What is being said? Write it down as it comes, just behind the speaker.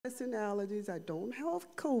and allergies. I don't have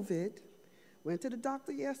COVID. Went to the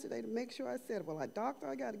doctor yesterday to make sure. I said, well, doctor,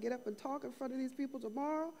 I got to get up and talk in front of these people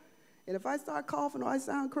tomorrow. And if I start coughing or I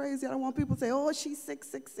sound crazy, I don't want people to say, oh, she's sick,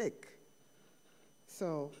 sick, sick.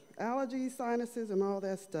 So allergies, sinuses, and all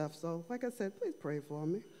that stuff. So like I said, please pray for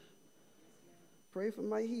me. Pray for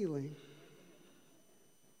my healing.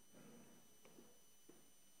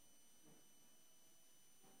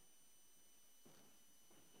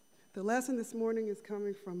 The lesson this morning is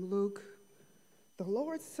coming from Luke, the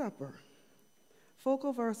Lord's Supper.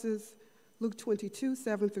 Focal verses, Luke 22,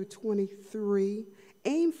 7 through 23.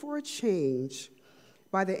 Aim for a change.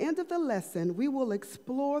 By the end of the lesson, we will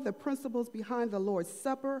explore the principles behind the Lord's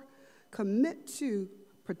Supper, commit to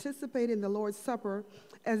participate in the Lord's Supper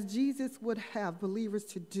as Jesus would have believers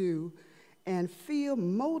to do, and feel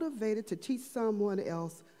motivated to teach someone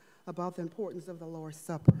else about the importance of the Lord's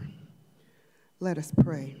Supper. Let us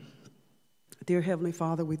pray. Dear Heavenly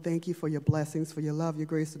Father, we thank you for your blessings, for your love, your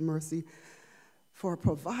grace, and mercy, for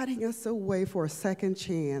providing us a way for a second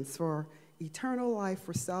chance, for eternal life,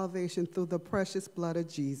 for salvation through the precious blood of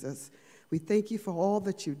Jesus. We thank you for all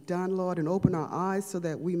that you've done, Lord, and open our eyes so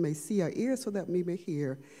that we may see, our ears so that we may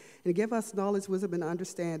hear, and give us knowledge, wisdom, and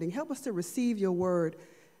understanding. Help us to receive your word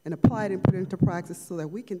and apply it and put it into practice so that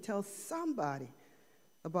we can tell somebody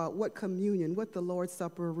about what communion, what the Lord's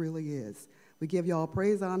Supper really is. We give you all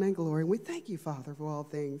praise, honor, and glory, and we thank you, Father, for all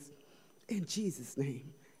things. In Jesus'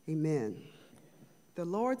 name, amen. The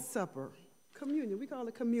Lord's Supper, communion, we call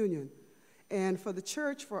it communion. And for the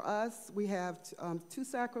church, for us, we have two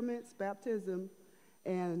sacraments, baptism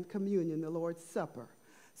and communion, the Lord's Supper.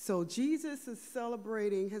 So Jesus is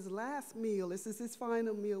celebrating his last meal. This is his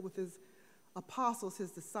final meal with his apostles,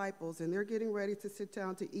 his disciples, and they're getting ready to sit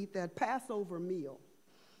down to eat that Passover meal.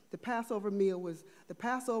 The Passover meal was, the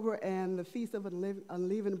Passover and the Feast of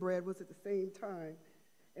Unleavened Bread was at the same time.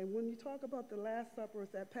 And when you talk about the Last Supper,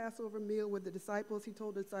 it's that Passover meal with the disciples. He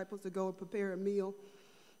told the disciples to go and prepare a meal,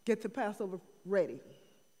 get the Passover ready.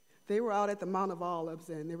 They were out at the Mount of Olives,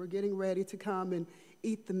 and they were getting ready to come and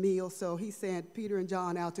eat the meal. So he sent Peter and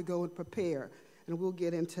John out to go and prepare, and we'll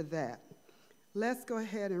get into that. Let's go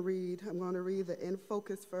ahead and read. I'm going to read the In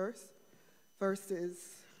Focus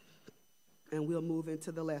verses, and we'll move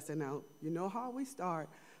into the lesson. Now, you know how we start.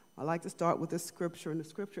 I like to start with the scripture, and the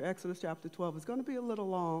scripture, Exodus chapter 12, is going to be a little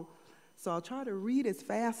long, so I'll try to read as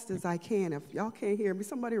fast as I can. If y'all can't hear me,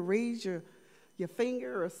 somebody raise your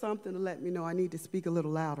finger or something to let me know I need to speak a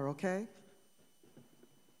little louder, okay?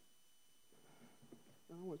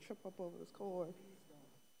 I don't want to trip up over this cord.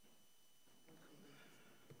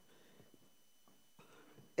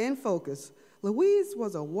 In Focus, Louise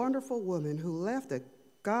was a wonderful woman who left a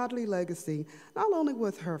godly legacy, not only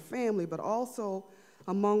with her family, but also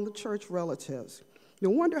among the church relatives. No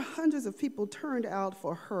wonder hundreds of people turned out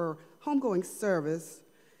for her homegoing service,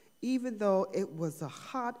 even though it was a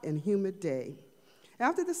hot and humid day.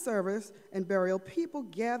 After the service and burial, people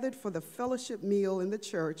gathered for the fellowship meal in the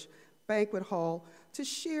church banquet hall to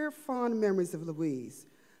share fond memories of Louise.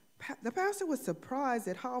 The pastor was surprised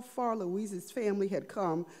at how far Louise's family had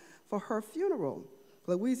come for her funeral.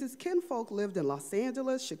 Louise's kinfolk lived in Los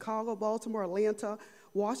Angeles, Chicago, Baltimore, Atlanta,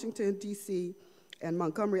 Washington, D.C., and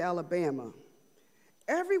Montgomery, Alabama.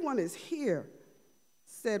 Everyone is here,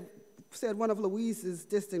 said one of Louise's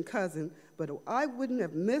distant cousins, but I wouldn't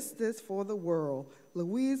have missed this for the world.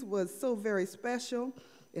 Louise was so very special,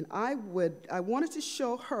 and I wanted to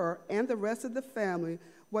show her and the rest of the family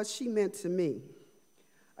what she meant to me.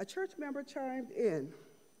 A church member chimed in.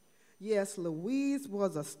 Yes, Louise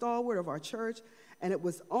was a stalwart of our church, and it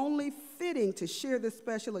was only fitting to share this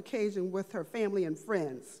special occasion with her family and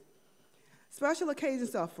friends. Special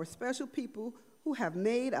occasions are for special people who have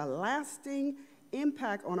made a lasting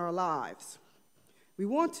impact on our lives. We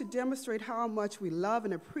want to demonstrate how much we love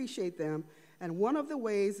and appreciate them, and one of the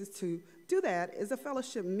ways is to do that is a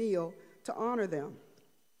fellowship meal to honor them.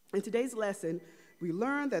 In today's lesson, we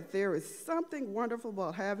learn that there is something wonderful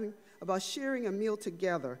about sharing a meal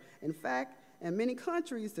together. In fact, in many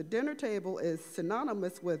countries, the dinner table is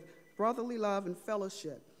synonymous with brotherly love and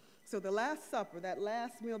fellowship. So the Last Supper, that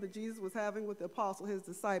last meal that Jesus was having with the apostle, his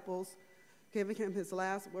disciples, giving him his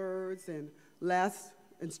last words and last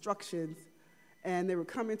instructions, and they were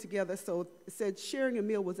coming together. So it said sharing a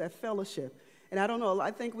meal was that fellowship. And I don't know,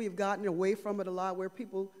 I think we've gotten away from it a lot where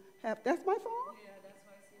people have, that's my phone? Yeah, that's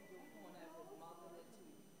why I see your phone at the mouth of it too.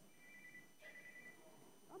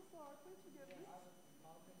 I'm sorry, please forgive me.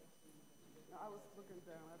 No, I was looking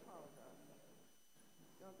down, I apologize.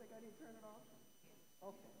 Y'all think I need to turn it off?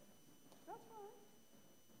 Okay. That's fine.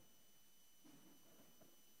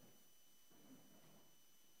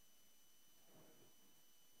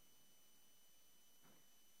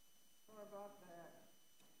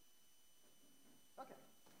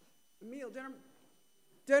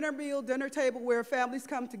 dinner table where families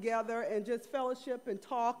come together and just fellowship and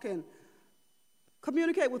talk and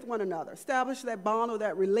communicate with one another, establish that bond or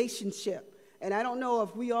that relationship. And I don't know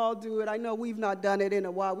if we all do it. I know we've not done it in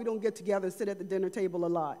a while. We don't get together and sit at the dinner table a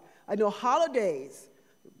lot. I know holidays,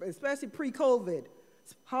 especially pre-COVID,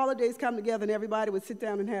 holidays come together and everybody would sit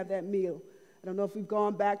down and have that meal. I don't know if we've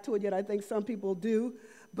gone back to it yet. I think some people do.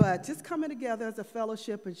 But just coming together as a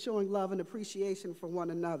fellowship and showing love and appreciation for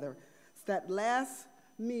one another. It's that last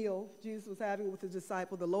meal Jesus was having with his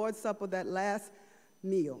disciples, the Lord's Supper, that last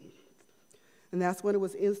meal. And that's when it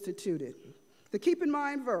was instituted. The keep in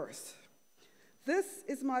mind verse. This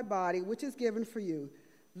is my body, which is given for you.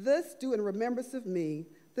 This do in remembrance of me.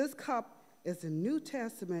 This cup is the New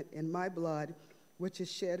Testament in my blood, which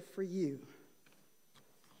is shed for you.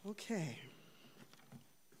 Okay.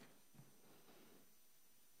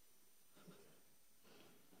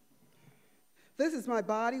 This is my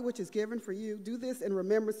body, which is given for you. Do this in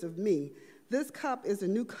remembrance of me. This cup is a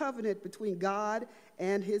new covenant between God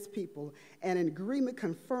and his people, an agreement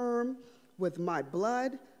confirmed with my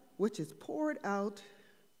blood, which is poured out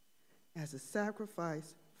as a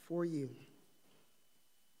sacrifice for you.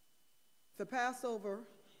 The Passover,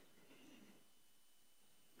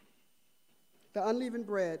 the unleavened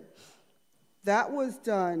bread, that was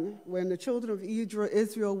done when the children of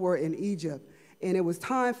Israel were in Egypt. And it was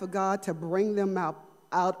time for God to bring them out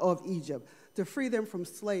of Egypt, to free them from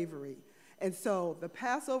slavery. And so the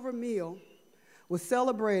Passover meal was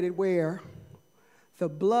celebrated where the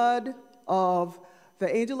blood of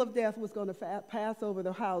the angel of death was going to pass over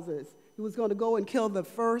the houses. He was going to go and kill the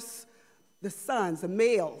sons, the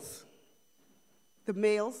males,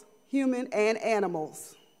 human and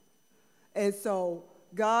animals. And so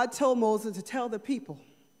God told Moses to tell the people,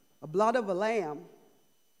 a blood of a lamb,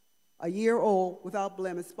 a year old, without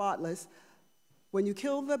blemish, spotless. When you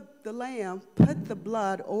kill the lamb, put the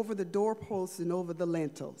blood over the doorposts and over the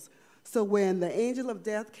lintels. So when the angel of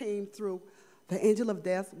death came through, the angel of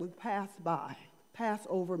death would pass by,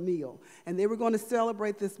 Passover meal. And they were going to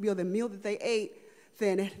celebrate this meal. The meal that they ate,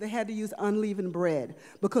 then they had to use unleavened bread.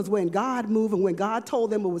 Because when God moved and when God told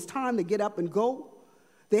them it was time to get up and go,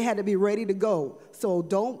 they had to be ready to go. So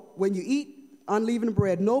when you eat unleavened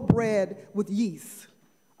bread, no bread with yeast.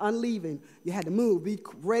 Unleavened. You had to move, be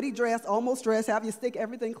ready, dressed, almost dressed, have your stick,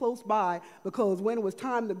 everything close by, because when it was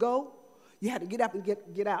time to go, you had to get up and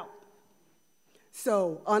get out.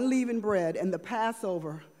 So unleavened bread and the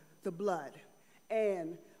Passover, the blood.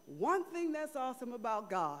 And one thing that's awesome about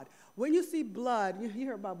God, when you see blood, you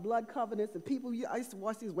hear about blood covenants, and I used to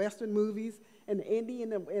watch these Western movies, and the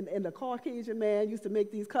Indian and the Caucasian man used to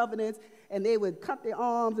make these covenants, and they would cut their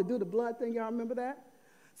arms and do the blood thing. Y'all remember that?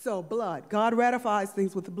 So blood. God ratifies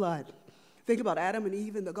things with the blood. Think about Adam and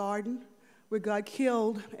Eve in the garden, where God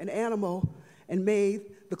killed an animal and made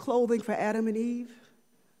the clothing for Adam and Eve.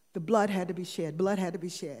 The blood had to be shed. Blood had to be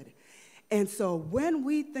shed. And so when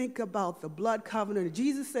we think about the blood covenant,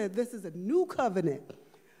 Jesus said, this is a new covenant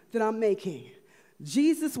that I'm making.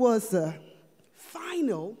 Jesus was the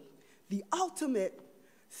final, the ultimate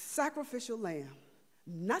sacrificial lamb.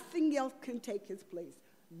 Nothing else can take his place.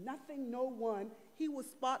 Nothing, no one. He was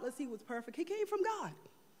spotless. He was perfect. He came from God,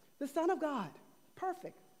 the Son of God,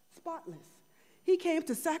 perfect, spotless. He came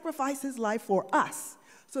to sacrifice his life for us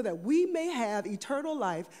so that we may have eternal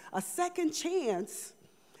life, a second chance,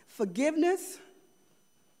 forgiveness,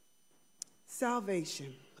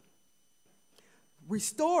 salvation.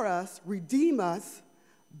 Restore us, redeem us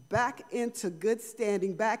back into good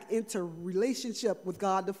standing, back into relationship with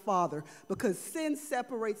God the Father, because sin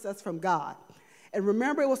separates us from God. And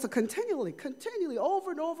remember, it was continually,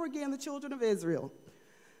 over and over again, the children of Israel.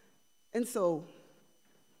 And so,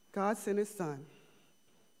 God sent his son,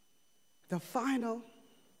 the final,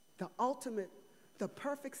 the ultimate, the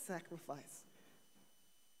perfect sacrifice.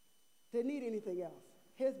 Didn't need anything else.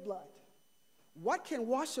 His blood. What can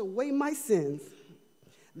wash away my sins?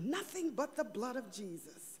 Nothing but the blood of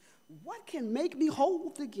Jesus. What can make me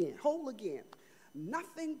whole again?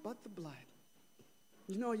 Nothing but the blood.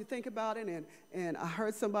 You know, you think about it, and I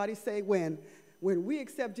heard somebody say when we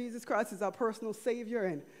accept Jesus Christ as our personal Savior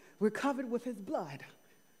and we're covered with his blood,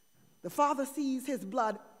 the Father sees his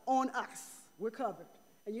blood on us. We're covered.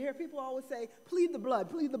 And you hear people always say, plead the blood,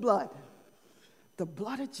 plead the blood. The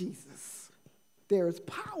blood of Jesus. There is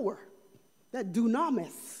power, that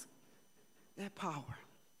dunamis, that power.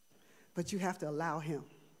 But you have to allow him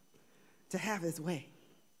to have his way.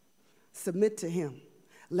 Submit to him.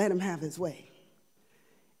 Let him have his way.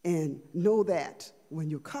 And know that when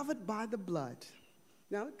you're covered by the blood,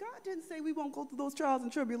 now God didn't say we won't go through those trials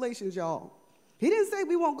and tribulations, y'all. He didn't say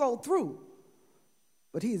we won't go through.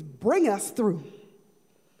 but he's bring us through.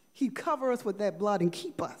 He cover us with that blood and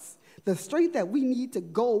keep us. The strength that we need to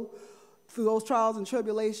go through those trials and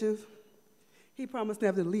tribulations, he promised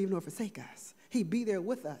never to leave nor forsake us. He'd be there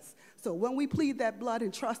with us. So when we plead that blood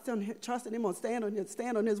and trust in him,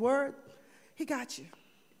 stand on his word, he got you.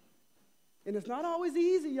 And it's not always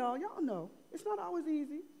easy, y'all. Y'all know. It's not always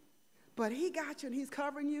easy. But he got you, and he's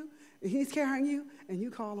covering you, and he's carrying you, and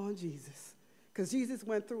you call on Jesus. Because Jesus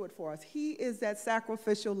went through it for us. He is that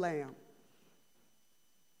sacrificial lamb.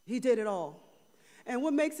 He did it all. And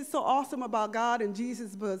what makes it so awesome about God and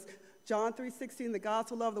Jesus was John 3:16, that God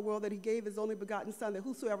so loved the world that he gave his only begotten Son, that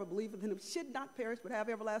whosoever believeth in him should not perish but have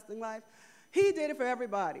everlasting life. He did it for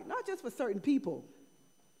everybody, not just for certain people.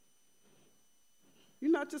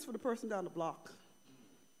 You're not just for the person down the block,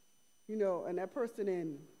 and that person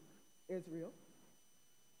in Israel.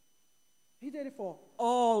 He did it for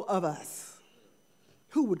all of us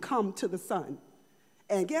who would come to the Son.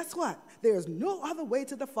 And guess what? There's no other way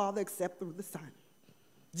to the Father except through the Son.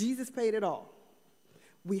 Jesus paid it all.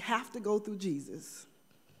 We have to go through Jesus.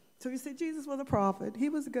 So you see, Jesus was a prophet. He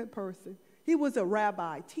was a good person. He was a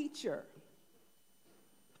rabbi, teacher.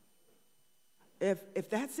 If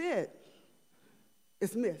that's it,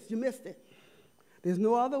 it's missed. You missed it. There's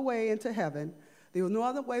no other way into heaven. There was no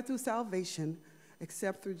other way through salvation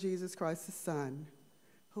except through Jesus Christ, the Son,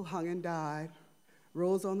 who hung and died,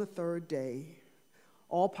 rose on the third day,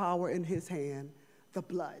 all power in his hand, the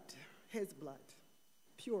blood, his blood,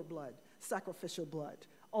 pure blood, sacrificial blood,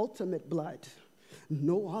 ultimate blood.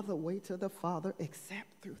 No other way to the Father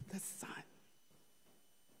except through the Son.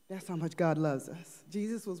 That's how much God loves us.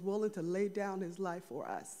 Jesus was willing to lay down his life for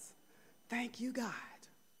us. Thank you, God.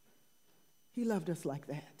 He loved us like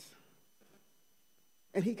that.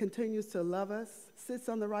 And he continues to love us, sits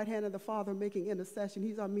on the right hand of the Father making intercession.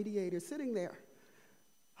 He's our mediator sitting there.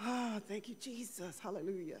 Ah, thank you, Jesus.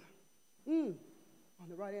 Hallelujah. On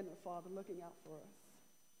the right hand of the Father looking out for us.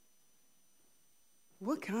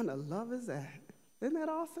 What kind of love is that? Isn't that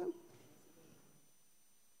awesome?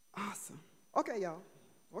 Awesome. Okay, y'all.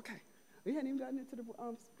 Okay. We hadn't even gotten into the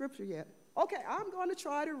scripture yet. Okay, I'm going to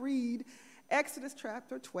try to read Exodus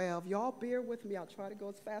chapter 12. Y'all bear with me. I'll try to go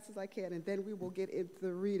as fast as I can, and then we will get into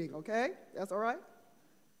the reading, okay? That's all right?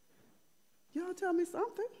 Y'all tell me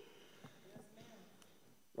something? Yes,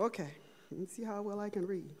 ma'am. Okay. Let me see how well I can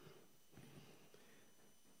read.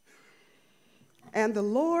 And the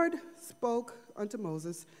Lord spoke unto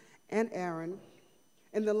Moses and Aaron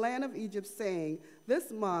in the land of Egypt, saying,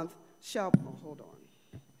 this month shall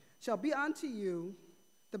be unto you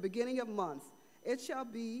the beginning of months. It shall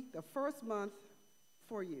be the first month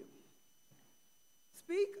for you.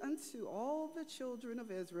 Speak unto all the children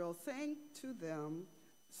of Israel, saying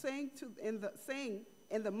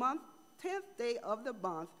in the month, 10th day of the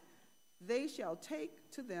month, they shall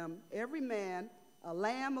take to them every man a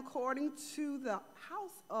lamb according to the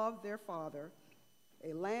house of their father,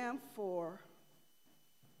 a lamb for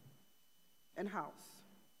an house.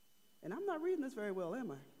 And I'm not reading this very well,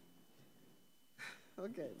 am I?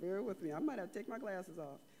 Okay, bear with me. I might have to take my glasses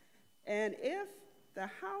off. And if the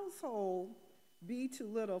household be too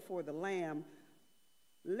little for the lamb,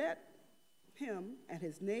 let him and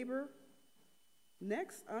his neighbor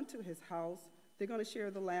next unto his house, they're going to share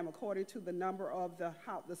the lamb according to the number of the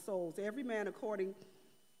souls. Every man according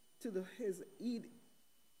to his eating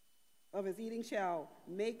shall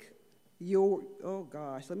make your, oh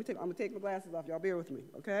gosh, I'm going to take my glasses off. Y'all bear with me,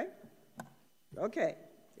 okay? Okay.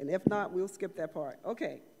 And if not, we'll skip that part.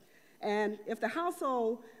 Okay. And if the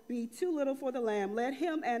household be too little for the lamb, let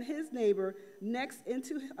him and his neighbor next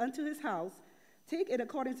unto his house take it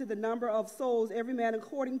according to the number of souls. Every man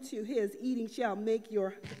according to his eating shall make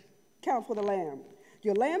your count for the lamb.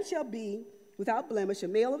 Your lamb shall be without blemish, a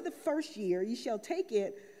male of the first year. You shall take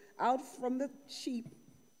it out from the sheep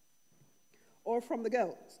or from the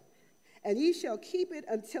goats. And ye shall keep it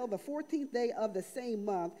until the 14th day of the same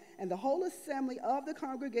month, and the whole assembly of the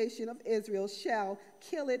congregation of Israel shall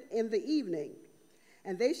kill it in the evening.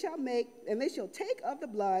 And they shall take of the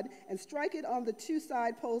blood and strike it on the two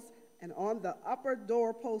side posts and on the upper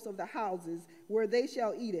door posts of the houses, where they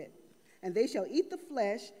shall eat it. And they shall eat the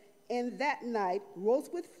flesh, and that night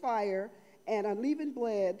roast with fire and unleavened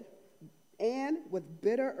bread, and with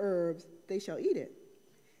bitter herbs they shall eat it.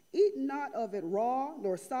 Eat not of it raw,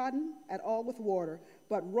 nor sodden at all with water,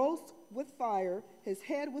 but roast with fire his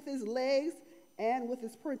head with his legs, and with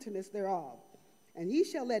his prentice thereof. And ye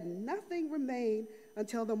shall let nothing remain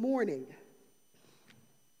until the morning.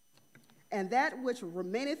 And that which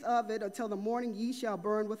remaineth of it until the morning ye shall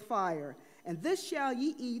burn with fire. And this shall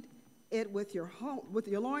ye eat it with your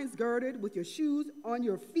loins girded, with your shoes on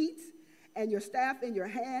your feet, and your staff in your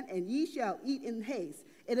hand, and ye shall eat in haste.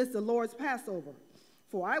 It is the Lord's Passover.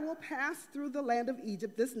 For I will pass through the land of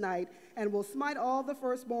Egypt this night, and will smite all the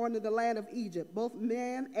firstborn in the land of Egypt, both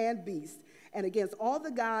man and beast. And against all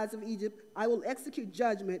the gods of Egypt I will execute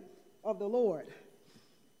judgment of the Lord.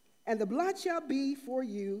 And the blood shall be for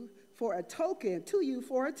you for a token, to you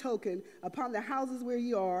for a token upon the houses where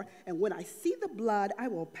you are. And when I see the blood, I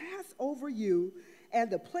will pass over you, and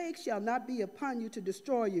the plague shall not be upon you to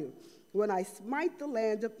destroy you, when I smite the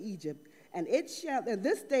land of Egypt. And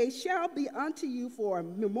this day shall be unto you for a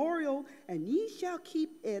memorial, and ye shall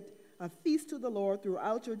keep it a feast to the Lord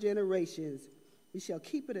throughout your generations. You shall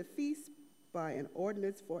keep it a feast by an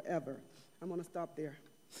ordinance forever. I'm going to stop there.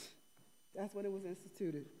 That's when it was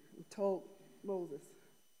instituted. He told Moses,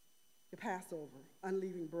 the Passover,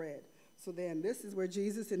 unleavened bread. So then this is where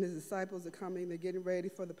Jesus and his disciples are coming. They're getting ready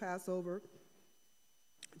for the Passover.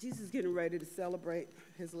 Jesus is getting ready to celebrate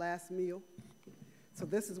his last meal. So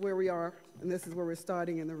this is where we are, and this is where we're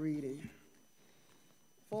starting in the reading.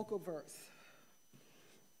 Focal verse,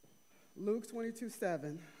 Luke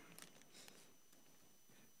 22:7.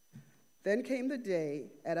 Then came the day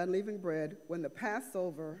at unleavened bread when the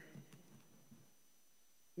Passover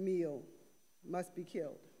meal must be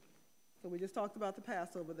killed. So we just talked about the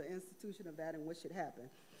Passover, the institution of that in which it happened.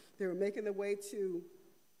 They were making their way to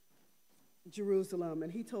Jerusalem,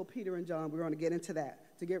 and he told Peter and John, we're going to get into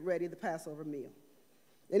that, to get ready the Passover meal.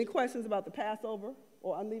 Any questions about the Passover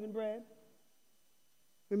or unleavened bread?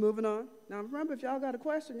 We're moving on. Now remember, if y'all got a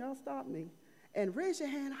question, y'all stop me. And raise your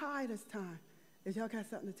hand high this time if y'all got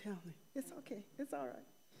something to tell me. It's okay. It's all right.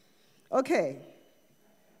 Okay.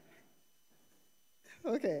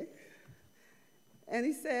 And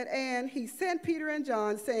he said, and he sent Peter and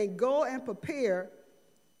John, saying, go and prepare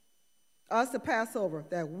us the Passover,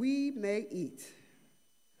 that we may eat.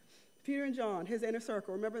 Peter and John, his inner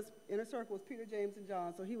circle. Remember, his inner circle was Peter, James, and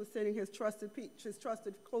John. So he was sending his trusted,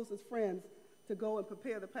 closest friends to go and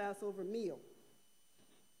prepare the Passover meal.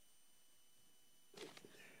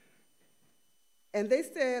 And they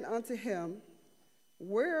said unto him,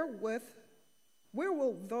 where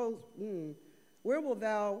will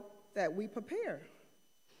thou that we prepare?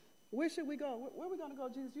 Where should we go? Where are we going to go,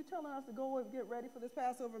 Jesus? You're telling us to go and get ready for this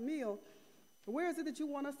Passover meal. Where is it that you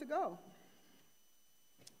want us to go?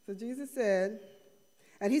 So Jesus said,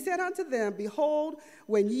 and he said unto them, behold,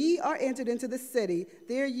 when ye are entered into the city,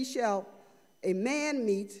 there ye shall a man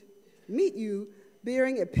meet you,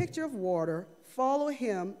 bearing a pitcher of water. Follow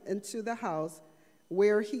him into the house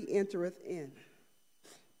where he entereth in.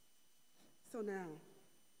 So now,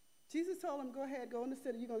 Jesus told him, go ahead, go in the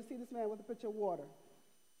city. You're going to see this man with a pitcher of water.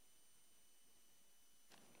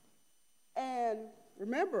 And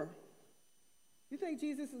remember, you think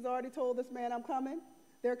Jesus has already told this man, I'm coming?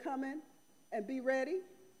 They're coming, and be ready?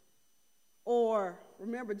 Or,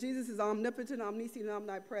 remember, Jesus is omnipotent, omniscient, and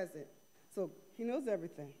omnipresent. So he knows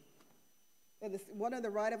everything. And one of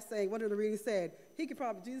the write-ups saying, one of the readings said,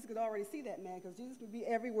 Jesus could already see that man, because Jesus could be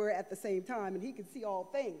everywhere at the same time, and he could see all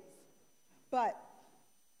things. But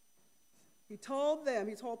he told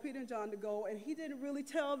Peter and John to go, and he didn't really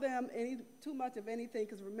tell them too much of anything,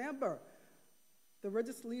 because remember, the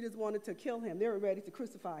religious leaders wanted to kill him. They were ready to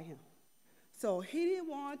crucify him. So he didn't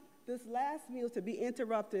want this last meal to be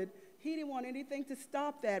interrupted. He didn't want anything to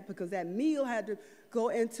stop that, because that meal had to go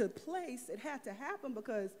into place. It had to happen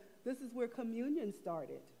because this is where communion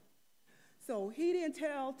started. So he didn't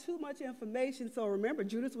tell too much information. So remember,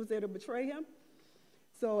 Judas was there to betray him.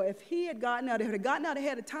 So if he had gotten out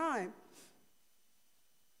ahead of time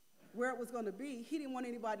where it was going to be, he didn't want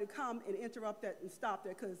anybody to come and interrupt that and stop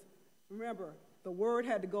that, because remember, the word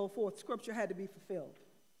had to go forth. Scripture had to be fulfilled.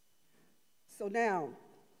 So now,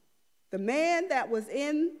 the man that was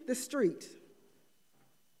in the street,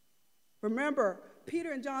 remember,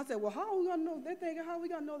 Peter and John said, well, how are we going to know? They're thinking, how are we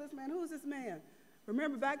going to know this man? Who is this man?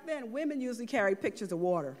 Remember, back then, women usually carried pitchers of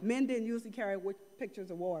water. Men didn't usually carry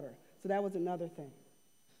pitchers of water. So that was another thing.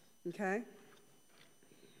 Okay?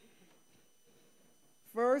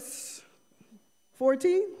 Verse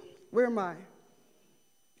 14, where am I?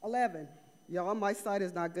 11. Y'all, my sight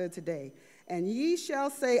is not good today. And ye shall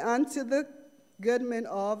say unto the goodman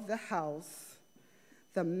of the house,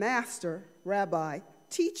 the master, rabbi,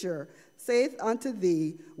 teacher, saith unto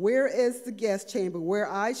thee, where is the guest chamber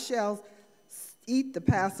where I shall eat the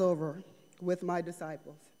Passover with my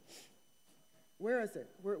disciples? Where is it?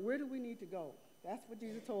 Where do we need to go? That's what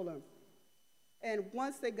Jesus told them. And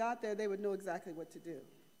once they got there, they would know exactly what to do.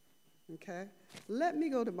 Okay? Let me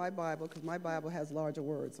go to my Bible, because my Bible has larger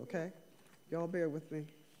words, okay? Y'all bear with me.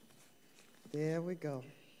 There we go.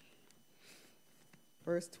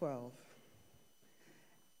 Verse 12.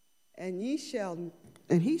 And he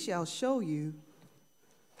shall show you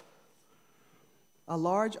a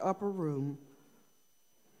large upper room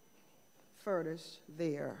furnished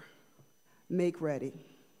there. Make ready.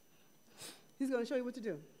 He's going to show you what to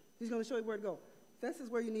do. He's going to show you where to go. This is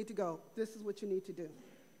where you need to go. This is what you need to do.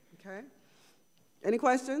 Okay? Any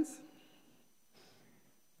questions?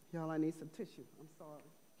 Y'all, I need some tissue. I'm sorry.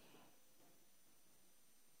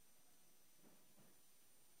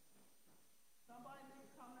 Somebody make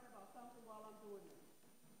a comment about something while I'm doing this.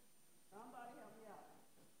 Somebody help me out.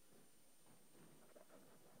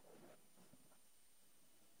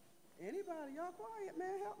 Anybody? Y'all quiet,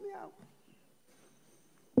 man. Help me out.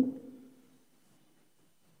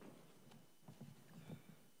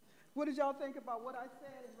 What did y'all think about what I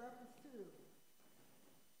said in reference to?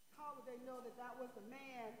 How would they know that that was the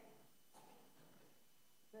man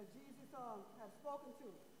that Jesus had spoken to?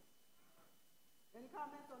 Any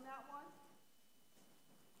comments on that one?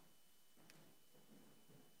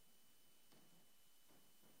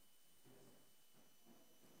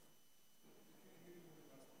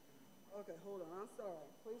 Okay, hold on. I'm sorry.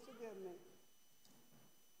 Please forgive me.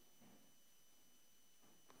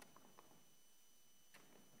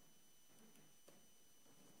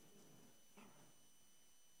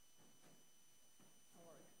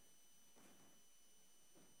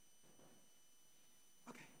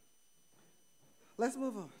 Let's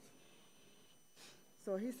move on.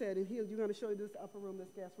 So he said, you're going to show you this upper room,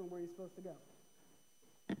 this guest room where you're supposed to go.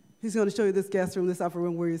 He's going to show you this guest room, this upper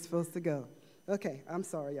room where you're supposed to go. Okay, I'm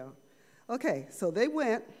sorry, y'all. Okay, so they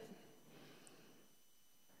went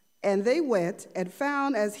and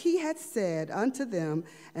found as he had said unto them,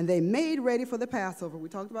 and they made ready for the Passover. We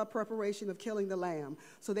talked about preparation of killing the lamb.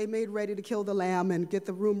 So they made ready to kill the lamb and get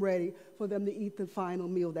the room ready for them to eat the final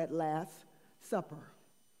meal, that last supper.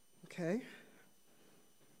 Okay?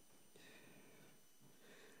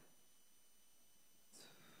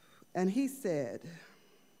 And he said,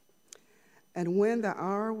 and when the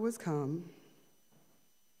hour was come,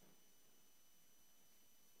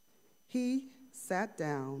 he sat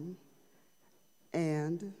down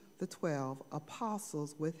and the 12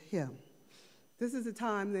 apostles with him. This is the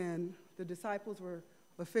time then the disciples were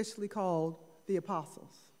officially called the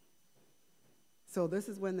apostles. So this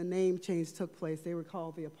is when the name change took place. They were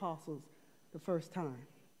called the apostles the first time,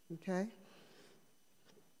 okay?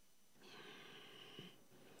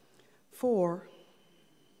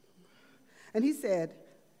 And he said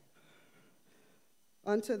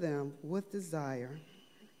unto them with desire,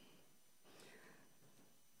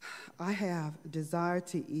 I have desired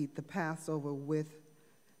to eat the Passover with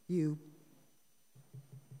you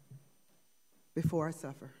before I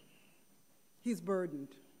suffer. He's burdened.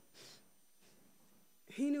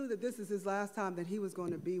 He knew that this is his last time that he was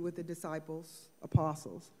going to be with the disciples,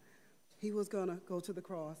 apostles. He was going to go to the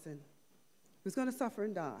cross and he was going to suffer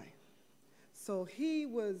and die. So he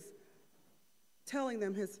was telling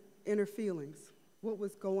them his inner feelings, what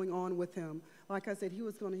was going on with him. Like I said,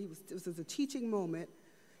 this was a teaching moment.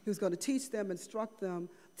 He was going to teach them, instruct them,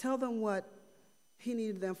 tell them what he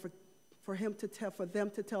needed them for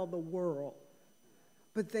them to tell the world.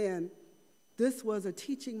 But then this was a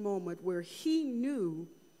teaching moment where he knew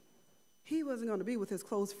he wasn't going to be with his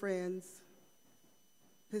close friends,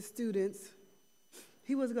 his students.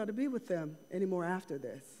 He wasn't going to be with them anymore after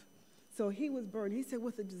this. So he was burned. He said,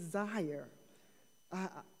 with a desire,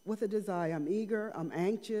 I'm eager, I'm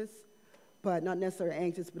anxious, but not necessarily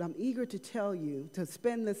anxious, but I'm eager to tell you, to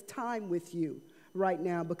spend this time with you right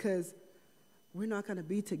now, because we're not going to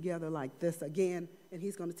be together like this again. And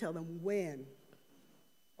he's going to tell them when.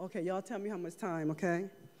 Okay, y'all tell me how much time, okay?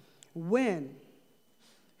 When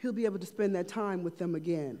he'll be able to spend that time with them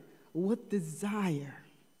again, with desire.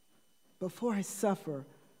 Before I suffer,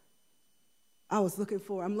 I'm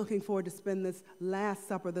looking forward to spend this last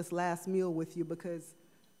supper, this last meal with you, because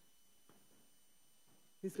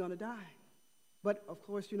he's going to die. But, of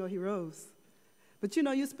course, he rose. But,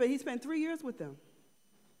 he spent 3 years with them,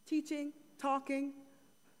 teaching, talking.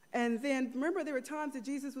 And then, remember, there were times that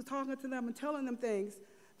Jesus was talking to them and telling them things.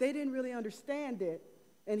 They didn't really understand it.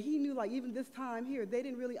 And he knew, like, even this time here, they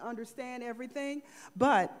didn't really understand everything.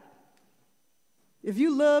 But if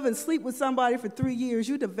you live and sleep with somebody for 3 years,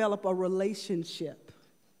 you develop a relationship.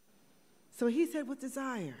 So he said, with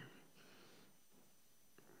desire.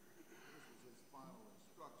 This is his final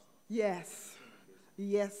instruction. Yes.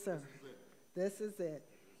 Yes, sir. This is it.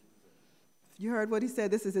 You heard what he said.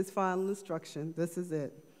 This is his final instruction. This is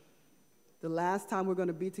it. The last time we're going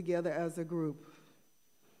to be together as a group.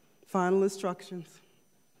 Final instructions.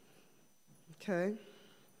 Okay?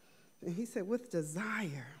 And he said, with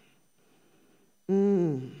desire.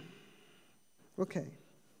 Okay.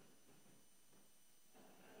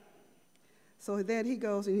 So then he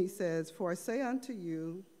goes and he says, for I say unto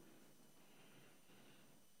you,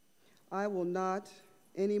 I will not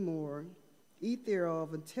anymore eat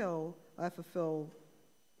thereof until I fulfill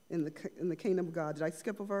in the kingdom of God. Did I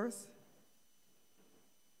skip a verse?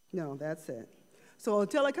 No, that's it. So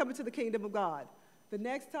until I come into the kingdom of God. The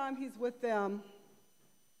next time he's with them,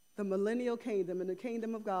 the millennial kingdom and the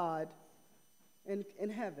kingdom of God in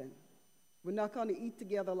heaven, we're not going to eat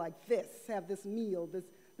together like this, have this meal,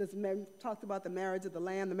 talked about the marriage of the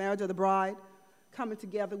Lamb, the marriage of the bride, coming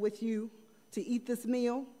together with you to eat this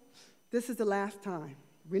meal. This is the last time.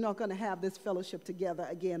 We're not going to have this fellowship together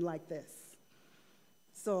again like this.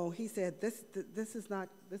 So he said, this is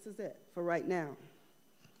it for right now.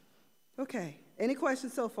 Okay, any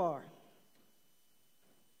questions so far?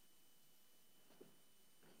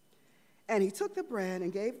 And he took the bread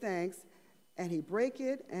and gave thanks, and he brake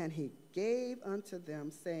it, and he gave unto them,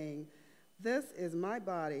 saying, this is my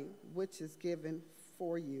body, which is given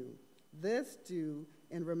for you. This do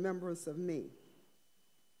in remembrance of me.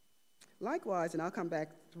 Likewise, and I'll come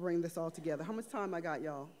back to bring this all together. How much time I got,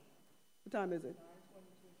 y'all? What time is it?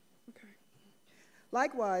 9:22. Okay.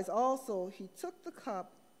 Likewise, also, he took the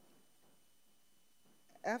cup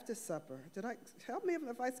after supper. Help me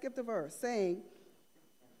if I skipped a verse, saying,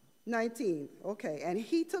 19, okay. And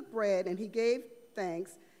he took bread, and he gave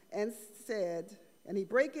thanks, and said, and he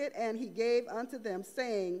brake it, and he gave unto them,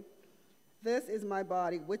 saying, this is my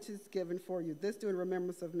body, which is given for you. This do in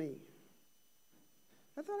remembrance of me.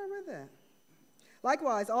 I thought I read that.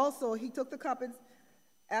 Likewise, also, he took the cup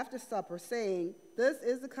after supper, saying, this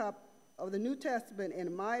is the cup of the New Testament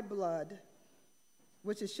in my blood,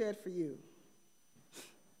 which is shed for you.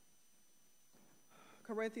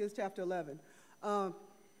 Corinthians chapter 11.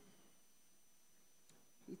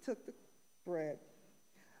 He took the bread.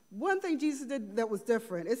 One thing Jesus did that was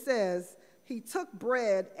different, it says he took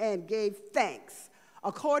bread and gave thanks.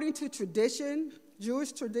 According to tradition,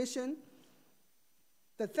 Jewish tradition,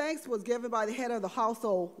 the thanks was given by the head of the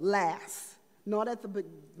household last, not at the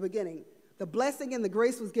beginning. The blessing and the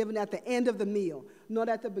grace was given at the end of the meal, not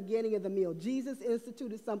at the beginning of the meal. Jesus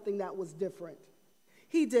instituted something that was different.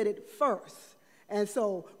 He did it first. And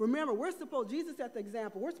so, remember, Jesus set the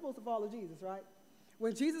example. We're supposed to follow Jesus, right?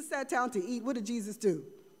 When Jesus sat down to eat, what did Jesus do?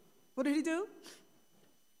 What did he do?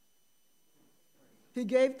 He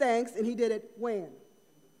gave thanks, and he did it when?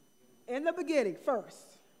 In the beginning,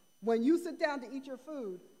 first. When you sit down to eat your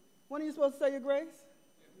food, when are you supposed to say your grace?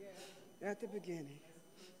 Yeah. At the beginning.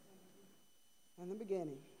 In the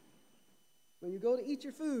beginning. When you go to eat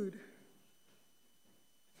your food,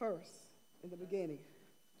 first, in the beginning,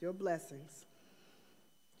 your blessings.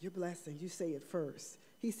 Your blessings, you say it first.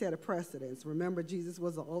 He set a precedence. Remember, Jesus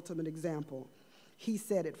was the ultimate example. He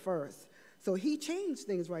said it first. So he changed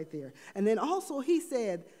things right there. And then also he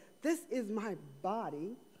said, this is my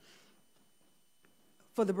body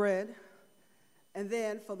for the bread. And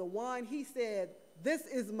then for the wine, he said, this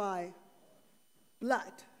is my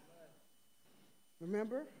blood.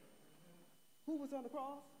 Remember? Who was on the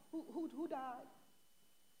cross? Who died?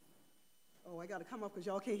 Oh, I got to come up because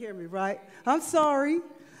y'all can't hear me, right? I'm sorry.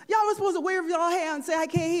 Y'all were supposed to wave y'all hand and say, I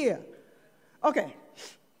can't hear. Okay.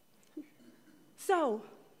 So,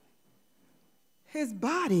 his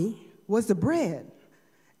body was the bread.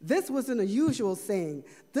 This wasn't a usual saying.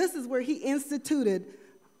 This is where he instituted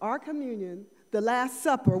our communion, the Last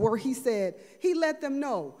Supper, where he said, he let them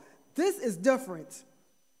know, this is different.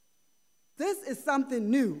 This is something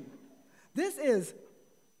new. This is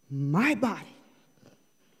my body.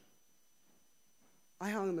 I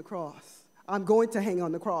hung on the cross. I'm going to hang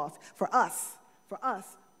on the cross. For us,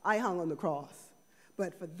 I hung on the cross.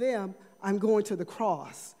 But for them, I'm going to the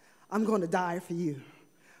cross. I'm going to die for you.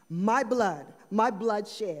 My blood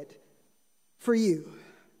shed for you.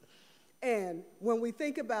 And when we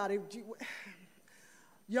think about it,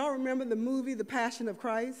 y'all remember the movie, The Passion of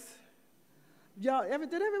Christ? Did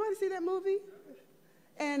everybody see that movie?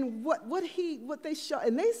 And what they showed,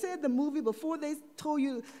 and they said the movie before they told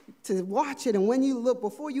you to watch it, and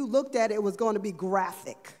before you looked at it, it was going to be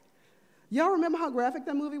graphic. Y'all remember how graphic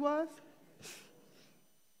that movie was?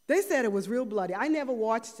 They said it was real bloody. I never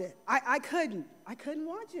watched it. I couldn't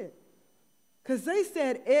watch it. Because they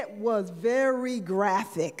said it was very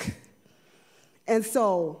graphic. And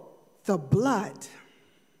so the blood,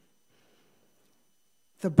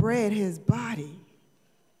 the bread, his body,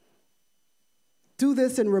 do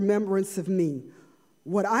this in remembrance of me.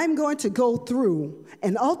 What I'm going to go through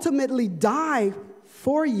and ultimately die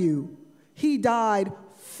for you, he died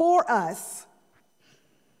for us.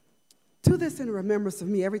 Do this in remembrance of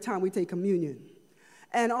me every time we take communion.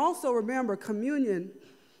 And also remember, communion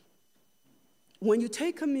when you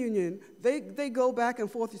take communion, they go back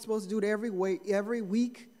and forth. You're supposed to do it every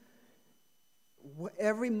week,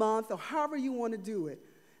 every month, or however you want to do it.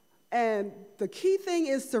 And the key thing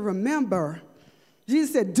is to remember,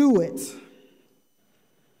 Jesus said, do it.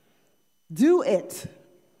 Do it.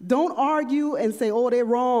 Don't argue and say, oh, they're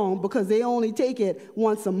wrong because they only take it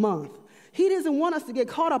once a month. He doesn't want us to get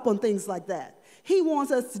caught up on things like that. He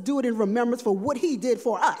wants us to do it in remembrance for what he did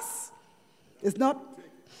for us. It's not,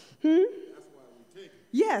 That's why we take it.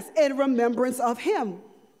 yes, in remembrance of him,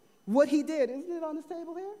 what he did. Isn't it on this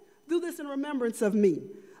table here? Do this in remembrance of me,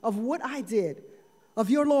 of what I did, of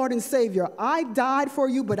your Lord and Savior. I died for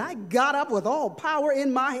you, but I got up with all power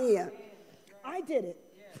in my hand. I did it.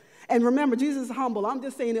 And remember, Jesus is humble. I'm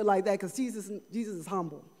just saying it like that because Jesus is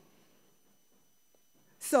humble.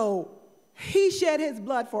 So he shed his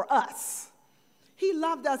blood for us. He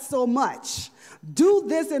loved us so much. Do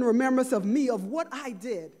this in remembrance of me, of what I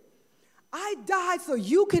did. I died so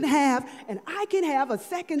you can have, and I can have a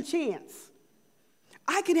second chance.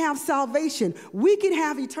 I can have salvation. We can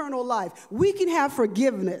have eternal life. We can have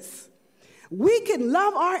forgiveness. We can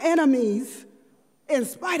love our enemies in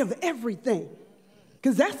spite of everything.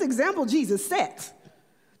 Because that's the example Jesus set,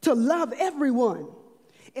 to love everyone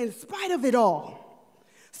in spite of it all.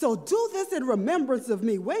 So do this in remembrance of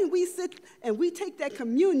me. When we sit and we take that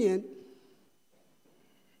communion,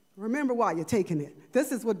 remember why you're taking it.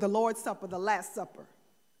 This is what the Lord's Supper, the Last Supper.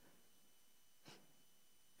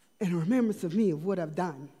 In remembrance of me, of what I've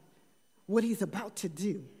done, what he's about to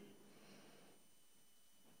do.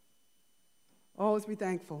 Always be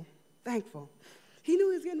thankful, thankful. He knew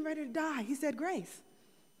he was getting ready to die. He said grace.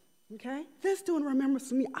 Okay? This do in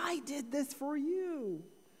remembrance of me. I did this for you.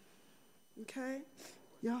 Okay?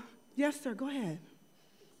 Yeah. Yes, sir. Go ahead.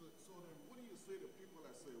 So then what do you say to people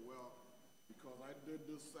that say, well, because I did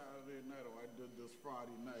this Saturday night or I did this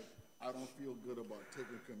Friday night, I don't feel good about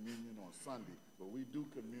taking communion on Sunday, but we do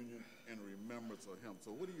communion in remembrance of him.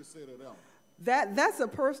 So what do you say to them? That's a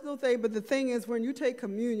personal thing, but the thing is, when you take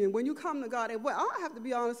communion, when you come to God, and I have to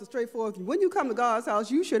be honest and straightforward with you, when you come to God's house,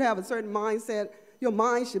 you should have a certain mindset. Your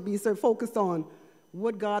mind should be focused on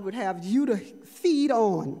what God would have you to feed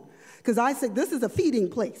on. Because I said this is a feeding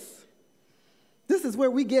place. This is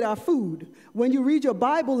where we get our food. When you read your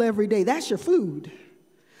Bible every day, that's your food.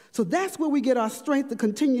 So that's where we get our strength to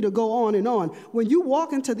continue to go on and on. When you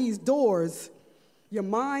walk into these doors, your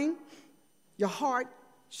mind, your heart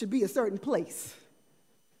should be a certain place.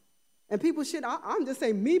 And people should, I'm just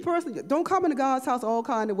saying, me personally, don't come into God's house all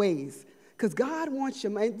kind of ways. Because God wants you,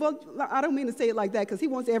 man. Well, I don't mean to say it like that because he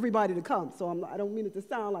wants everybody to come. So I don't mean it to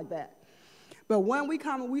sound like that. But when we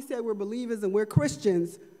come and we say we're believers and we're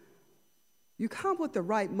Christians, you come with the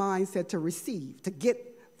right mindset to receive, to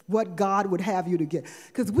get what God would have you to get.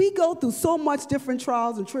 Because we go through so much different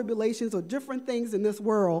trials and tribulations or different things in this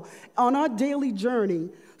world on our daily journey.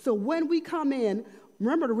 So when we come in,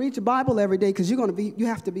 remember to read your Bible every day because you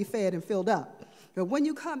have to be fed and filled up. But when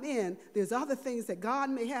you come in, there's other things that God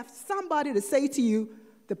may have somebody to say to you,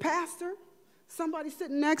 the pastor, somebody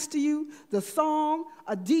sitting next to you, the song,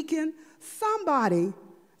 a deacon, somebody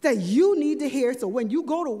that you need to hear. So when you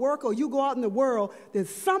go to work or you go out in the world, there's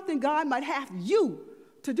something God might have you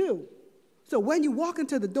to do. So when you walk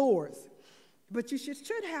into the doors, but you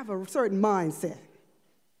should have a certain mindset.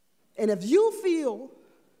 And if you feel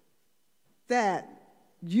that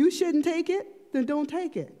you shouldn't take it, then don't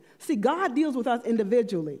take it. See, God deals with us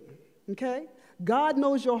individually, okay? God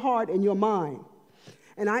knows your heart and your mind.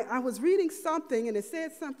 And I was reading something, and it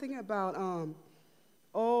said something about,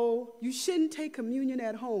 you shouldn't take communion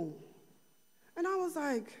at home. And I was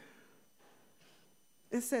like,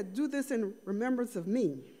 it said, do this in remembrance of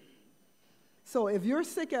me. So if you're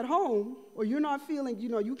sick at home, or you're not feeling,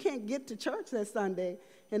 you can't get to church that Sunday,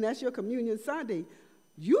 and that's your communion Sunday,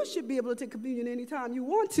 you should be able to take communion anytime you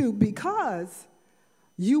want to because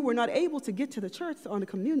you were not able to get to the church on a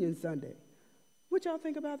communion Sunday. What y'all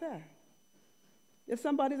think about that? If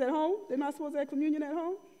somebody's at home, they're not supposed to have communion at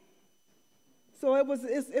home? So it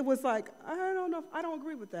was like, I don't know, I don't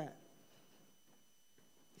agree with that.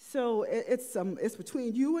 So it's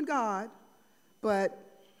between you and God, but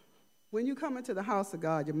when you come into the house of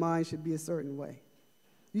God, your mind should be a certain way.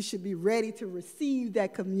 You should be ready to receive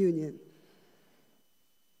that communion.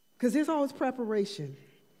 Because there's always preparation.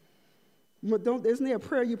 Isn't there a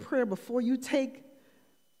prayer you pray before you take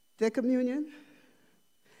that communion?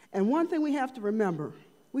 And one thing we have to remember,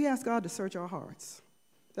 we ask God to search our hearts.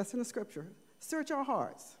 That's in the scripture. Search our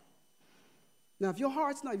hearts. Now, if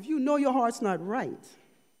you know your heart's not right,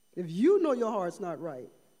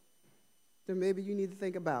 then maybe you need to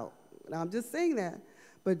think about. Now, I'm just saying that.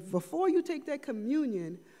 But before you take that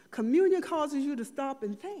communion, Communion causes you to stop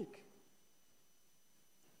and think.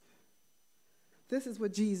 This is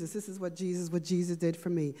what Jesus did for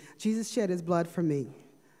me. Jesus shed his blood for me.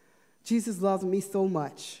 Jesus loves me so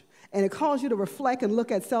much. And it calls you to reflect and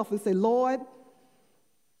look at self and say, Lord,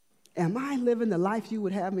 am I living the life you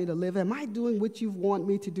would have me to live? Am I doing what you want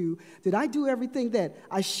me to do? Did I do everything that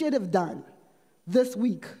I should have done this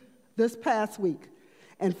week, this past week?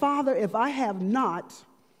 And Father, if I have not,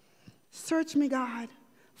 search me, God,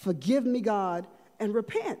 forgive me, God, and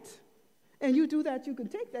repent. And you do that, you can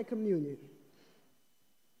take that communion.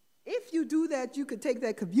 If you do that, you could take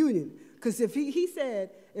that communion. Because if he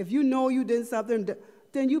said, if you know you did something,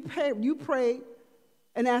 then you pray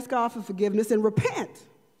and ask God for forgiveness and repent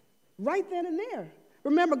right then and there.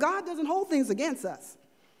 Remember, God doesn't hold things against us.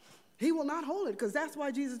 He will not hold it, because that's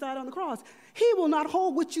why Jesus died on the cross. He will not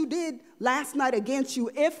hold what you did last night against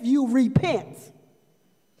you if you repent.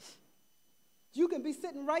 You can be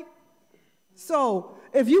sitting right. So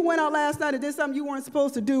if you went out last night and did something you weren't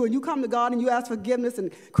supposed to do, and you come to God and you ask forgiveness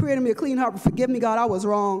and create me a clean heart, forgive me, God, I was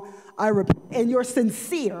wrong, I repent, and you're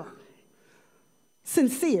sincere.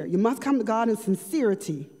 Sincere. You must come to God in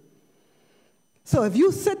sincerity. So if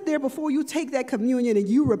you sit there before you take that communion and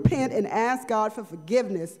you repent and ask God for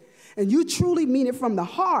forgiveness, and you truly mean it from the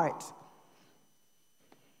heart,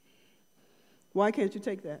 why can't you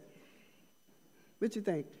take that? What you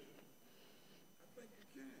think?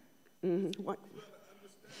 Mm-hmm. What? You got to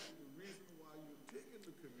understand the reason why you're taking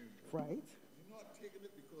the communion. Right. You're not taking it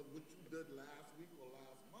because what you did last week or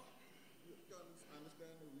last month. You got to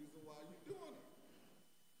understand the reason why you're doing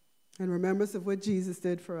it. And remembrance of what Jesus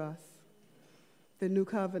did for us. The new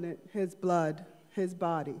covenant, his blood, his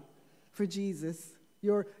body. For Jesus,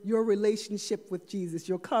 your relationship with Jesus,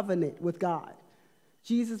 your covenant with God.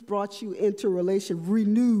 Jesus brought you into relation,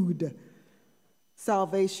 renewed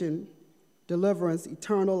salvation, deliverance,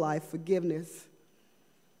 eternal life, forgiveness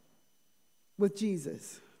with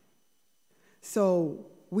Jesus. So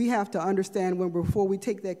we have to understand before we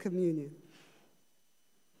take that communion,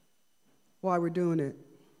 why we're doing it.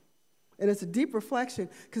 And it's a deep reflection,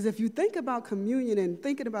 because if you think about communion and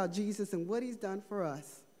thinking about Jesus and what he's done for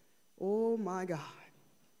us, oh my God.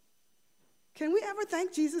 Can we ever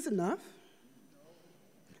thank Jesus enough?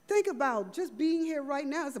 Think about just being here right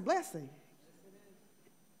now is a blessing.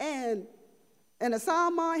 And a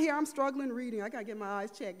sound mind here, I'm struggling reading. I got to get my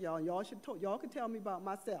eyes checked, y'all. Y'all can tell me about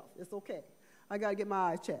myself. It's okay. I got to get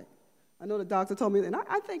my eyes checked. I know the doctor told me, and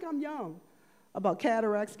I think I'm young, about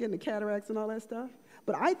cataracts, getting the cataracts and all that stuff.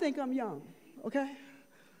 But I think I'm young, okay?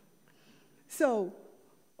 So,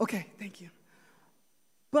 okay, thank you.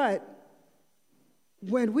 But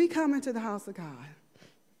when we come into the house of God,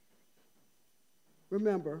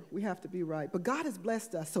 remember, we have to be right. But God has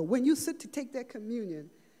blessed us. So when you sit to take that communion,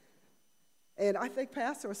 and I think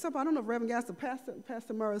Pastor or somebody, I don't know if Reverend Gaston,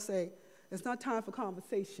 Pastor Murray say, it's not time for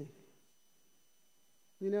conversation.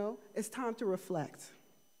 You know, it's time to reflect.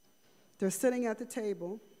 They're sitting at the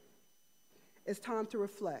table. It's time to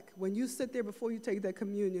reflect. When you sit there before you take that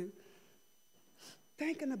communion,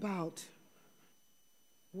 thinking about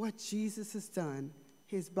what Jesus has done,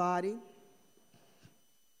 his body,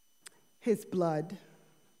 his blood,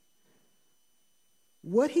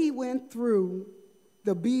 what he went through,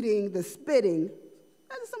 the beating, the spitting.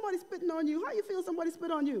 Imagine somebody spitting on you. How you feel somebody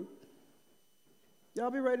spit on you? Y'all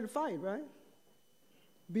be ready to fight, right?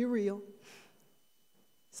 Be real.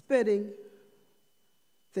 Spitting.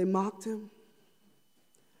 They mocked him.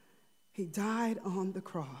 He died on the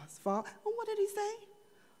cross. And what did he say?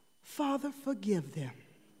 Father, forgive them.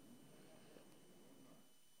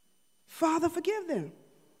 Father, forgive them.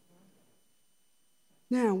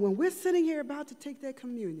 Now, when we're sitting here about to take that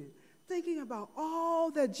communion, thinking about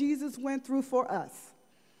all that Jesus went through for us.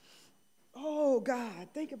 Oh, God,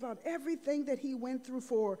 think about everything that he went through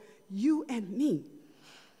for you and me.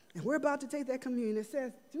 And we're about to take that communion. It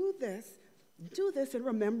says, do this in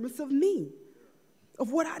remembrance of me,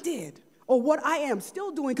 of what I did, or what I am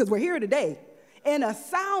still doing, because we're here today, in a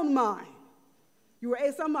sound mind. You were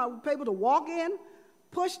somehow able to walk in,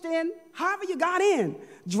 pushed in, however you got in,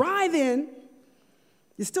 drive in.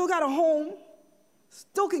 You still got a home,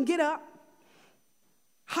 still can get up,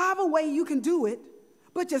 however way you can do it,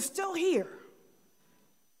 but you're still here.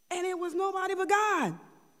 And it was nobody but God.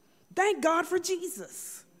 Thank God for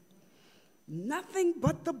Jesus. Nothing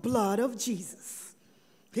but the blood of Jesus.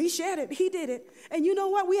 He shed it. He did it. And you know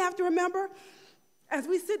what we have to remember? As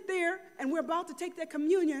we sit there and we're about to take that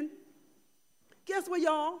communion, guess what,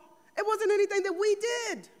 y'all? It wasn't anything that we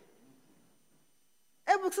did.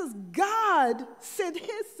 It was because God sent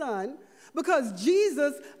his son, Because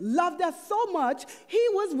Jesus loved us so much, he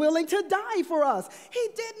was willing to die for us. He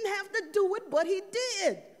didn't have to do it, but he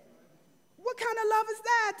did. What kind of love is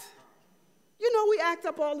that? You know, we act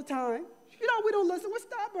up all the time. You know, we don't listen. We're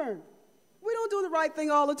stubborn. We don't do the right thing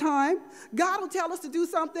all the time. God will tell us to do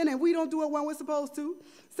something, and we don't do it when we're supposed to.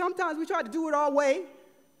 Sometimes we try to do it our way.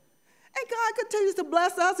 And God continues to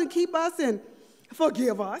bless us and keep us and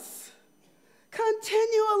forgive us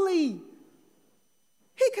continually.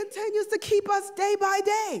 He continues to keep us day by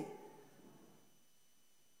day.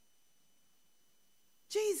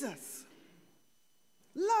 Jesus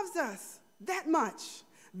loves us that much.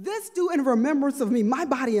 This do in remembrance of me, my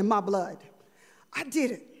body and my blood. I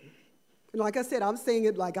did it. And like I said, I'm saying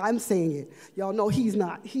it like I'm saying it. Y'all know he's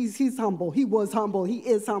not. He's humble. He was humble. He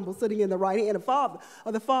is humble, sitting in the right hand of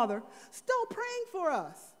the Father, still praying for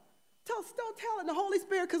us. Still telling the Holy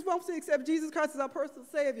Spirit, because once we accept Jesus Christ as our personal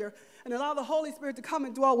Savior and allow the Holy Spirit to come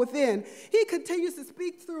and dwell within, he continues to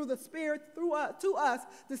speak through the Spirit to us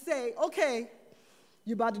to say, okay,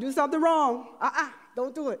 you're about to do something wrong.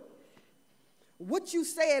 Don't do it. What you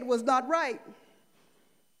said was not right.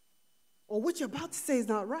 Or what you're about to say is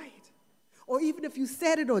not right. Or even if you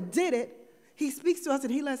said it or did it, he speaks to us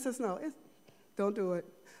and he lets us know, don't do it.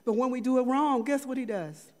 But when we do it wrong, guess what he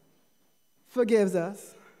does? Forgives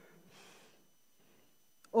us.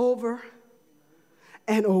 Over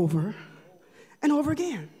and over and over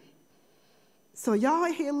again. So y'all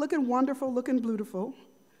are here looking wonderful, looking beautiful.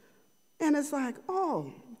 And it's like,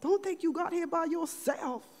 oh, don't think you got here by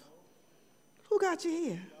yourself. Who got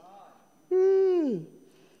you here?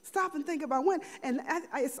 Stop and think about when. And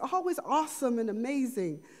it's always awesome and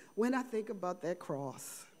amazing when I think about that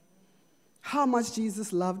cross. How much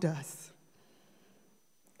Jesus loved us.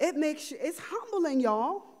 It's humbling,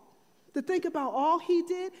 y'all, to think about all he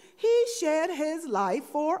did. He shed his life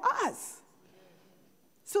for us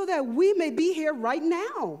so that we may be here right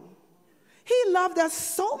now. He loved us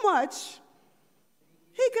so much,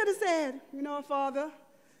 he could have said, you know, Father,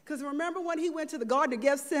 because remember when he went to the Garden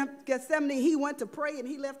of Gethsemane, he went to pray and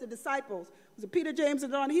he left the disciples. Was it Peter, James,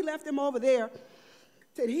 and John? He left them over there.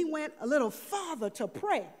 And he went a little farther to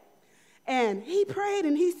pray. And he prayed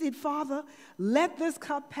and he said, Father, let this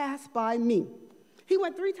cup pass by me. He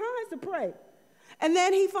went 3 times to pray. And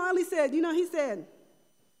then he finally said, he said,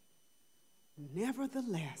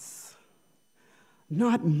 nevertheless,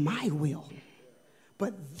 not my will,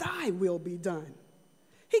 but thy will be done.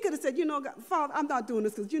 He could have said, God, Father, I'm not doing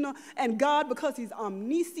this because, and God, because he's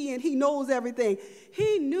omniscient, he knows everything.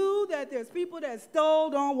 He knew that there's people that still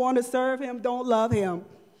don't want to serve him, don't love him,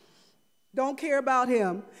 don't care about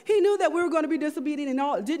him. He knew that we were going to be disobedient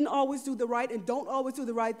and didn't always do the right and don't always do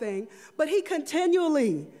the right thing. But he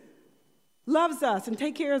continually loves us and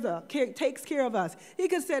takes care of us. He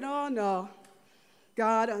could have said, oh, no,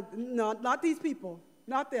 God, no, not these people,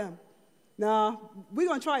 not them. No, we're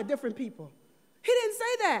going to try different people. He didn't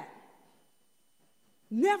say that.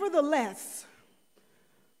 Nevertheless,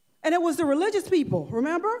 and it was the religious people,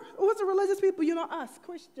 remember? It was the religious people, us,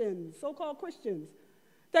 Christians, so-called Christians,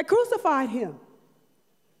 that crucified him.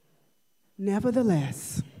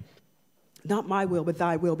 Nevertheless, not my will, but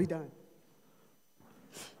thy will be done.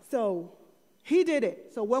 So he did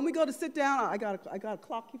it. So when we go to sit down, I got a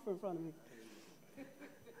clock here in front of me.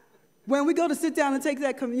 When we go to sit down and take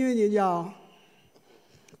that communion, y'all,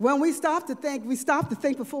 when we stop to think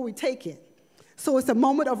before we take it. So it's a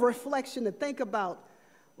moment of reflection to think about,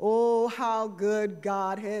 oh, how good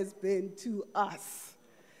God has been to us.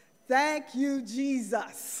 Thank you,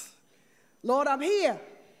 Jesus. Lord, I'm here.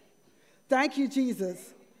 Thank you,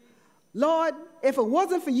 Jesus. Lord, if it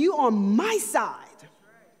wasn't for you on my side,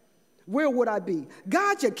 where would I be?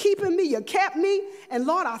 God, you're keeping me, you kept me, and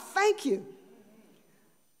Lord, I thank you.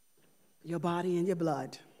 Your body and your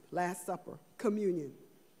blood, Last Supper, communion.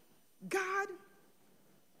 God,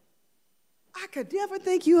 I could never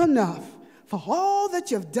thank you enough for all that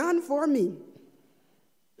you've done for me.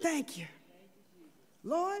 Thank you.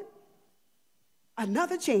 Lord,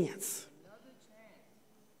 another chance.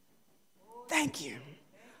 Thank you.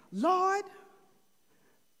 Lord,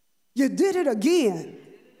 you did it again.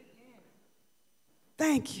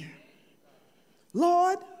 Thank you.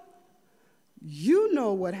 Lord, you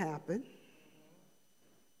know what happened.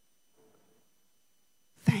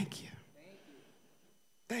 Thank you.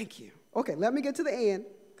 Thank you. Okay, let me get to the end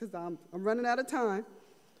because I'm running out of time.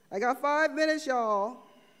 I got 5 minutes, y'all.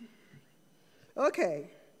 Okay,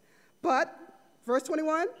 but verse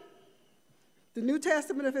 21, the New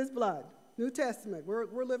Testament of his blood. New Testament.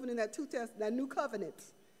 We're living in that new covenant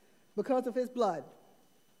because of his blood,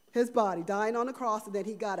 his body dying on the cross, and then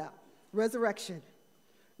he got up. Resurrection.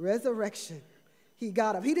 He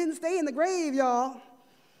got up. He didn't stay in the grave, y'all.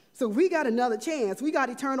 So we got another chance. We got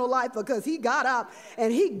eternal life because he got up,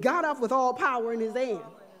 and he got up with all power in his hand.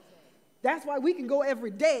 That's why we can go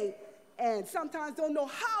every day and sometimes don't know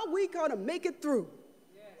how we're going to make it through.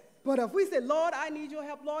 But if we say, Lord, I need your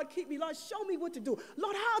help. Lord, keep me. Lord, show me what to do.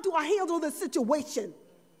 Lord, how do I handle this situation?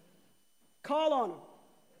 Call on him.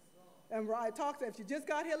 And I talked to him. If you just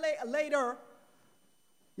got here later,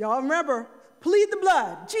 y'all remember, plead the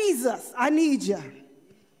blood. Jesus, I need you.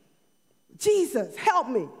 Jesus, help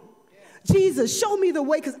me. Jesus, show me the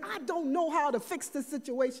way because I don't know how to fix this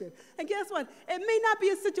situation. And guess what? It may not be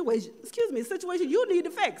a situation you need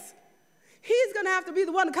to fix. He's going to have to be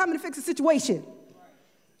the one to come and fix the situation.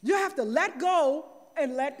 You have to let go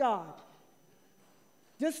and let God.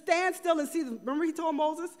 Just stand still and see. Remember he told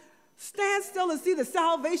Moses, stand still and see the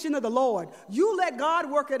salvation of the Lord. You let God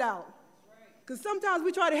work it out. Because sometimes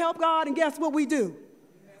we try to help God, and guess what we do?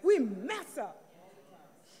 We mess up.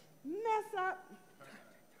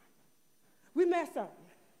 We mess up.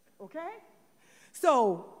 Okay?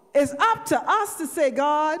 So it's up to us to say,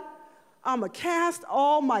 God, I'm going to cast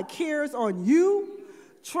all my cares on you.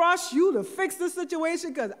 Trust you to fix the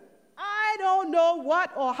situation because I don't know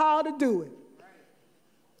what or how to do it.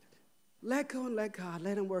 Let go and let God.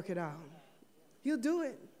 Let him work it out. He'll do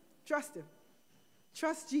it. Trust him.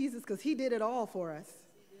 Trust Jesus because he did it all for us.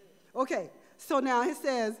 Okay, so now it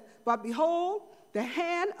says, but behold, the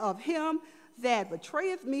hand of him that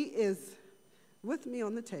betrayeth me is with me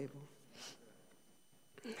on the table.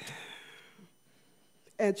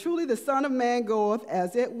 And truly the Son of Man goeth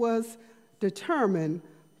as it was determined,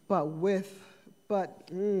 but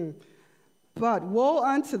woe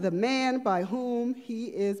unto the man by whom he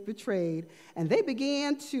is betrayed. And they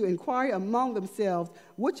began to inquire among themselves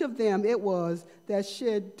which of them it was that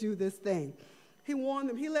should do this thing. He warned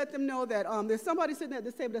them. He let them know that there's somebody sitting at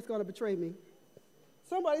this table that's going to betray me.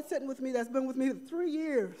 Somebody sitting with me that's been with me for 3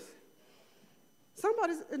 years.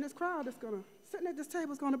 Somebody in this crowd that's sitting at this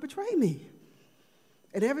table is going to betray me.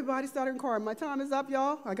 And everybody started inquiring. My time is up,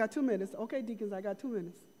 y'all. I got 2 minutes. Okay, deacons, I got 2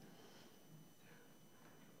 minutes.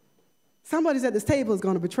 Somebody's at this table is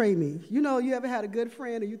going to betray me. You know, you ever had a good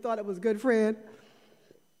friend or you thought it was a good friend?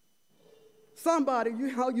 Somebody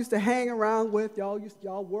you used to hang around with,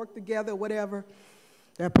 y'all work together, whatever.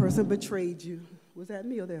 That person betrayed you. Was that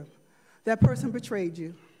me or them? That person betrayed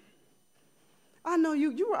you. I know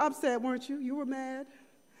you were upset, weren't you? You were mad.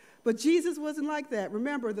 But Jesus wasn't like that.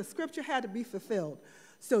 Remember, the scripture had to be fulfilled.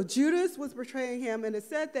 So Judas was betraying him, and it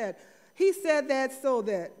said that he said that so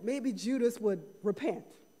that maybe Judas would repent,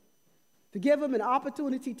 to give him an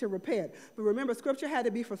opportunity to repent. But remember, scripture had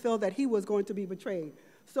to be fulfilled that he was going to be betrayed.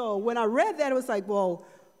 So when I read that, it was like, well,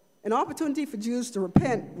 an opportunity for Judas to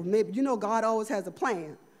repent, well, maybe, God always has a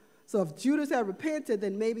plan. So if Judas had repented,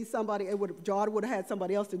 then maybe God would have had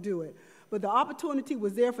somebody else to do it. But the opportunity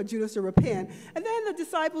was there for Judas to repent. And then the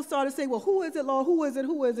disciples started saying, well, who is it, Lord? Who is it?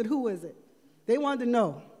 Who is it? Who is it? They wanted to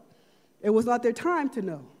know. It was not their time to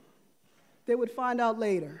know. They would find out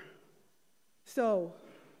later. So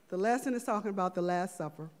the lesson is talking about the Last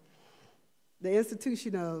Supper, the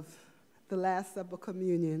institution of the Last Supper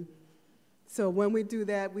communion. So when we do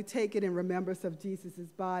that, we take it in remembrance of Jesus'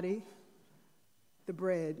 body, the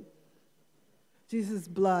bread, Jesus'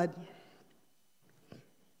 blood,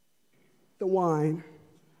 the wine.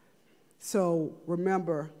 So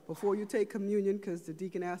remember, before you take communion, because the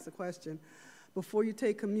deacon asked the question, before you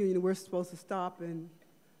take communion, we're supposed to stop and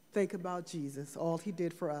think about Jesus, all he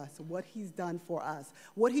did for us, what he's done for us,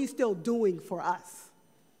 what he's still doing for us.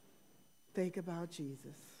 Think about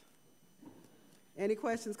Jesus. Any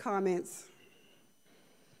questions, comments?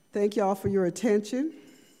 Thank y'all for your attention.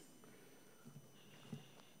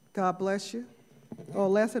 God bless you. Oh,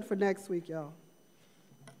 lesson for next week, y'all.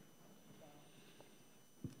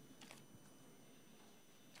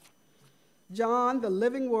 John, the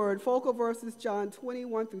living word, focal verses, John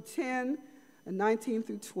 21 through 10 and 19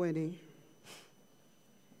 through 20.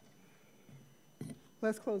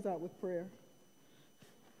 Let's close out with prayer.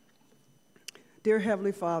 Dear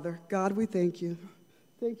Heavenly Father, God, we thank you.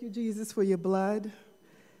 Thank you, Jesus, for your blood.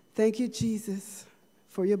 Thank you, Jesus,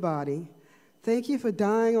 for your body. Thank you for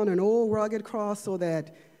dying on an old rugged cross so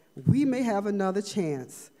that we may have another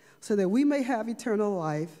chance, so that we may have eternal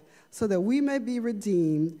life, so that we may be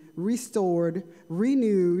redeemed, restored,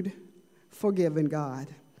 renewed, forgiven, God.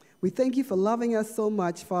 We thank you for loving us so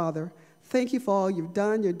much, Father. Thank you for all you've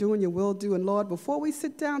done, you're doing, you will do. And Lord, before we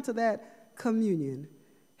sit down to that communion,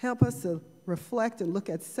 help us to reflect and look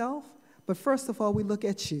at self. But first of all, we look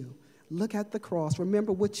at you. Look at the cross.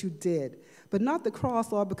 Remember what you did. But not the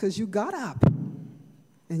cross, Lord, because you got up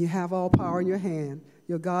and you have all power in your hand.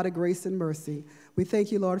 your God of grace and mercy. We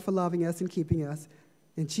thank you, Lord, for loving us and keeping us.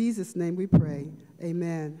 In Jesus' name we pray.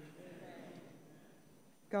 Amen.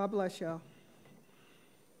 God bless y'all.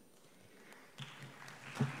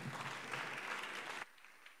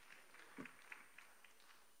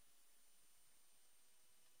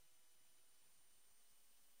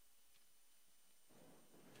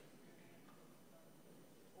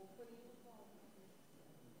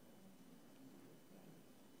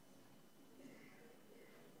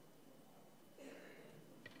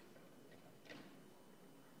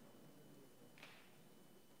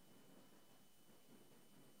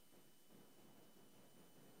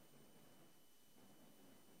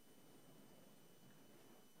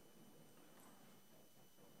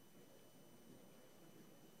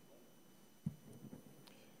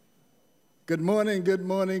 Good morning, good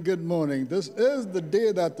morning, good morning. This is the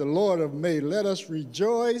day that the Lord have made. Let us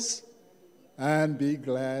rejoice and be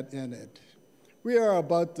glad in it. We are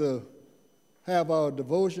about to have our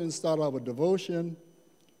devotion, start our devotion,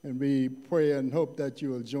 and we pray and hope that you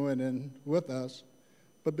will join in with us.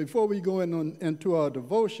 But before we go into our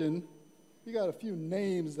devotion, we got a few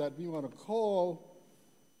names that we want to call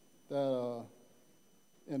that are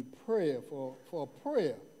in prayer, for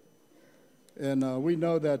prayer. And we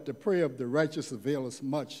know that the prayer of the righteous availeth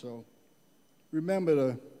much. So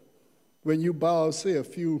remember, when you bow, say a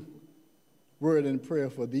few words in prayer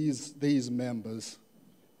for these members.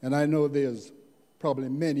 And I know there's probably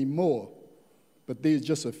many more, but there's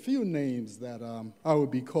just a few names that I will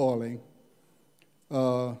be calling.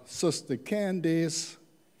 Sister Candace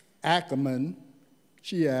Ackerman,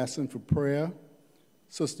 she asking for prayer.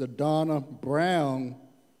 Sister Donna Brown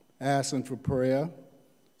asking for prayer.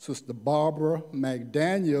 Sister Barbara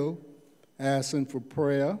McDaniel asking for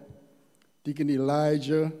prayer. Deacon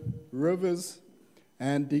Elijah Rivers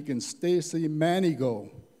and Deacon Stacy Manigo,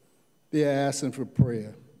 they're asking for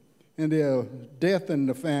prayer. And their death in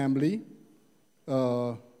the family,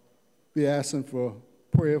 we're asking for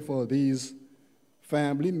prayer for these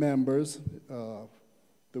family members, the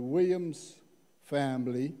Williams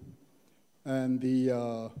family and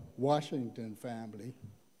the Washington family.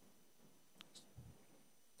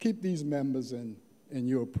 Keep these members in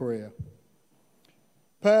your prayer.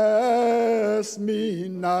 Pass me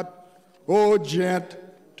not, O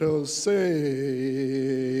gentle Savior,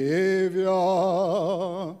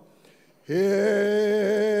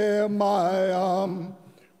 hear my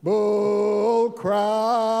humble cry,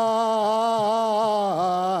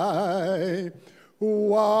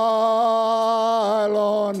 while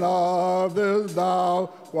on others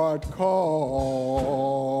thou art calling.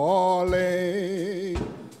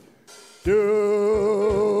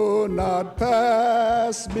 Do not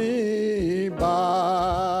pass me by.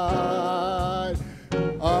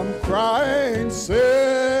 I'm crying, Savior,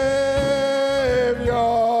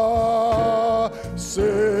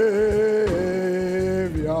 Savior,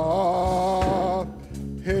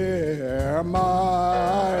 hear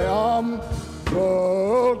my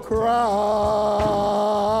humble cry,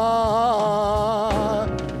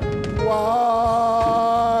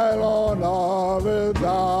 while on others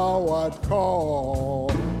thou art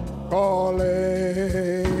calling.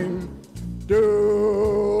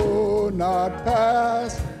 Do not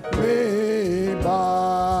pass me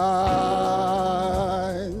by.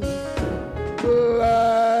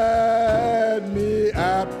 Let me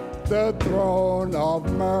at the throne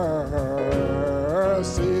of mercy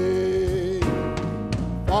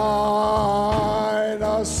find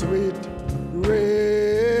a sweet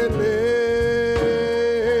relief,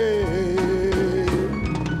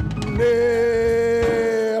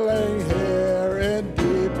 kneeling here in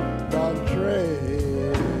deep contrition.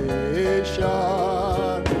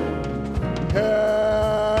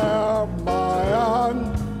 Help my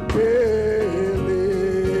unbelief.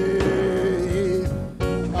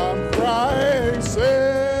 I'm crying, Savior,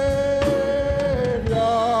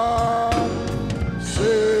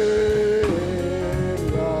 Savior,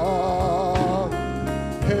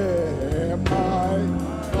 hear my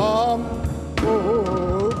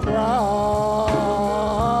humble cry,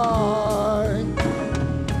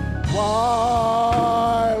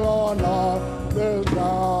 while on others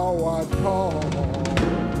thou art calling.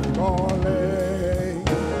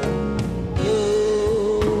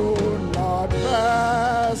 Do not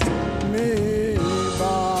pass me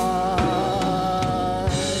by.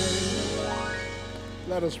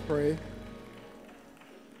 Let us pray.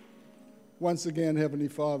 Once again, Heavenly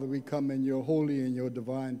Father, we come in your holy and your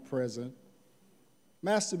divine presence.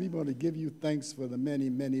 Master, we want to give you thanks for the many,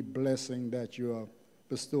 many blessings that you have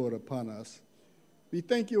bestowed upon us. We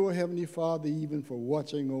thank you, O Heavenly Father, even for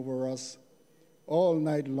watching over us all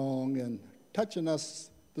night long and touching us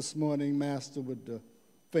this morning, Master, with the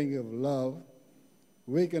finger of love,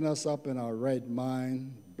 waking us up in our right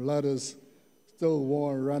mind. Blood is still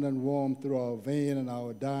warm, running warm through our vein, and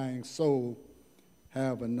our dying soul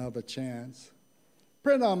have another chance.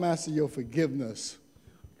 Pray now, Master, your forgiveness.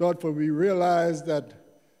 Lord, for we realize that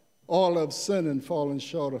all have sinned and fallen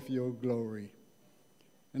short of your glory.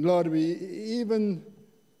 And Lord, we even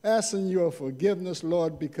asking your forgiveness,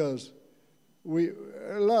 Lord, because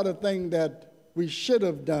a lot of things that we should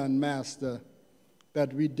have done, Master,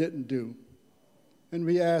 that we didn't do. And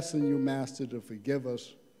we asking you, Master, to forgive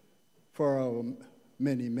us for our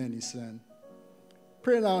many, many sins.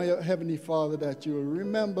 Pray now, Heavenly Father, that you will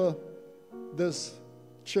remember this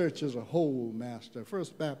church as a whole, Master.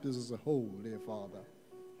 First Baptist as a whole, dear Father.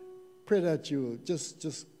 Pray that you will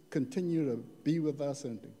just continue to be with us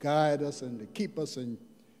and to guide us and to keep us in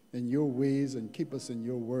your ways and keep us in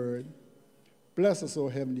your word. Bless us, O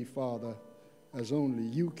Heavenly Father, as only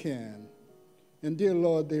you can. And dear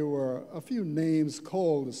Lord, there were a few names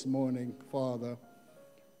called this morning, Father.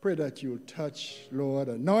 Pray that you'll touch, Lord.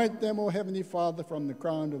 Anoint them, O Heavenly Father, from the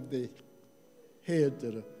crown of their head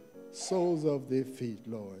to the soles of their feet,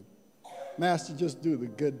 Lord. Master, just do the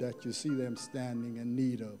good that you see them standing in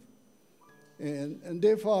need of. And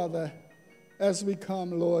dear Father, as we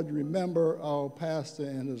come, Lord, remember our pastor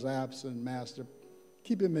in his absence, Master.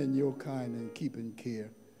 Keep him in your kind and keeping care.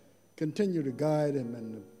 Continue to guide him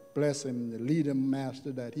and to bless him and to lead him,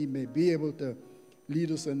 Master, that he may be able to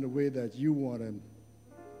lead us in the way that you want him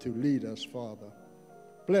to lead us, Father.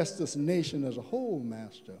 Bless this nation as a whole,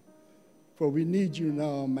 Master, for we need you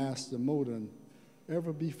now, Master, more than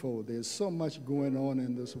ever before. There's so much going on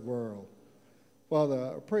in this world.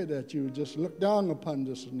 Father, I pray that you just look down upon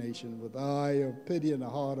this nation with the eye of pity and the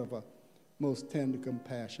heart of a most tender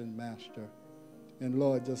compassion, Master. And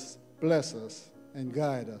Lord, just bless us and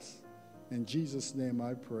guide us. In Jesus' name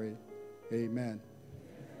I pray, amen.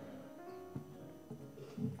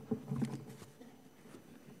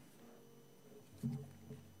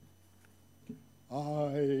 I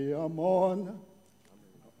am on.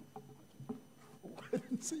 I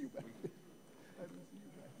didn't see you back there.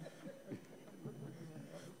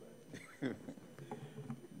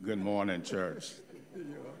 Good morning, church.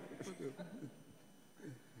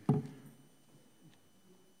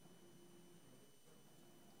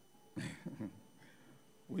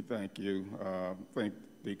 We thank you. Thank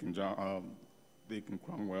Deacon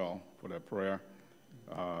Cromwell for that prayer.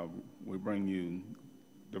 We bring you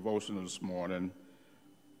devotional this morning.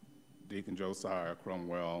 Deacon Josiah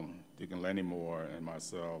Cromwell, Deacon Lenny Moore, and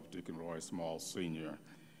myself, Deacon Roy Small Sr.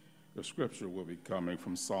 The scripture will be coming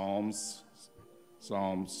from Psalms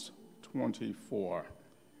 24,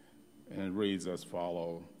 and it reads as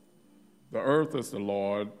follows. The earth is the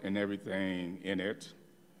Lord and everything in it.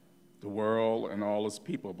 The world and all its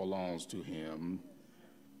people belongs to him.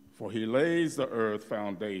 For he lays the earth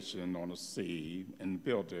foundation on the sea and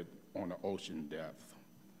built it on the ocean depth.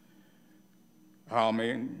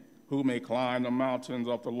 Who may climb the mountains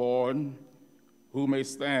of the Lord? Who may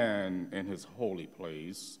stand in his holy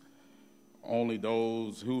place? Only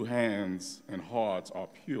those whose hands and hearts are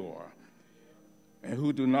pure, and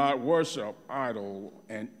who do not worship idol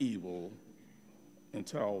and evil and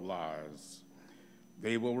tell lies.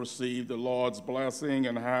 They will receive the Lord's blessing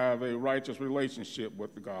and have a righteous relationship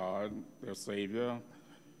with God, their Savior.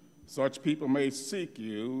 Such people may seek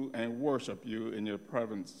you and worship you in your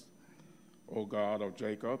presence, O God of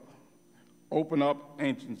Jacob. Open up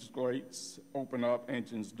ancient's gates, open up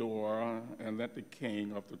ancient's door, and let the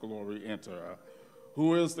King of the glory enter.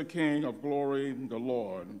 Who is the King of glory? The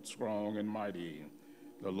Lord, strong and mighty,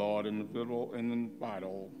 the Lord invisible and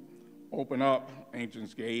vital. Open up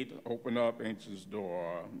ancient's gate, open up ancient's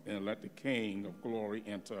door, and let the King of glory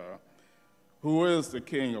enter. Who is the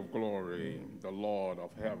King of glory? The Lord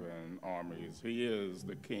of heaven armies. He is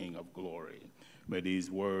the King of glory. May these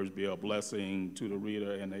words be a blessing to the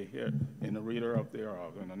reader and the reader of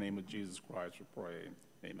thereof. In the name of Jesus Christ we pray.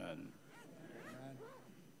 Amen.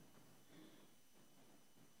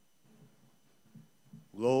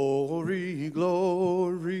 Glory,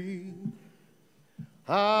 glory,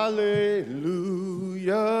 hallelujah.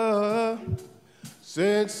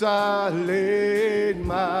 Since I laid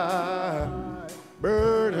my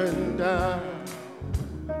burden down,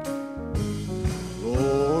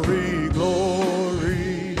 glory,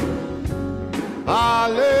 glory,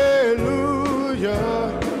 hallelujah.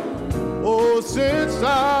 Oh, since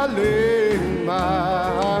I laid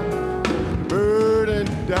my burden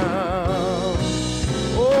down,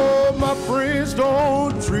 oh, my friends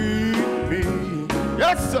don't treat me,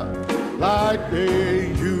 yes sir, like they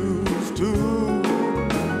used to.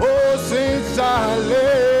 Oh, since I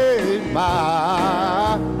laid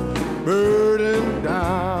my burden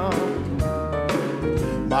down.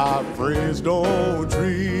 My friends don't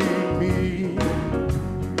treat me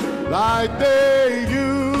like they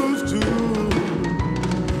used to.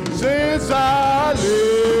 Since I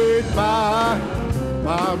laid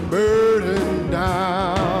my burden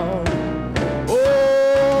down,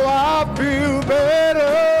 oh, I feel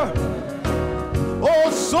better, oh,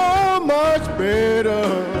 so much better.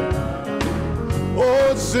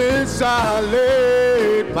 Oh, since I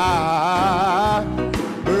laid my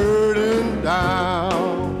burden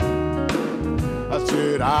down, I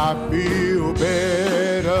said I feel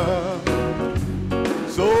better,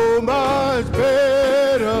 so much better.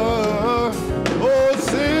 Oh,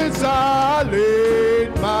 since I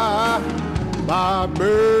laid my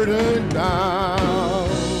burden down.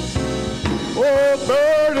 Oh,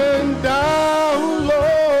 burden down,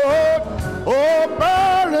 Lord. Oh,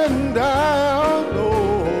 burden down,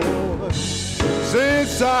 Lord.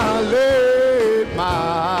 Since I laid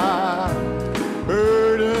my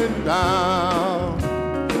burden down.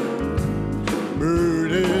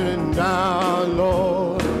 Burden down,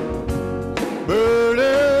 Lord.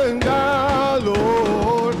 Burden down,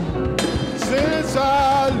 Lord. Since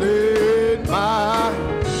I laid my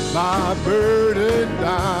burden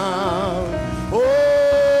down.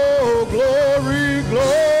 Oh, glory,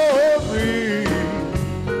 glory.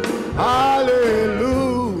 Hallelujah.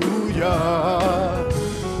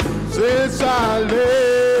 Since I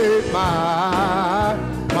laid my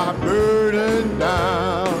burden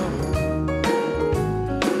down.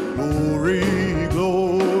 Glory,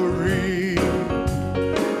 glory.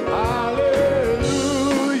 Hallelujah.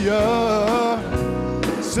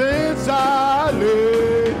 Since I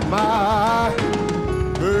laid my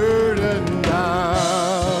burden down.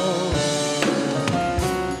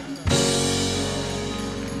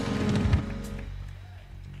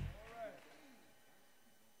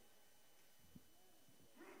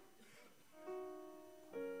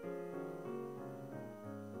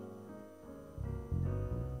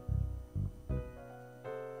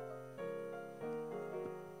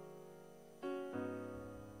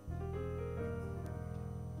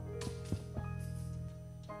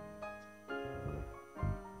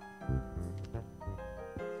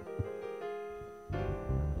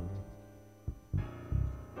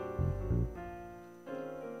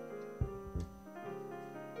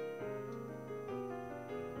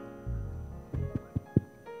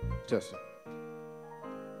 Testing.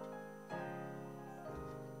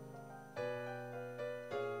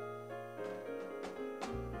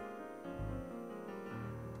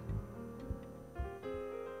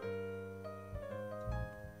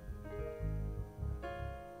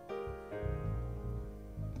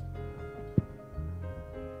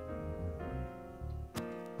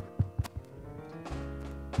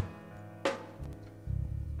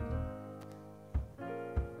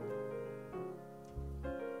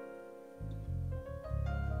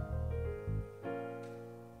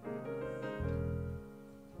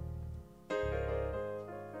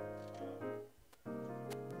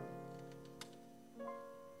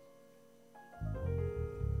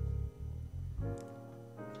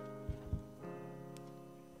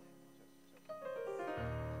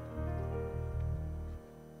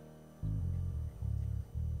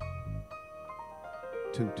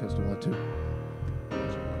 Testing 1, 2.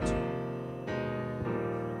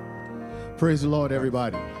 Praise the Lord,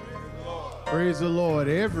 everybody. Praise the Lord,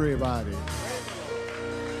 everybody.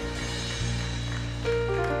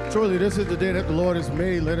 Truly, this is the day that the Lord has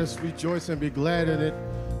made. Let us rejoice and be glad in it.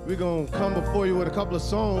 We're going to come before you with a couple of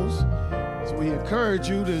songs. So we encourage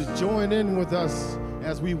you to join in with us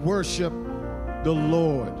as we worship the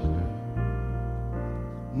Lord.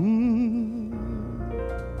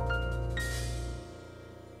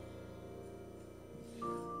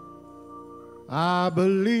 I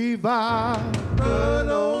believe I'll run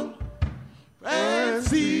on and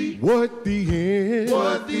see what the end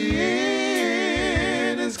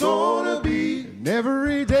is gonna be. And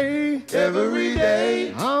every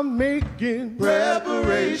day I'm making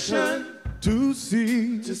preparation to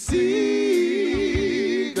see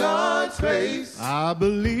God's face. I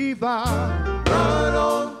believe I'll run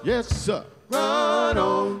on, yes sir, run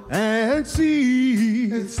on and see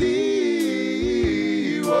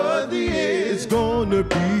what the end is gonna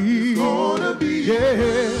be.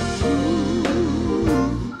 Yeah.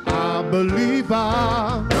 I believe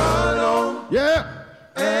I'll run on, yeah,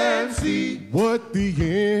 and see what the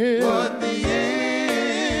end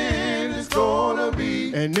is gonna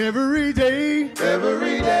be. And every day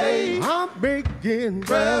I'm making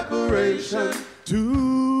preparation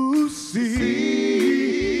to see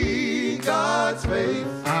God. God's face.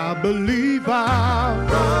 I believe I'll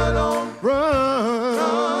run on,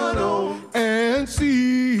 run on, and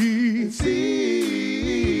see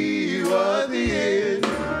what the end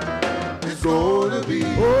is gonna be.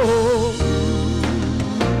 Oh,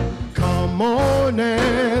 come on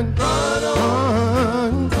and run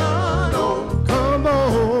on, run on, come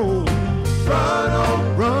on, run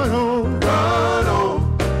on, run on, run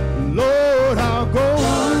on. Lord, I'll go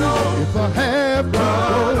if I have to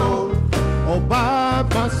go, all by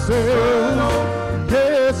myself.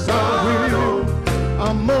 Yes, I will.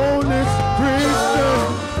 I'm on this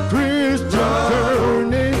Christian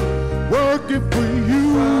journey, working for you.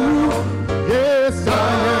 Yes, I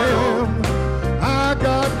am. I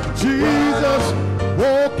got Jesus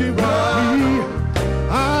walking with me.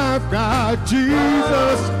 I've got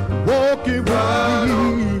Jesus walking with me.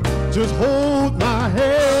 Just hold my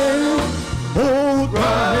hand, hold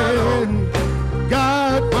my hand,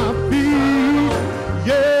 guide my feet.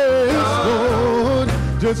 Yes, Lord,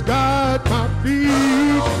 just guide my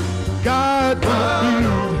feet, guide my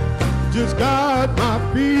feet, just guide my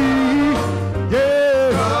feet.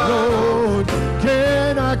 Yes, Lord,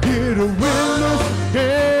 can I get a witness?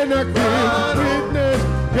 Can I get a witness?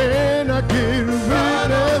 Can I get a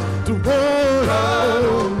witness to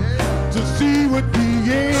run, to see what the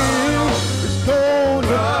end is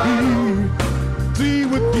gonna be? See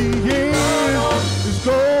what the end is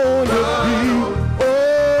gonna be.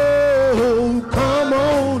 Oh, come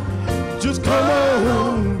on, just come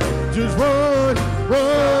on, just run,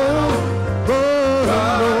 run,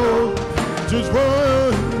 run, just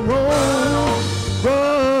run, run,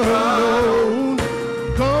 run.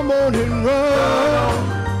 Come on and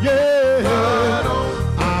run, yeah.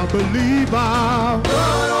 I believe I'll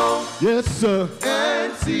run on, yes sir,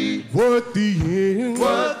 and see what the end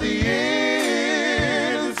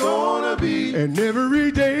is gonna be. And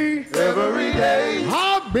every day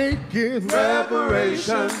I'm making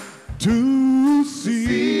preparation to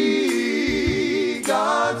see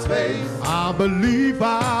God's face. I believe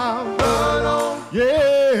I'll run on,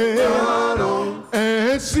 yeah, run on,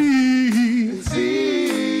 and see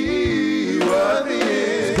what the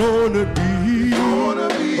end's gonna be.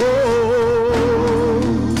 Oh,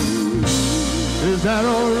 is that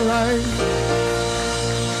all right?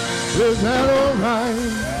 Is that all right?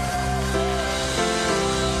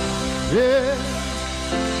 Yeah.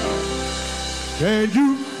 Can you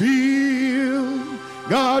feel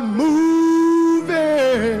God moving?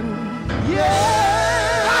 Yeah.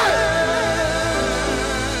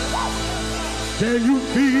 Can you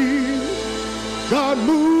feel God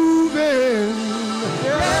moving?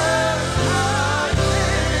 Yes, I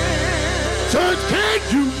can. Church, can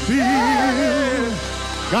you feel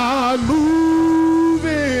God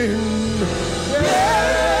moving? Yeah.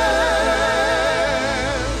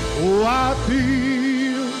 Oh, I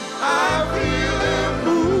feel Him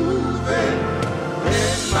moving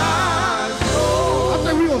in my soul. I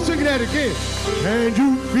think we're gonna sing that again. Can you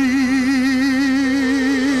feel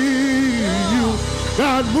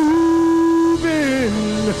God moving?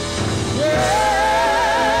 Yeah.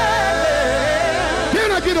 Can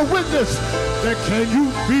I get a witness that can you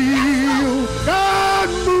feel God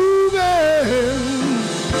moving?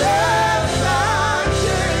 Yes, I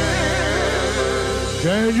can.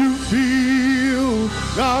 Can you feel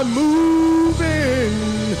God moving?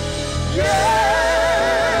 Yeah.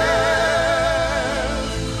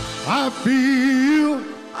 I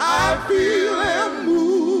feel Him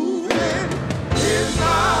moving in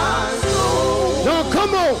my soul. Now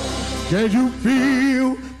come on. Can you feel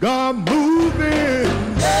God moving?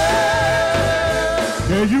 Yeah.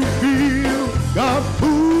 Can you feel God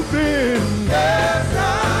moving? Yes,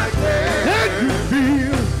 I can. Can you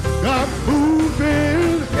feel God moving?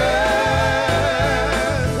 Yeah.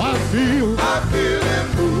 I feel Him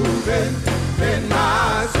moving in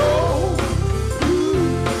my soul.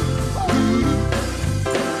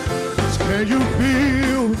 Can you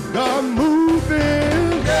feel God moving?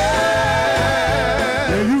 Yeah.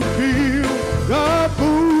 Can you feel God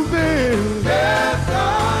moving? Yes, I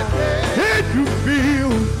can. Can you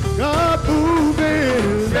feel God moving?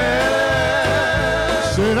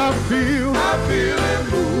 Yeah. Said I feel Him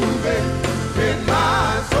moving in my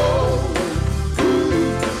soul.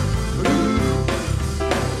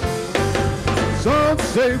 Some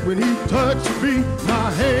say when He touched me, my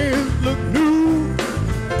hands look new.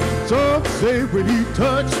 Some say when He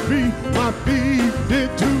touched me, my feet did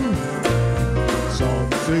too. Some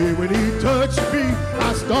say when He touched me,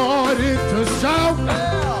 I started to shout.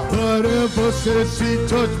 But ever since He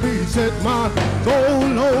touched me, He set my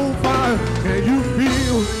soul on fire. Can you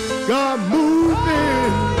feel God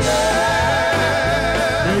moving?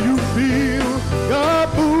 Can you feel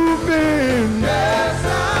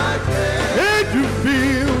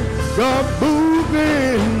God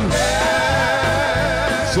moving.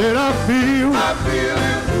 Said I feel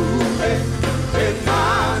it moving in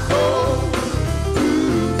my soul.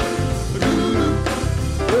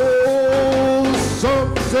 Oh,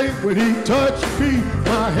 some say when he touched me,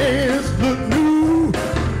 my hands look new.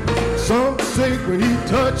 Some say when he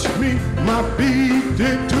touched me, my feet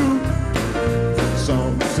did too.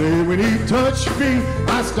 Some say when he touched me,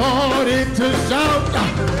 I started to shout.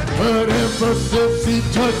 But ever since he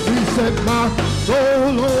touched me, set my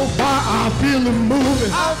soul on fire. I feel him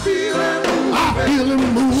moving. I feel him moving. I feel him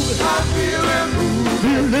moving. I feel him moving.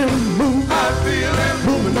 Feel him moving. I feel him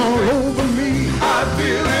moving all over me. I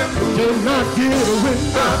feel him moving. Cannot get a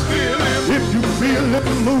witness. I feel him. If you feel it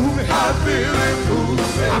moving, I feel him moving.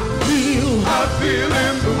 I feel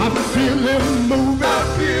him moving. I feel him moving. I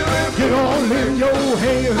feel him. Get all in your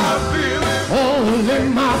hands. I feel him. All in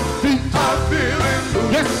my feet. I feel him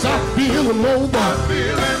moving. Yes, I feel him over. I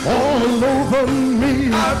feel him all over me.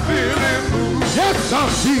 I feel him moving. Yes, I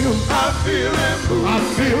feel him. I feel him moving. I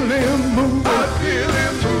feel him moving. I feel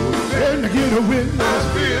him moving. Can I get a witness? I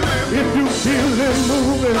feel him. If you feel him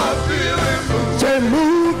moving, I feel him moving. Say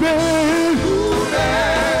moving.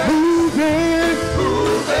 Moving. Moving.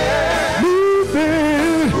 Moving.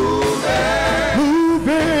 Moving.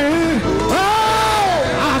 Moving. Oh,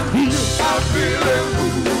 I feel him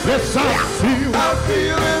moving. Yes, I feel. I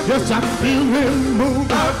feel him. Yes, I feel him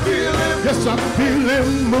moving. I feel him. Yes, I feel him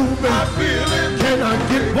moving. I feel him. Can I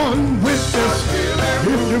get one witness? I feel him.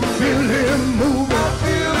 If you feel him moving, I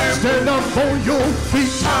feel him. Stand up on your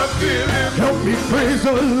feet. I feel him. Help me praise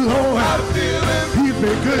the Lord. I feel him. He's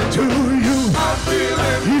been good to you. I feel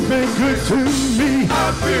him. He's been good to me. I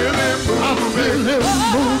feel him. I feel him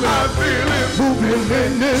moving. I feel him moving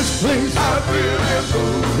in this place. I feel him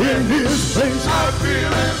moving in this place. I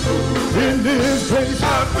feel him moving in this place. I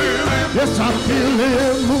feel him. Yes, I feel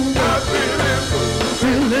him moving. I feel him moving.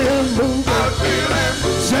 Feel him moving. I feel him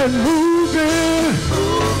moving. Said moving.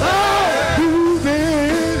 Oh,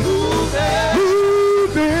 moving. Moving. Moving.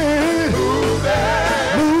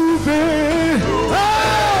 Moving. Oh,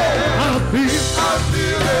 I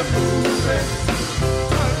feel him moving.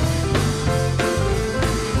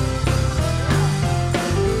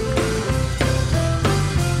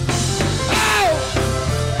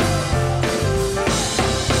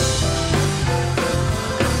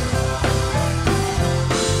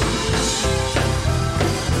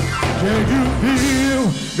 Can you feel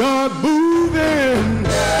God moving?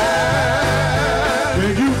 Yeah.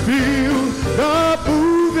 Can you feel God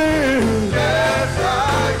moving? Yes, I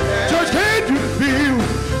can. Church, can you feel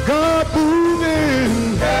God moving?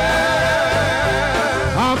 Yeah.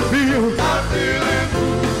 I feel it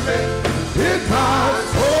moving in my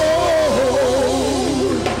soul.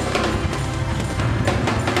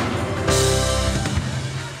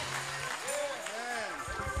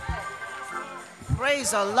 Praise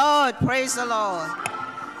the Lord, praise the Lord.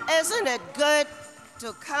 Isn't it good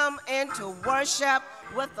to come into worship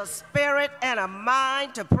with a spirit and a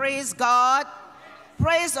mind to praise God?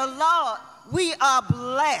 Praise the Lord. We are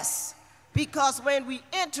blessed because when we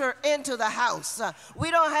enter into the house,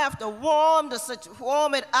 we don't have to warm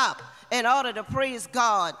it up in order to praise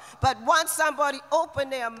God. But once somebody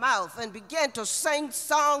opened their mouth and began to sing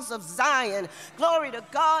songs of Zion, glory to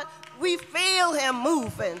God, we feel him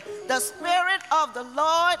moving. The Spirit of the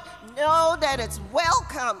Lord, know that it's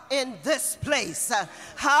welcome in this place.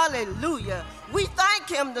 Hallelujah. We thank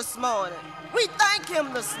him this morning. We thank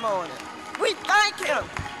him this morning. We thank him.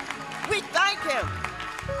 We thank him.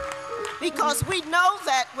 Because we know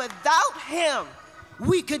that without him,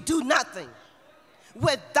 we could do nothing.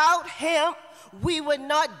 Without him, we would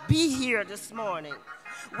not be here this morning.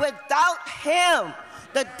 Without him,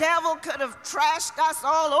 the devil could have trashed us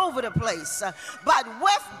all over the place. But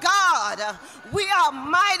with God, we are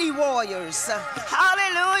mighty warriors.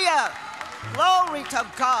 Hallelujah. Glory to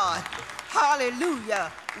God.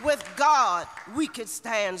 Hallelujah. With God, we could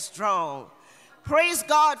stand strong. Praise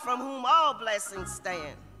God, from whom all blessings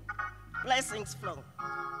stand. Blessings flow.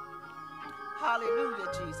 Hallelujah,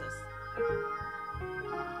 Jesus.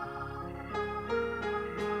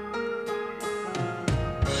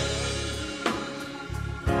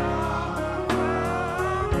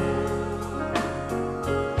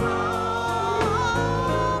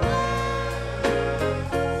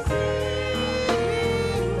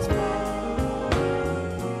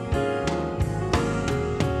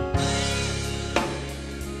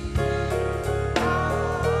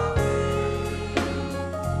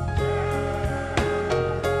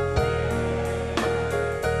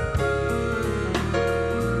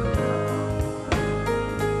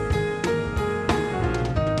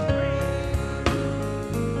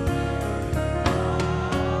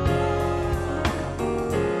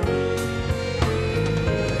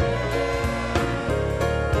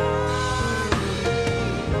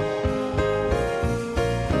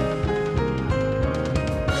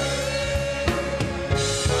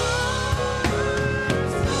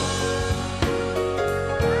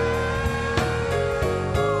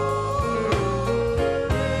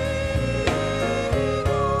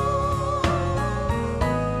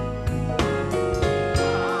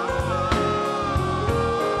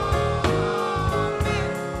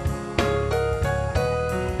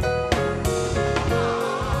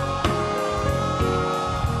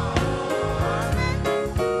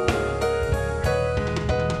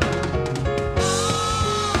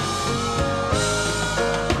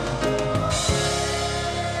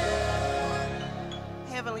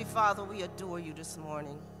 adore you this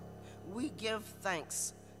morning. We give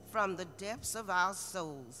thanks from the depths of our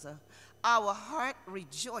souls. Our heart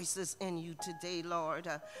rejoices in you today, Lord.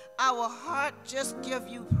 Our heart just give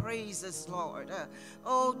you praises, Lord.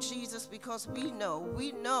 Oh, Jesus, because we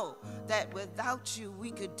know that without you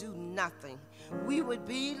we could do nothing. We would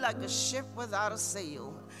be like a ship without a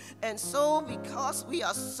sail. And so because we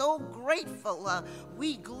are so grateful,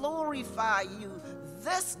 we glorify you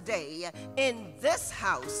this day in this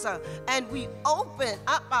house, and we open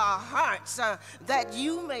up our hearts that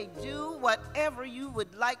you may do whatever you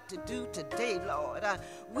would like to do today, Lord.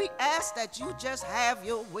 We ask that you just have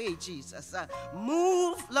your way, Jesus.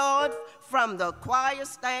 Move, Lord, from the choir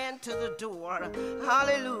stand to the door.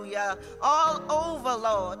 Hallelujah. All over,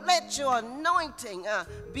 Lord. Let your anointing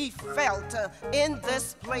be felt in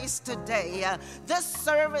this place today. This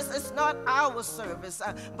service is not our service,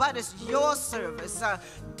 but it's your service.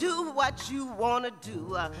 Do what you want to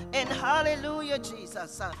do. And hallelujah,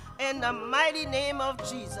 Jesus. In the mighty name of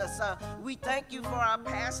Jesus, we thank you for our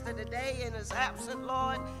pastor today in his absent,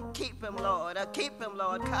 Lord. Keep him, Lord. Keep him,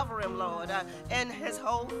 Lord. Cover him, Lord, and his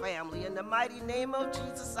whole family. In the mighty name of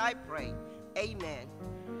Jesus, I pray. Amen.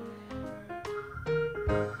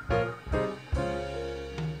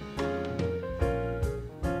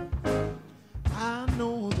 I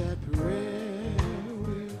know that prayer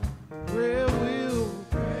will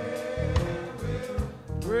change.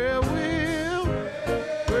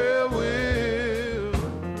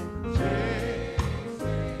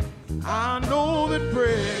 I know that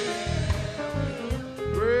prayer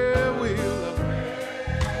will.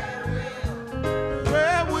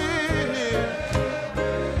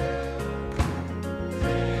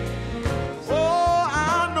 Oh,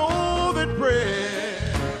 I know that prayer.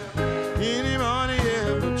 Anybody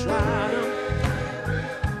ever tried it?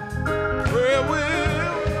 Prayer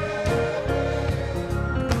will.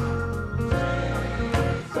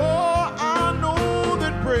 Oh, I know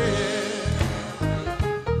that prayer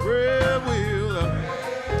will.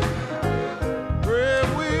 Prayer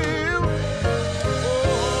will. Oh,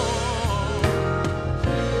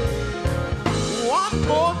 one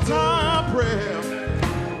more time, prayer.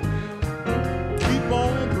 Keep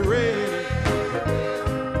on praying.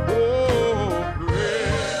 Oh,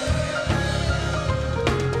 prayer.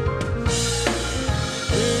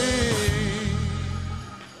 Hey.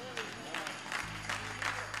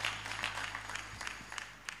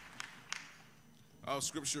 Our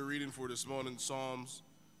scripture reading for this morning, Psalms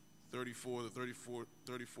 34, the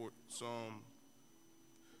 34th Psalm.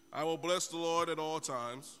 I will bless the Lord at all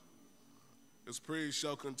times. His praise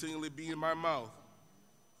shall continually be in my mouth.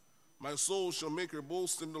 My soul shall make her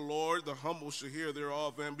boast in the Lord. The humble shall hear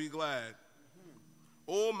thereof and be glad.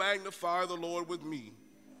 Oh, magnify the Lord with me.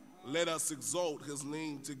 Let us exalt his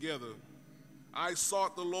name together. I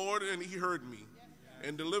sought the Lord, and he heard me,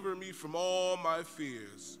 and delivered me from all my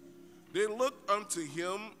fears. They looked unto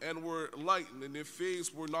him and were lightened, and their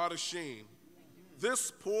face were not ashamed.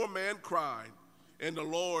 This poor man cried, and the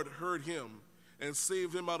Lord heard him, and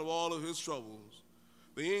saved him out of all of his troubles.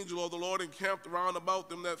 The angel of the Lord encamped round about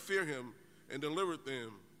them that fear him, and delivered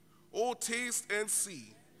them. O taste and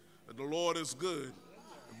see that the Lord is good,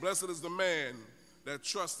 and blessed is the man that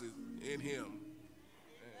trusted in him.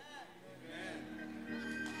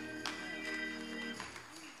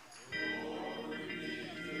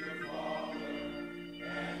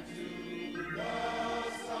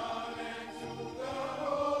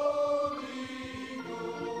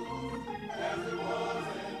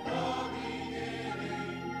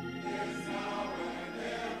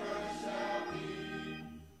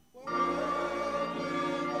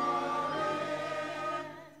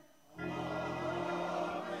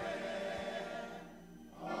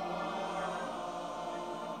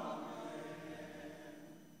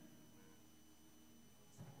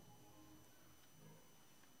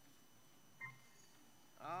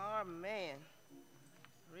 Amen.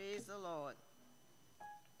 Praise the Lord.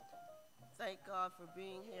 Thank God for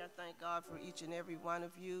being here. Thank God for each and every one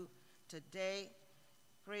of you today.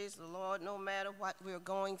 Praise the Lord. No matter what we're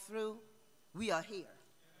going through, we are here.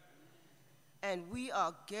 And we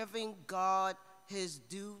are giving God his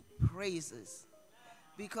due praises.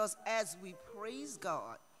 Because as we praise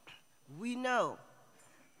God, we know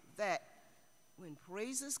that when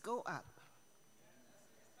praises go up,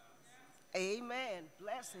 amen,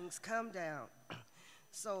 blessings come down.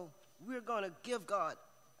 So we're going to give God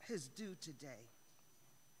his due today.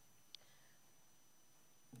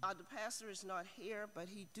 The pastor is not here, but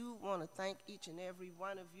he do want to thank each and every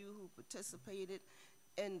one of you who participated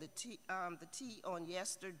in the tea on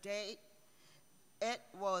yesterday. It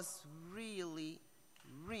was really,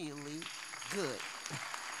 really good.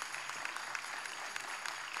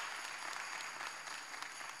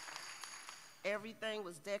 Everything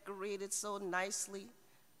was decorated so nicely,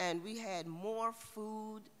 and we had more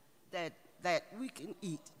food that we can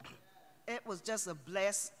eat. It was just a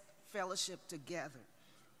blessed fellowship together,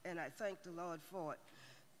 and I thank the Lord for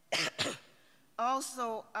it.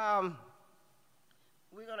 Also,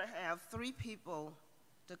 we're going to have 3 people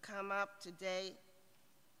to come up today.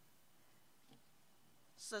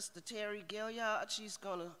 Sister Terry Gilliard, she's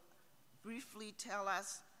going to briefly tell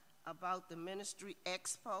us about the Ministry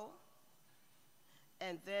Expo.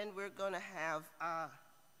 And then we're going to have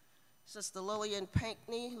Sister Lillian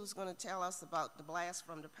Pinckney, who's going to tell us about the Blast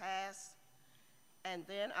from the Past. And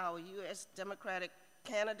then our U.S. Democratic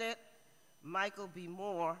candidate, Michael B.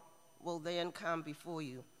 Moore, will then come before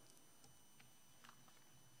you.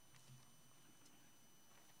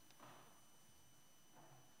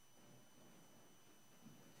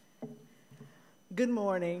 Good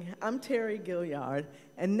morning. I'm Terry Gilliard,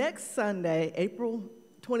 and next Sunday, April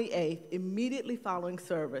 28th, immediately following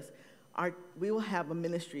service, we will have a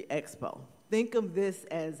ministry expo. Think of this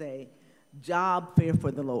as a job fair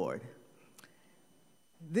for the Lord.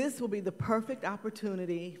 This will be the perfect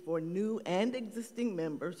opportunity for new and existing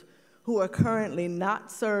members who are currently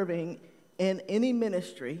not serving in any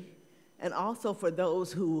ministry, and also for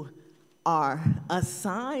those who are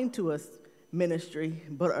assigned to a ministry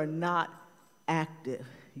but are not active.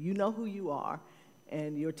 You know who you are,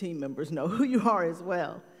 and your team members know who you are as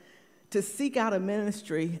well, to seek out a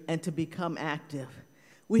ministry and to become active.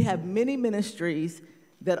 We have many ministries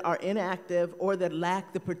that are inactive or that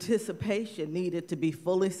lack the participation needed to be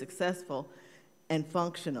fully successful and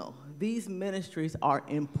functional. These ministries are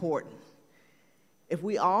important. If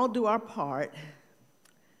we all do our part,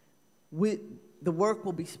 the work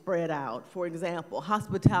will be spread out. For example,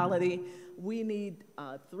 hospitality, we need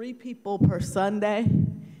 3 people per Sunday.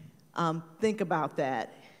 Think about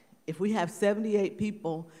that. If we have 78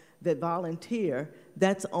 people that volunteer,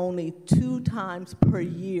 that's only 2 times per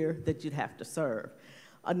year that you'd have to serve.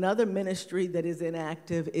 Another ministry that is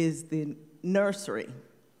inactive is the nursery.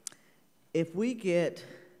 If we get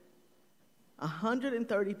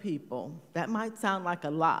 130 people, that might sound like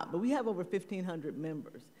a lot, but we have over 1,500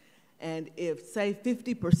 members. And if, say,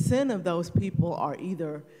 50% of those people are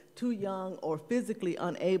either too young or physically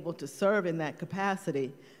unable to serve in that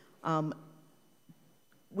capacity,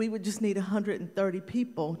 we would just need 130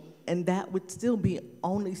 people, and that would still be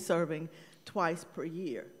only serving twice per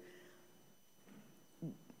year.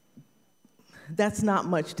 That's not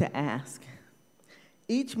much to ask.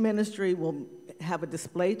 Each ministry will have a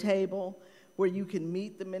display table where you can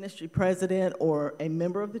meet the ministry president or a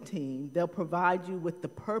member of the team. They'll provide you with the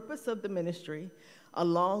purpose of the ministry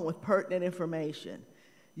along with pertinent information.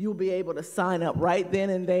 You'll be able to sign up right then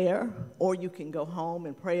and there, or you can go home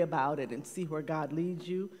and pray about it and see where God leads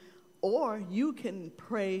you, or you can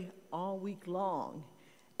pray all week long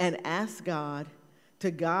and ask God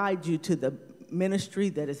to guide you to the ministry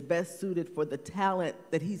that is best suited for the talent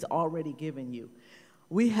that He's already given you.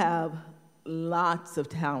 We have lots of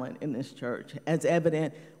talent in this church, as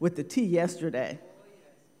evident with the tea yesterday.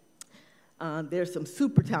 There's some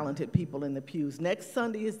super talented people in the pews. Next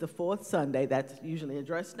Sunday is the 4th Sunday. That's usually a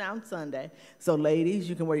dress down Sunday. So ladies,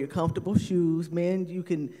 you can wear your comfortable shoes. Men, you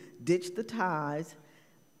can ditch the ties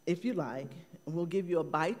if you like. We'll give you a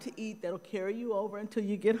bite to eat that'll carry you over until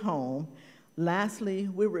you get home. Lastly,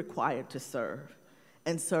 we're required to serve,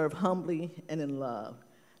 and serve humbly and in love.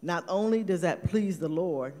 Not only does that please the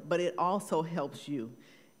Lord, but it also helps you.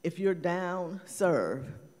 If you're down,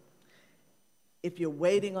 serve. If you're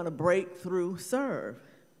waiting on a breakthrough, serve.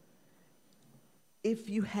 If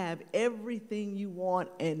you have everything you want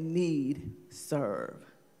and need, serve.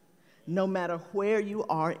 No matter where you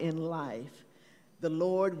are in life, the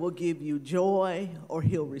Lord will give you joy, or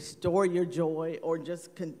He'll restore your joy, or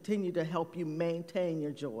just continue to help you maintain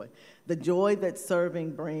your joy. The joy that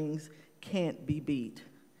serving brings can't be beat.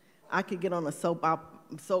 I could get on a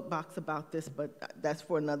soapbox about this, but that's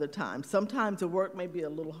for another time. Sometimes the work may be a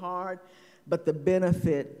little hard, but the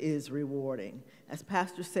benefit is rewarding. As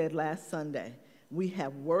Pastor said last Sunday, we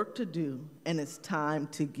have work to do, and it's time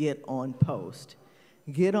to get on post.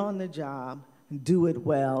 Get on the job, do it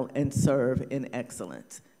well, and serve in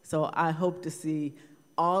excellence. So I hope to see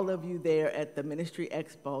all of you there at the Ministry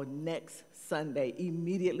Expo next Sunday,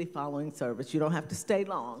 immediately following service. You don't have to stay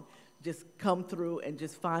long. Just come through and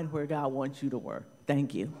just find where God wants you to work.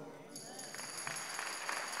 Thank you.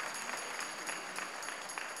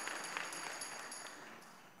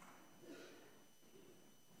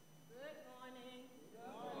 Good morning.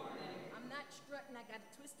 I'm not strutting. I got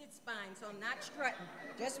a twisted spine, so I'm not strutting.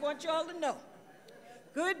 Just want y'all to know.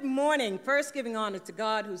 Good morning. First, giving honor to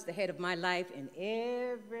God, who's the head of my life, and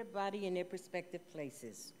everybody in their respective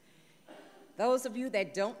places. Those of you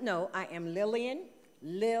that don't know, I am Lillian,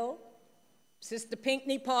 Lil, Sister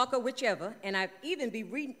Pinckney Parker, whichever, and I've even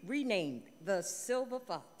been renamed the Silver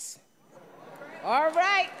Fox. All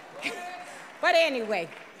right. But anyway,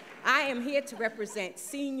 I am here to represent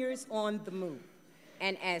Seniors on the Move.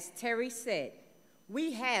 And as Terry said,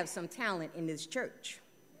 we have some talent in this church.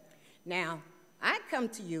 Now, I come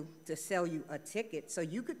to you to sell you a ticket so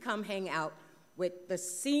you could come hang out with the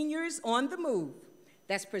Seniors on the Move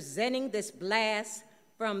that's presenting this blast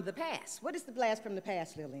from the past. What is the blast from the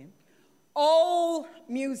past, Lillian? Old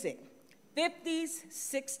music, 50s,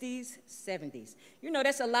 60s, 70s. You know,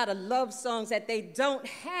 that's a lot of love songs that they don't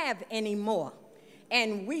have anymore,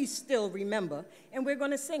 and we still remember, and we're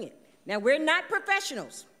gonna sing it. Now, we're not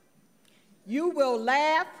professionals. You will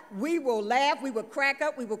laugh, we will crack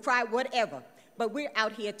up, we will cry, whatever. But we're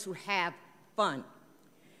out here to have fun.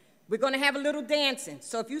 We're gonna have a little dancing.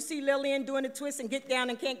 So if you see Lillian doing a twist and get down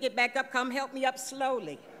and can't get back up, come help me up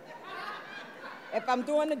slowly. If I'm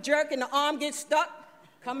doing the jerk and the arm gets stuck,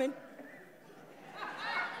 come in.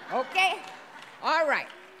 Okay? All right.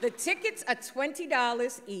 The tickets are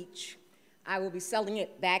 $20 each. I will be selling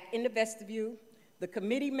it back in the vestibule. The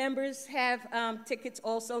committee members have tickets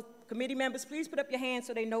also. Committee members, please put up your hands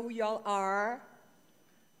so they know who y'all are.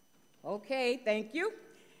 Okay, thank you.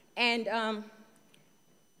 And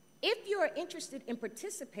if you're interested in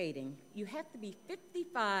participating, you have to be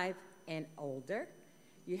 55 and older.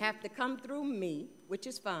 You have to come through me, which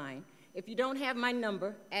is fine. If you don't have my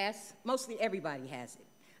number, ask. Mostly everybody has it.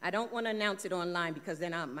 I don't want to announce it online because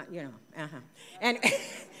then I'm, And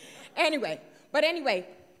anyway,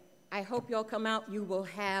 I hope y'all come out. You will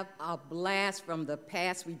have a blast from the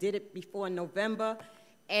past. We did it before in November,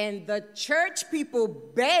 and the church people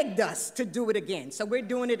begged us to do it again, so we're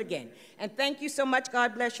doing it again. And thank you so much.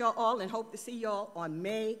 God bless y'all all, and hope to see y'all on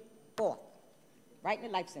May 4th, right in the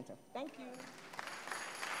Life Center. Thank you.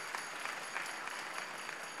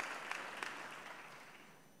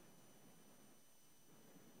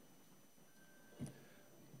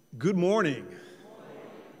 Good morning.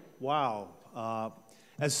 Wow.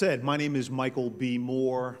 As said, my name is Michael B.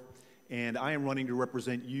 Moore, and I am running to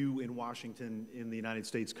represent you in Washington in the United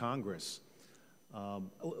States Congress.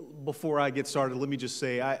 Before I get started, let me just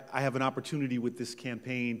say I have an opportunity with this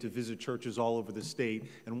campaign to visit churches all over the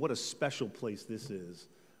state, and what a special place this is.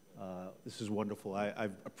 This is wonderful.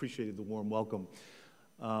 I've appreciated the warm welcome.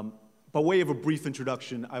 By way of a brief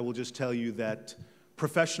introduction, I will just tell you that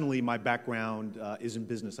professionally, my background is in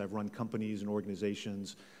business. I've run companies and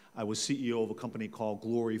organizations. I was CEO of a company called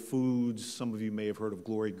Glory Foods. Some of you may have heard of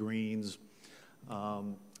Glory Greens.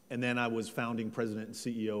 And then I was founding president and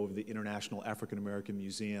CEO of the International African American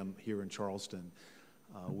Museum here in Charleston.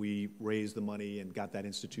 We raised the money and got that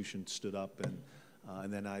institution stood up,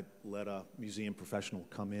 and then I let a museum professional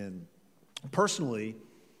come in. Personally,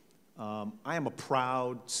 I am a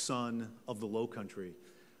proud son of the Low Country.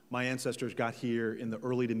 My ancestors got here in the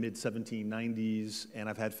early to mid-1790s, and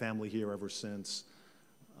I've had family here ever since.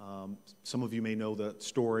 Some of you may know the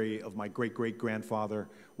story of my great-great-grandfather,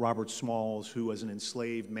 Robert Smalls, who as an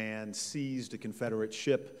enslaved man seized a Confederate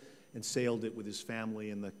ship and sailed it with his family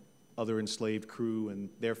and the other enslaved crew and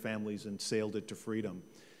their families and sailed it to freedom.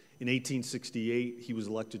 In 1868, he was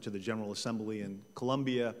elected to the General Assembly in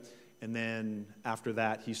Columbia, and then after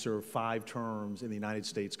that, he served 5 terms in the United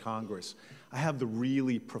States Congress. I have the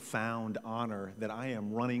really profound honor that I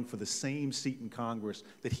am running for the same seat in Congress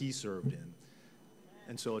that he served in.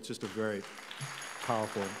 And so it's just a very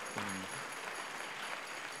powerful thing.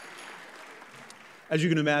 As you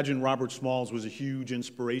can imagine, Robert Smalls was a huge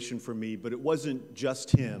inspiration for me, but it wasn't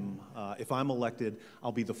just him. If I'm elected,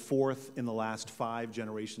 I'll be the 4th in the last 5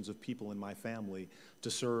 generations of people in my family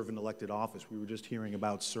to serve in elected office. We were just hearing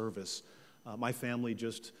about service. My family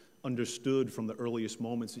just understood from the earliest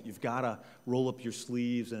moments that you've got to roll up your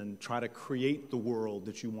sleeves and try to create the world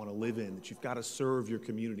that you want to live in, that you've got to serve your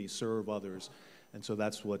community, serve others. And so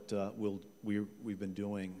that's what we've been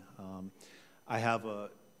doing. I have,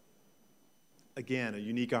 again, a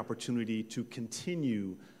unique opportunity to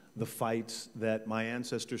continue the fights that my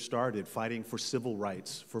ancestors started, fighting for civil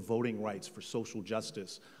rights, for voting rights, for social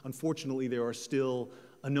justice. Unfortunately, there are still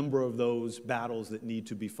a number of those battles that need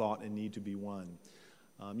to be fought and need to be won.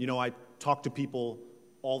 You know, I talk to people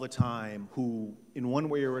all the time who, in one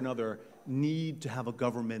way or another, need to have a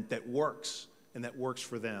government that works and that works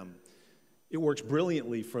for them. It works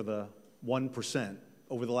brilliantly for the 1%.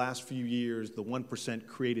 Over the last few years, the 1%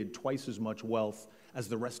 created twice as much wealth as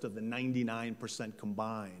the rest of the 99%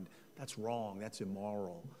 combined. That's wrong. That's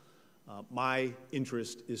immoral. My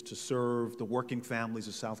interest is to serve the working families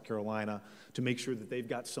of South Carolina, to make sure that they've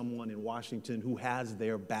got someone in Washington who has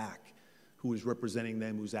their back, who is representing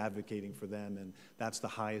them, who's advocating for them, and that's the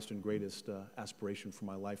highest and greatest aspiration for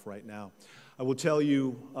my life right now. I will tell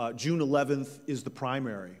you, June 11th is the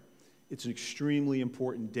primary. It's an extremely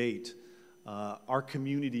important date. Our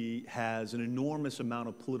community has an enormous amount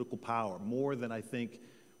of political power, more than I think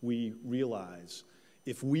we realize.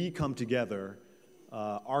 If we come together,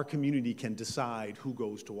 our community can decide who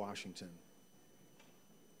goes to Washington.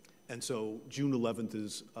 And so June 11th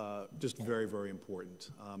is just very, very important.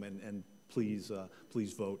 And please,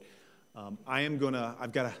 please vote. I've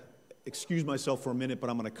got to excuse myself for a minute, but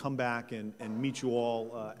I'm going to come back and meet you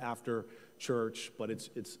all after church. But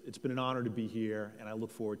it's been an honor to be here, and I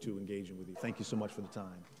look forward to engaging with you. Thank you so much for the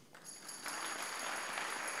time.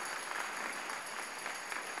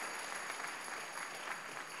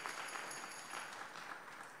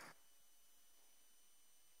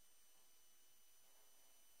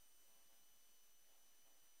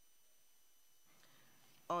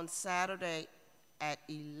 On Saturday at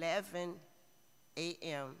 11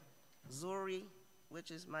 a.m., Zuri, which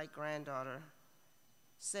is my granddaughter,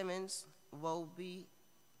 Simmons, will be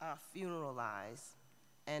funeralized,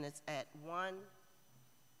 and it's at 1. I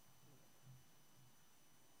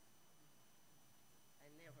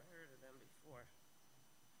never heard of them before.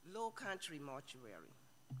 Low Country Mortuary,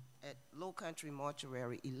 at Low Country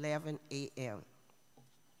Mortuary, 11 a.m.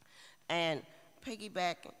 And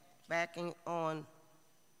piggybacking on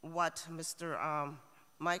what Mr.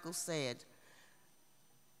 Michael said,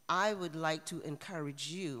 I would like to encourage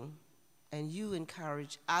you, and you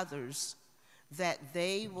encourage others, that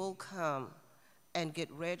they will come and get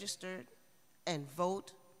registered and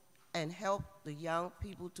vote and help the young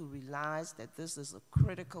people to realize that this is a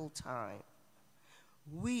critical time.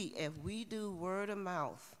 If we do word of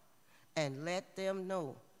mouth and let them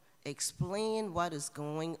know, explain what is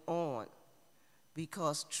going on,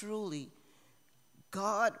 because truly,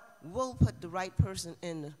 God will put the right person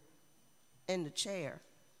in the chair,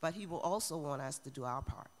 but he will also want us to do our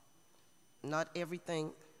part. Not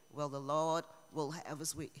everything, well, the Lord will have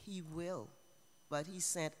us with, he will, but he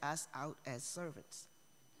sent us out as servants.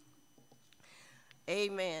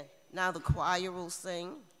 Amen. Now the choir will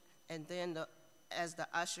sing, and then as the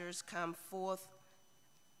ushers come forth,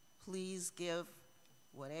 please give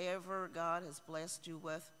whatever God has blessed you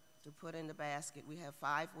with to put in the basket. We have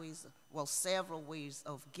several ways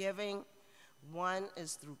of giving. One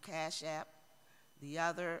is through Cash App. The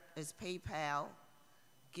other is PayPal,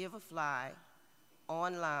 Giverfly,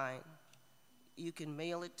 online. You can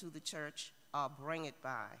mail it to the church or bring it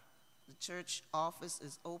by. The church office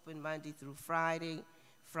is open Monday through Friday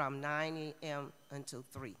from 9 a.m. until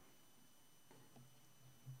 3.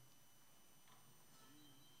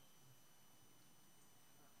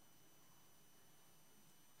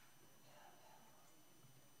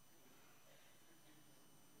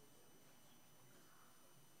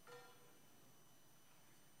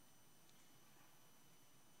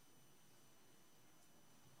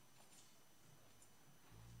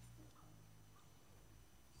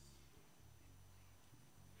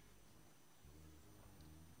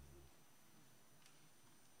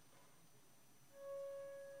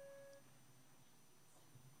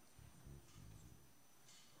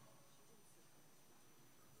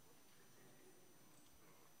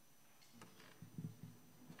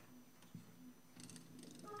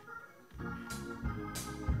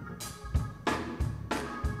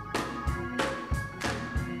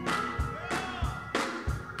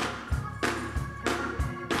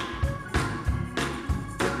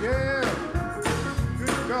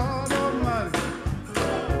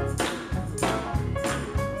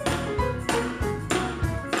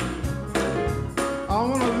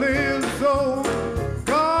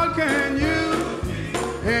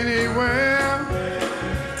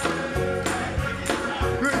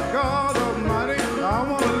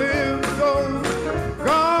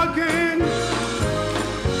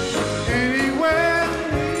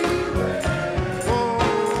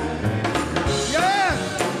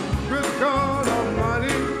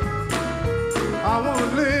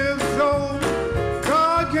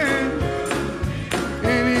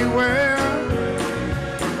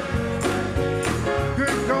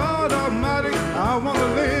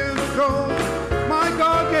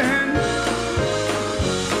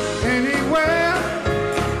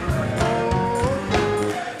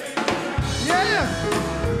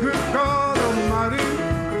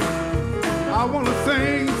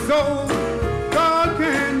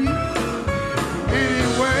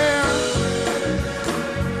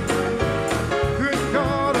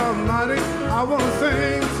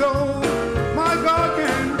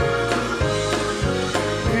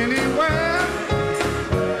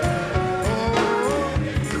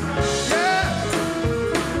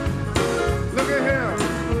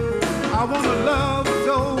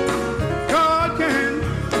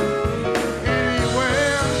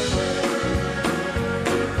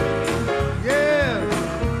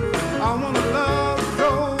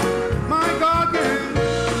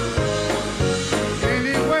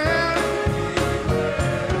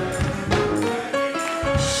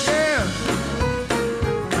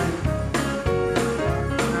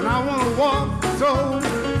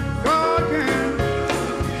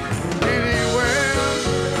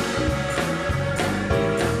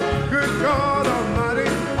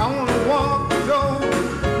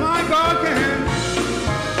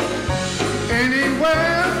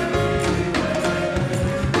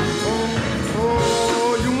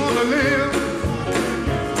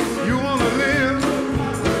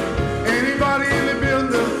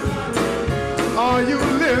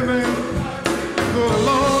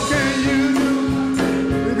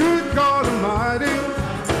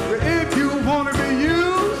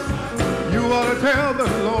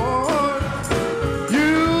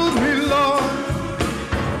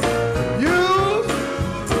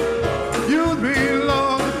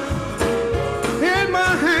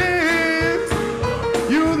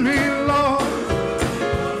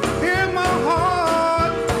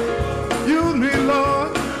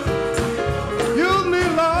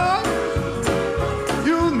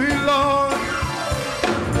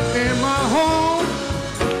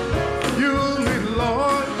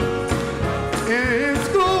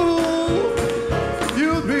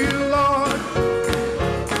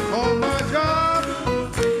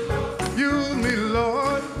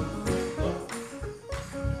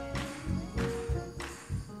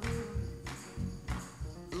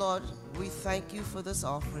 Lord, we thank you for this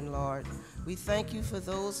offering, Lord. We thank you for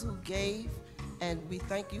those who gave, and we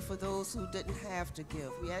thank you for those who didn't have to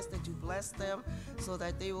give. We ask that you bless them so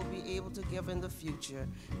that they will be able to give in the future,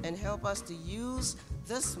 and help us to use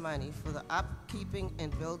this money for the upkeeping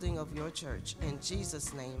and building of your church. In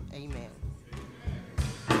Jesus' name, amen.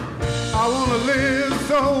 I want to live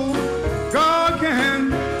so God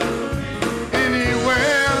can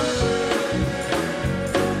anywhere.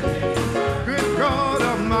 Good God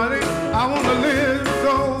Almighty, I want to live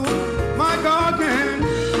so my God can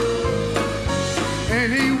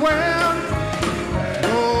anywhere.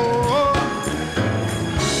 Oh,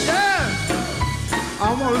 yes,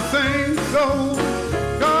 I want to sing so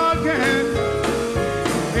God can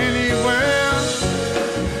anywhere.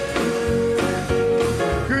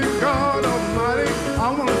 I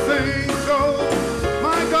want to sing so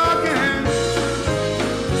my God can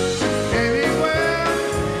anywhere.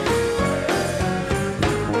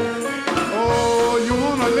 Oh, you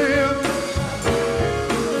want to live?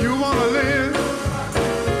 You want to live?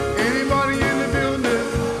 Anybody in the building?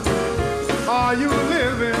 Are you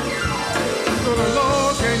living so the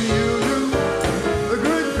Lord can use you? The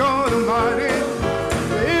good God Almighty.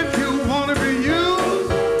 If you want to be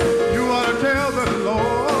used, you ought to tell the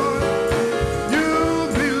Lord.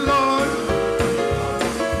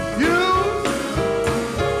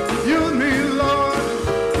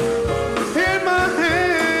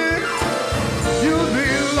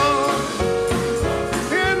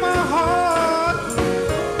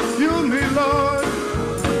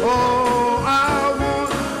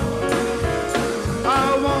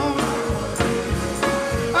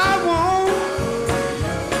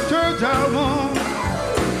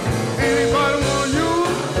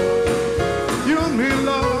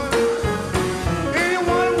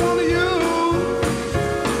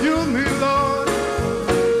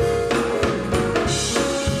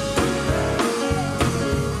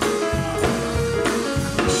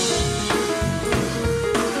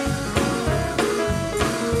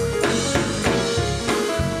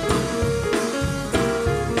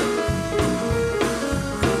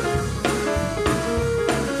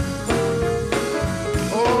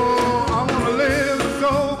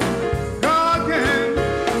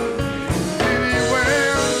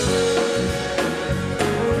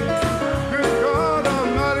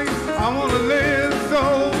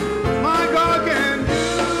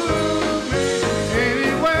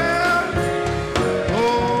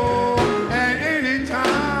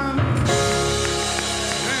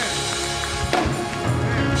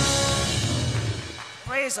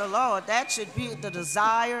 Praise the Lord. That should be the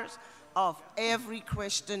desires of every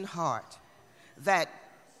Christian heart. That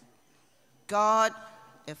God,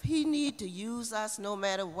 if he need to use us, no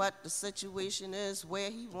matter what the situation is, where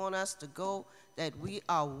he want us to go, that we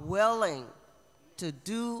are willing to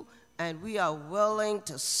do and we are willing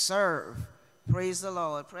to serve. Praise the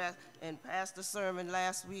Lord. In Pastor's sermon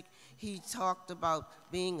last week, he talked about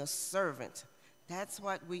being a servant. That's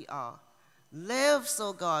what we are. Live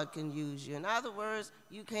so God can use you. In other words,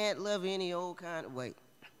 you can't live any old kind of way.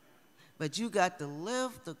 But you got to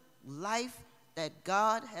live the life that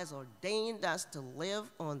God has ordained us to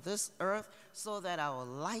live on this earth so that our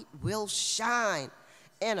light will shine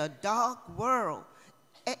in a dark world.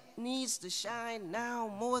 It needs to shine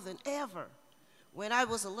now more than ever. When I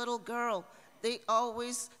was a little girl, they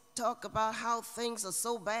always talk about how things are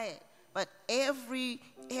so bad. But every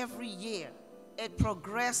year, it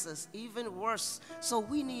progresses even worse. So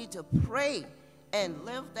we need to pray and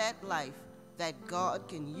live that life that God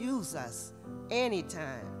can use us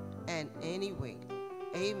anytime and anyway.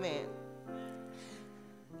 Amen.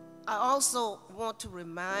 I also want to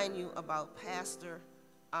remind you about Pastor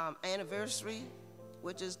anniversary,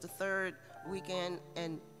 which is the 3rd weekend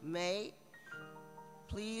in May.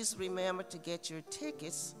 Please remember to get your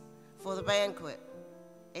tickets for the banquet.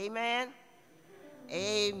 Amen?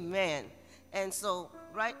 Amen. And so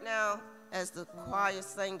right now, as the choir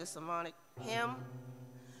sang the sermonic hymn,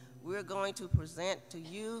 we're going to present to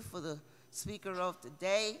you for the speaker of the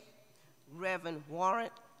day, Reverend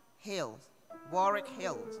Warwick Hills.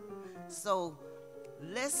 So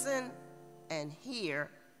listen and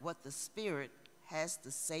hear what the Spirit has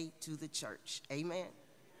to say to the church. Amen.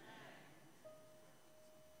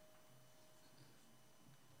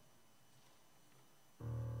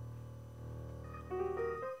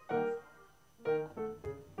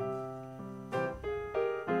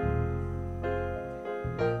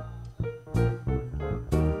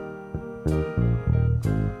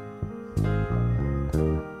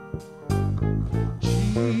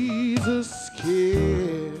 Jesus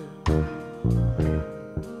cares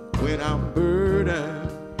when I'm burdened.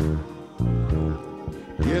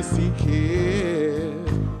 Yes, he cares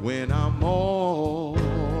when I'm all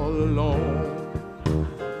alone.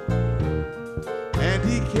 And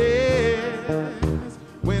he cares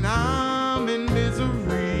when I'm in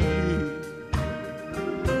misery.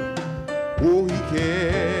 Oh, he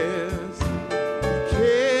cares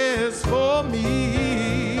for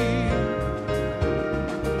me.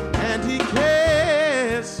 And he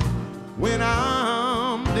cares when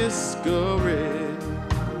I'm discouraged.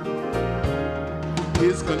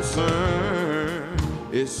 His concern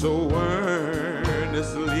is so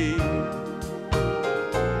earnestly.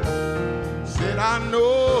 Said, I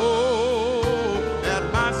know that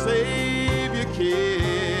my Savior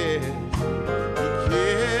cares. He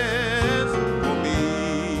cares for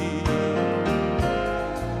me.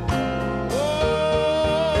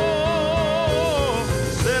 Oh,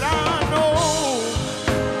 said, I know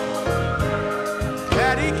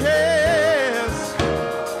that he cares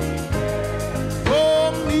for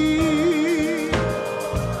me.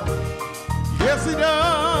 Yes, he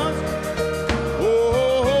does.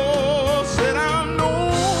 Oh, said I know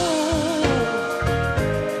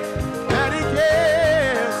that he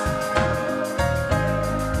cares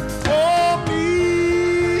for me.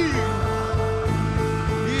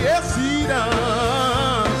 Yes, he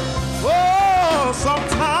does. Oh,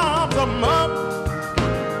 sometimes I'm up,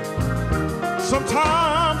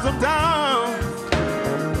 sometimes I'm down,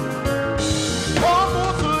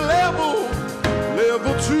 almost level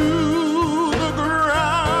to the ground.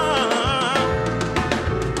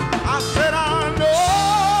 I said I know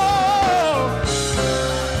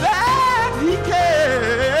that he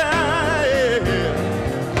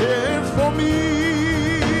cares for me.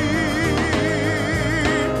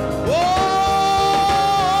 Oh,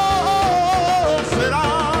 said I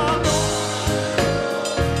know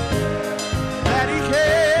that he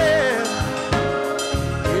cares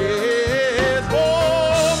for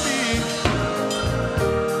me.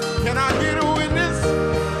 Can I get a witness?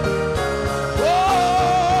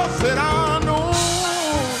 Oh, said I know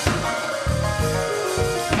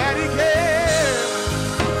that he cares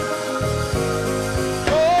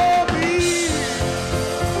for me.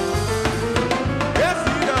 Yes,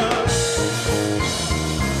 he does.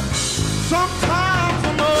 Sometimes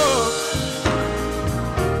I'm up,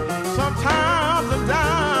 sometimes I'm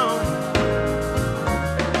down,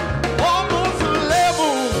 almost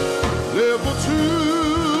level to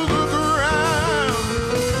the ground.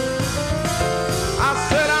 I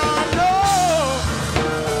said I know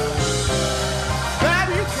that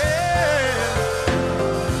he cares.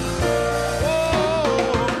 Oh,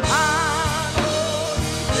 I know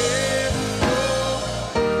he cares.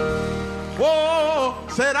 Oh,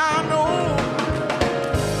 said I know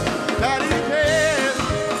that he cares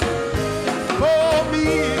for me.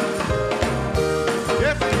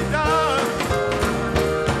 Yes, he does.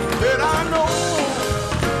 Said I know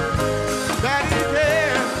that he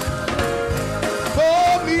cares for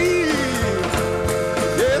me.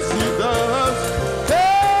 Yes, he does.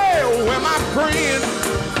 Hey, when my friends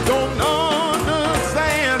don't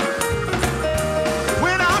understand,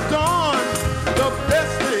 when I've done the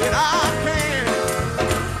best that I can,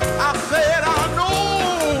 I said I know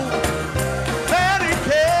that he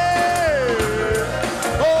cares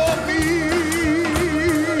for me.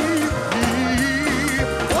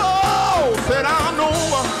 Oh, said I know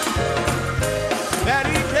that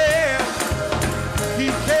he cares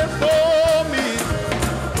for me.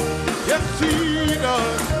 Yes, he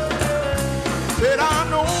does. Said I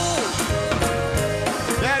know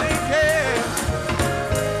that he cares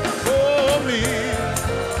for me.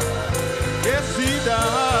 Yes, he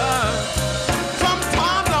does.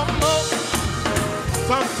 Sometimes I'm up,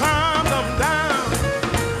 sometimes I'm down,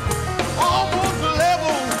 almost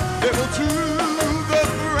level to the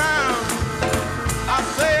ground. I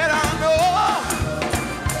said I know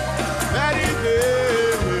that he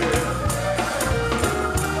cares.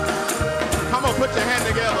 Come on, put your hand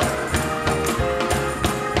together.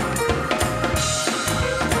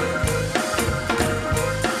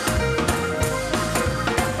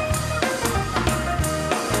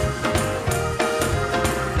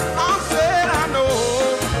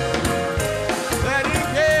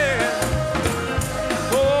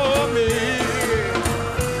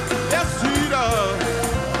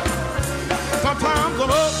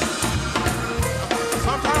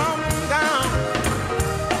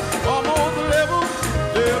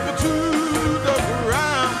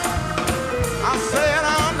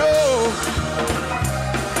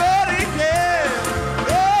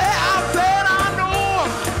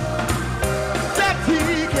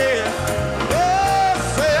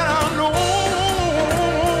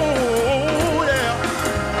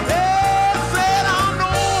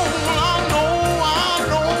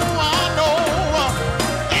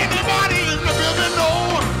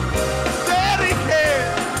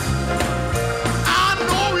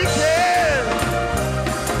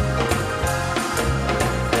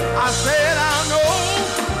 said I know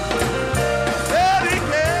that he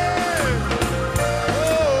cares.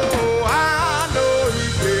 Oh, I know he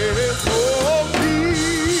cares for me.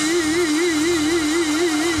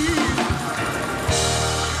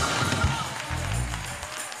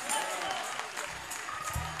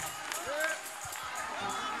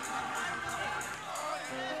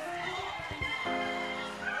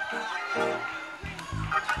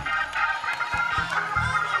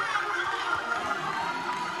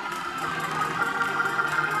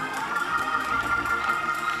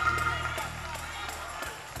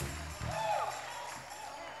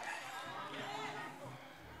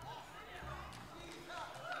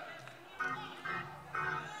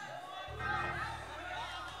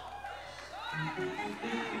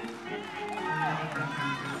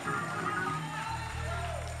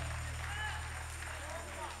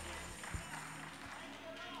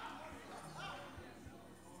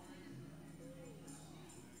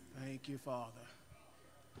 Thank you, Father.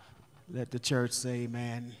 Let the church say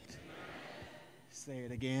amen. Say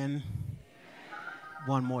it again.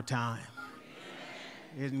 One more time.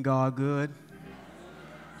 Isn't God good?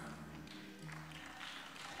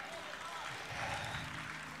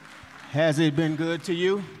 Has He been good to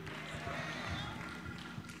you?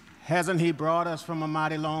 Hasn't He brought us from a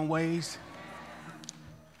mighty long ways?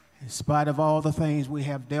 In spite of all the things we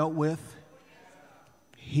have dealt with,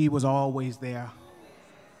 He was always there.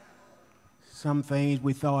 Some things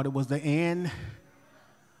we thought it was the end,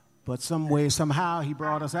 but some way, somehow He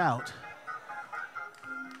brought us out.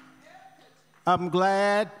 I'm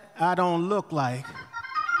glad I don't look like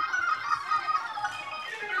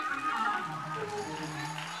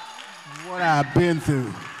what I've been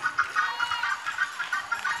through.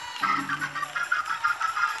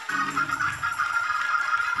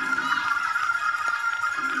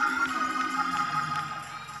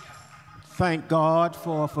 Thank God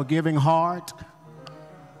for a forgiving heart,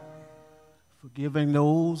 forgiving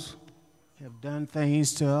those who have done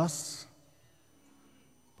things to us.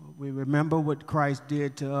 But we remember what Christ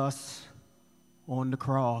did to us on the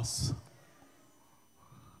cross.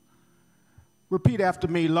 Repeat after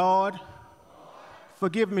me, Lord,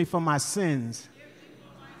 forgive me for my sins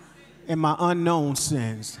and my unknown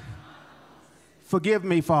sins. Forgive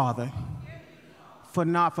me, Father, for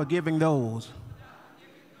not forgiving those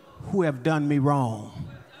who have done me wrong.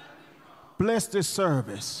 Bless this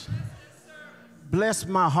service. Bless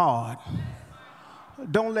my heart.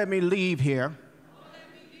 Don't let me leave here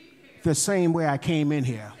the same way I came in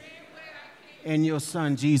here. In your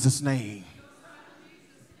Son, Jesus' name.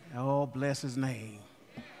 Oh, bless His name.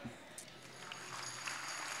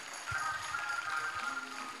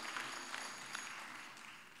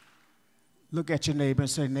 Look at your neighbor and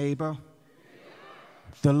say, neighbor,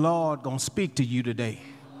 the Lord gonna speak to you today.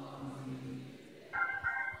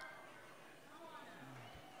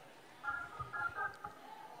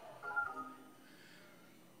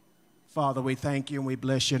 Father, we thank you and we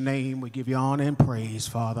bless your name. We give you honor and praise,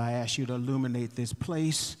 Father. I ask you to illuminate this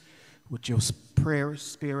place with your prayer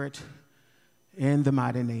spirit in the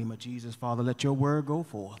mighty name of Jesus. Father, let your word go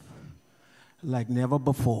forth like never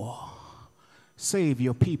before. Save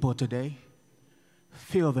your people today.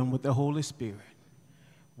 Fill them with the Holy Spirit.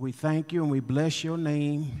 We thank you and we bless your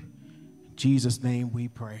name. In Jesus' name we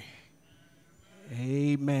pray.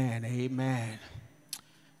 Amen. Amen.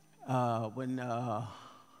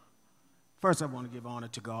 First, I want to give honor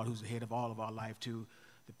to God, who's the head of all of our life, to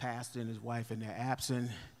the pastor and his wife in their absence,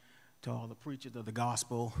 to all the preachers of the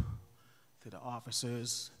gospel, to the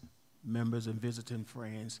officers, members, and visiting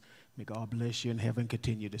friends. May God bless you and heaven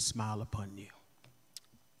continue to smile upon you.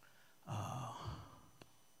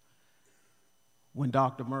 When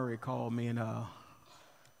Dr. Murray called me and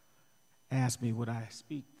asked me would I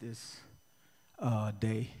speak this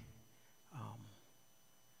day,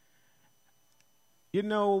 you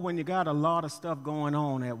know, when you got a lot of stuff going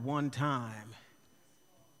on at one time,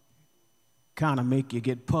 kind of make you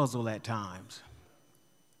get puzzled at times.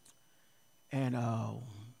 And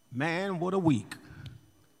man, what a week.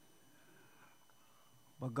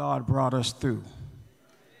 But God brought us through.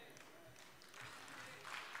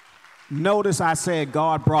 Notice I said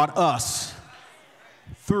God brought us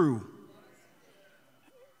through.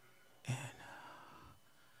 And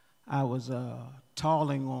I was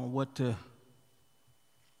talking on what to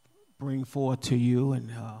bring forth to you,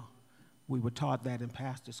 and we were taught that in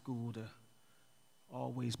pastor school to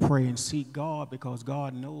always pray and seek God because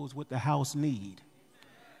God knows what the house need.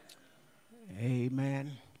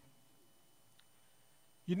 Amen.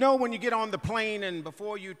 You know, when you get on the plane and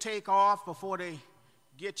before you take off, before they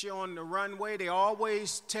get you on the runway, they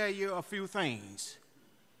always tell you a few things.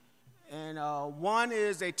 And one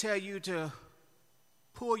is they tell you to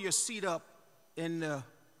pull your seat up in the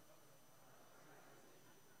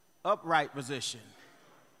upright position.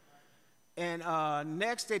 And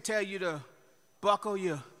next they tell you to buckle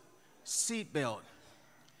your seatbelt.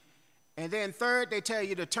 And then third, they tell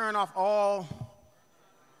you to turn off all,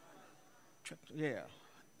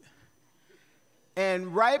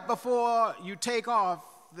 And right before you take off,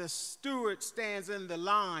 the steward stands in the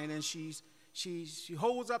line and she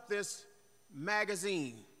holds up this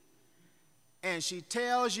magazine and she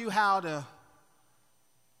tells you how to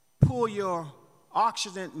pull your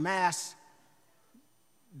oxygen mask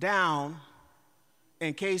down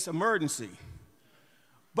in case emergency.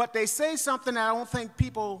 But they say something that I don't think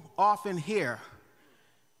people often hear.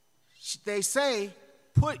 They say,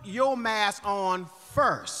 put your mask on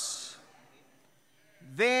first.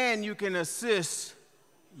 Then you can assist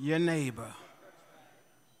your neighbor.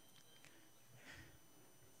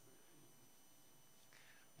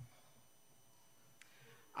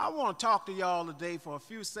 I want to talk to y'all today for a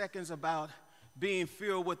few seconds about being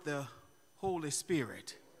filled with the Holy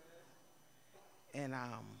Spirit. And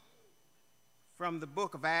from the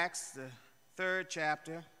book of Acts, the 3rd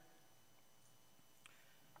chapter,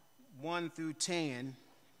 1 through 10.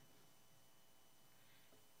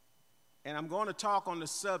 And I'm going to talk on the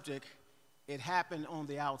subject, it happened on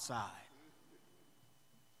the outside.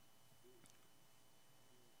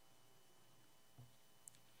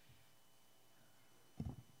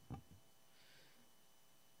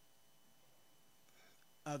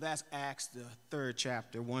 That's Acts, the 3rd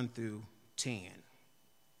chapter, 1 through 10.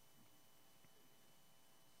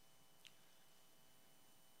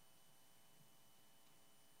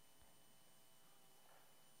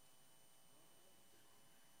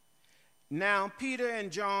 Now Peter and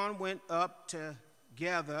John went up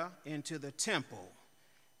together into the temple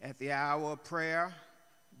at the hour of prayer,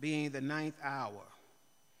 being the 9th hour.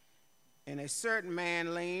 And a certain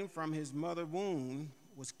man lame from his mother's womb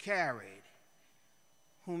was carried,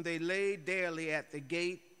 whom they laid daily at the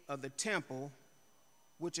gate of the temple,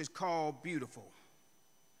 which is called Beautiful,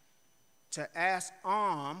 to ask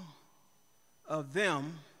alms of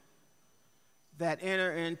them that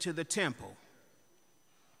enter into the temple.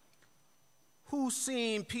 Who,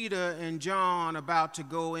 seeing Peter and John about to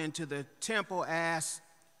go into the temple, asked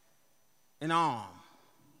an alms.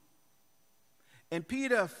 And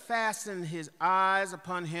Peter fastened his eyes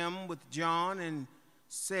upon him with John and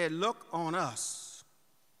said, Look on us.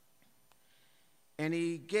 And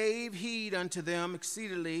he gave heed unto them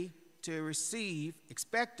exceedingly to receive,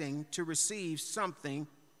 expecting to receive something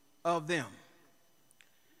of them.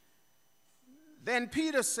 Then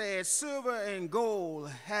Peter said, Silver and gold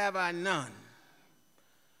have I none,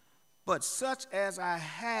 but such as I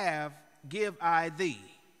have give I thee.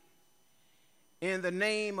 In the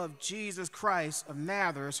name of Jesus Christ of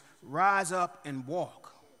Nazareth, rise up and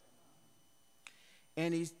walk.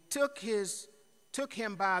 And he took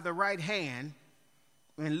him by the right hand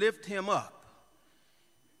and lifted him up.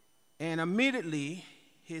 And immediately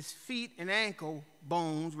his feet and ankle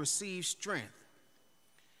bones received strength.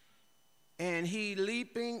 And he,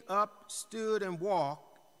 leaping up, stood and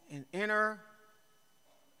walked and entered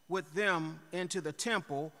with them into the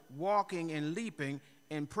temple, walking and leaping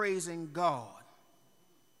and praising God.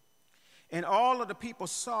 And all of the people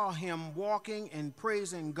saw him walking and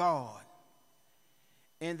praising God.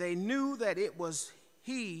 And they knew that it was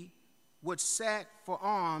he which sat for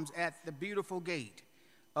alms at the Beautiful gate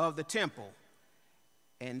of the temple.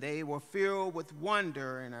 And they were filled with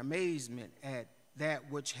wonder and amazement at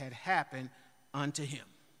that which had happened unto him.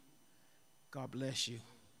 God bless you.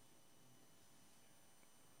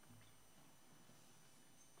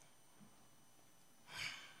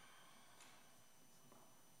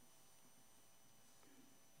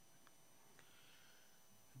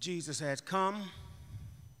 Jesus has come.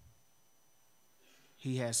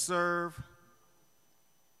 He has served.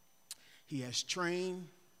 He has trained.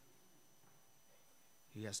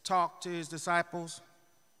 He has talked to his disciples.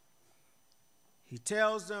 He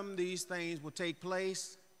tells them these things will take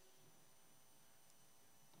place.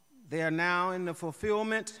 They are now in the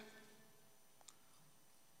fulfillment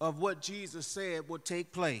of what Jesus said would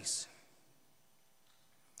take place.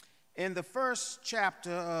 In the 1st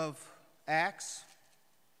chapter of Acts,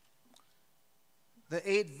 the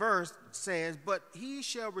 8th verse says, But he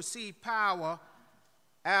shall receive power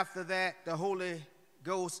after that the Holy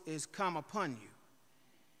Ghost is come upon you.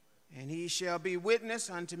 And he shall be witness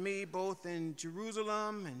unto me both in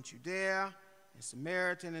Jerusalem and Judea and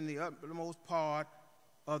Samaria and in the uttermost part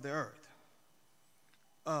of the earth.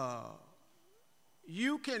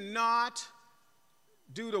 You cannot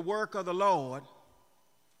do the work of the Lord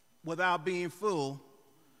without being full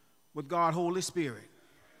with God's Holy Spirit.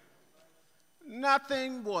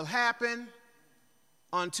 Nothing will happen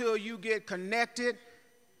until you get connected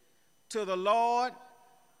to the Lord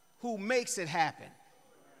who makes it happen.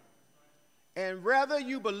 And whether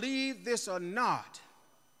you believe this or not,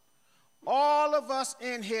 all of us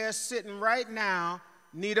in here sitting right now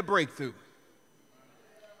need a breakthrough.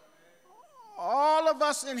 All of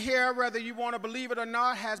us in here, whether you want to believe it or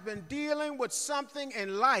not, has been dealing with something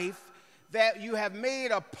in life that you have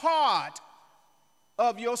made a part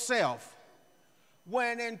of yourself.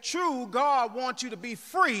 When in truth, God wants you to be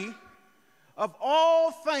free of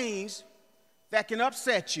all things that can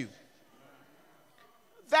upset you.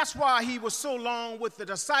 That's why he was so long with the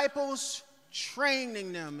disciples,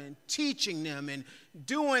 training them and teaching them and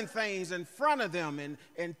doing things in front of them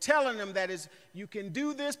and telling them that you can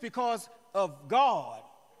do this because of God.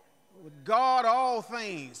 With God, all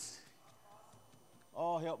things.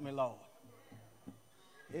 Oh, help me, Lord.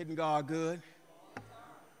 Isn't God good?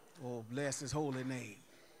 Oh, bless his holy name.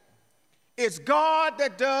 It's God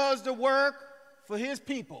that does the work for his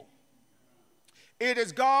people. It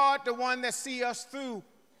is God, the one that sees us through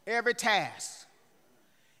every task.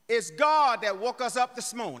 It's God that woke us up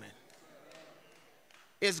this morning.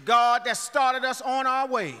 It's God that started us on our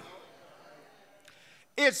way.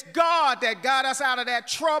 It's God that got us out of that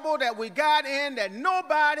trouble that we got in that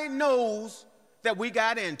nobody knows that we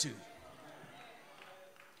got into.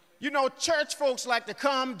 You know, church folks like to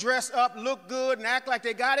come, dress up, look good, and act like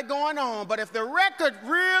they got it going on. But if the record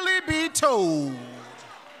really be told,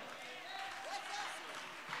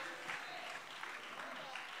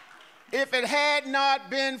 if it had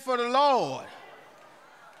not been for the Lord,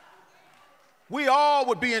 we all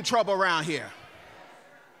would be in trouble around here.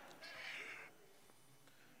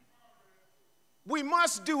 We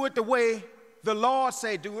must do it the way the Lord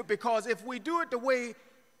say do it, because if we do it the way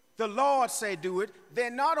the Lord say do it,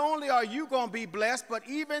 then not only are you going to be blessed, but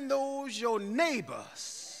even those your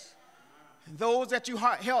neighbors, and those that you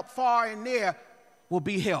help far and near will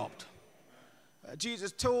be helped.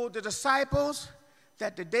 Jesus told the disciples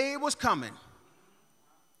that the day was coming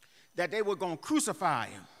that they were going to crucify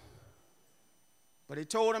him. But he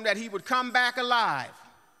told them that he would come back alive.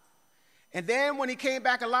 And then when he came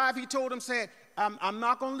back alive, he told them, said, I'm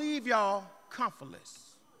not going to leave y'all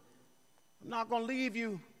comfortless. I'm not going to leave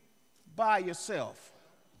you by yourself.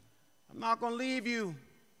 I'm not going to leave you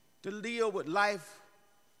to deal with life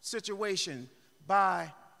situation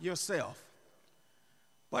by yourself.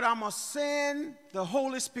 But I'm going to send the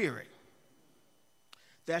Holy Spirit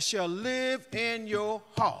that shall live in your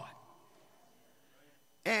heart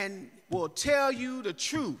and will tell you the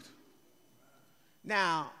truth.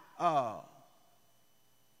 Now, a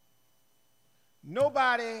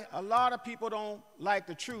lot of people don't like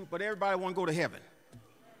the truth, but everybody want to go to heaven.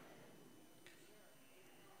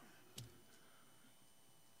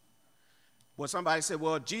 Well, somebody said,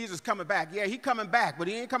 well, Jesus coming back. Yeah, he coming back, but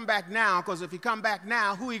he ain't coming back now, because if he come back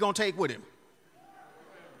now, who he going to take with him?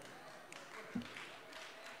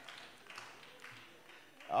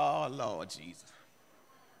 Oh, Lord Jesus.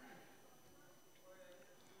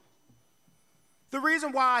 The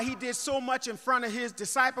reason why he did so much in front of his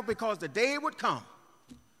disciples, because the day would come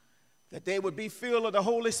that they would be filled with the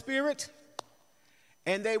Holy Spirit,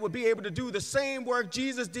 and they would be able to do the same work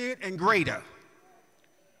Jesus did and greater.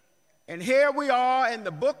 And here we are in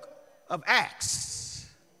the book of Acts.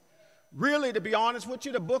 Really, to be honest with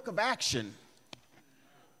you, the book of action.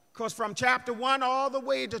 Because from chapter 1 all the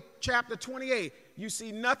way to chapter 28, you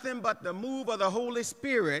see nothing but the move of the Holy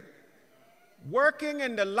Spirit working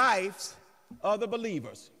in the lives of the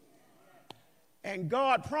believers. And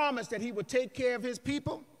God promised that he would take care of his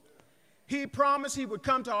people. He promised he would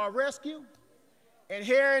come to our rescue. And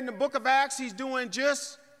here in the book of Acts, he's doing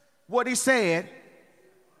just what he said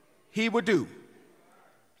he would do.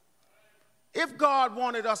 If God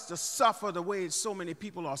wanted us to suffer the way so many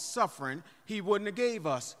people are suffering, he wouldn't have gave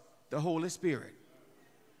us the Holy Spirit.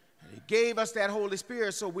 And he gave us that Holy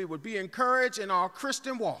Spirit so we would be encouraged in our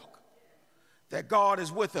Christian walk, that God is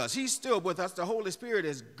with us. He's still with us. The Holy Spirit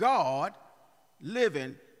is God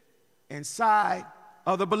living inside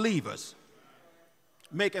of the believers,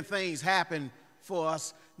 making things happen for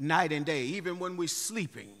us night and day, even when we're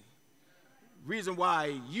sleeping. Reason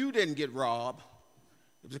why you didn't get robbed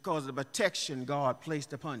is because of the protection God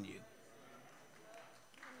placed upon you.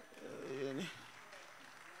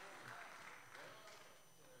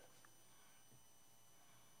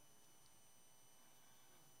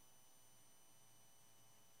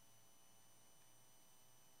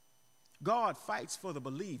 God fights for the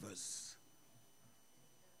believers.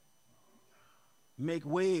 Make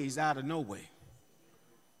ways out of no way.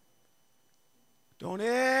 Don't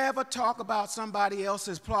ever talk about somebody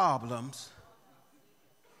else's problems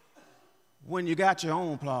when you got your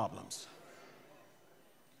own problems.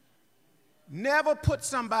 Never put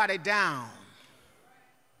somebody down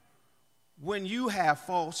when you have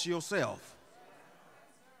faults yourself.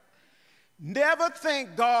 Never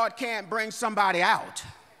think God can't bring somebody out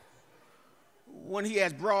when he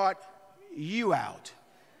has brought you out.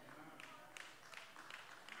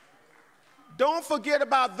 Don't forget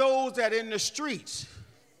about those that are in the streets,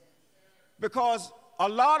 because a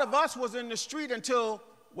lot of us was in the street until,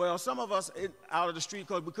 well, some of us out of the street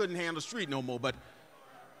because we couldn't handle the street no more, but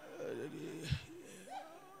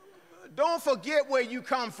don't forget where you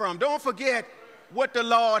come from. Don't forget what the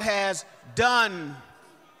Lord has done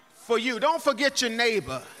for you. Don't forget your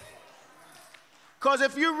neighbor. Because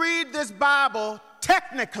if you read this Bible,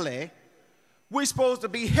 technically, we're supposed to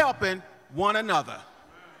be helping one another.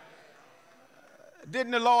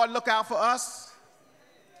 Didn't the Lord look out for us?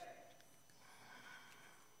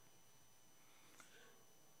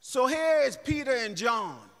 So here is Peter and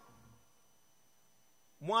John,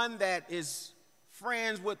 one that is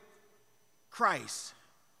friends with Christ,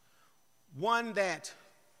 one that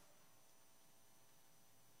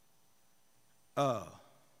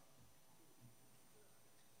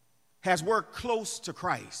has worked close to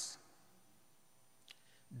Christ,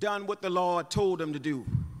 done what the Lord told them to do,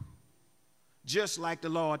 just like the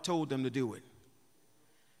Lord told them to do it.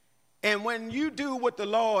 And when you do what the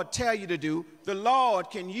Lord tell you to do, the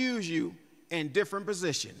Lord can use you in different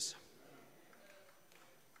positions,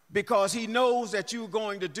 because he knows that you're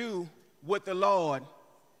going to do what the Lord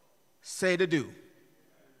say to do.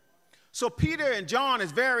 So Peter and John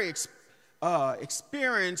is very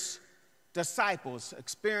experienced disciples,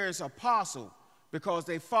 experienced apostles, because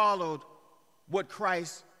they followed what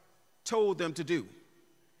Christ told them to do.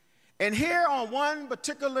 And here on one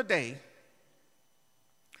particular day,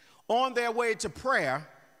 on their way to prayer,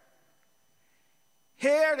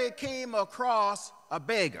 here they came across a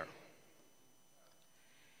beggar.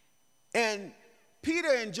 And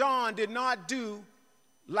Peter and John did not do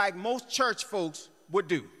like most church folks would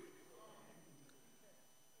do.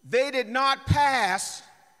 They did not pass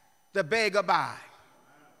the beggar by.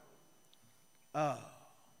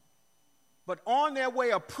 But on their way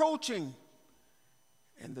approaching,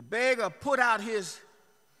 and the beggar put out his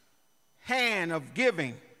hand of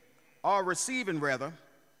giving, or receiving rather,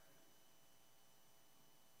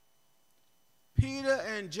 Peter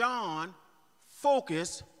and John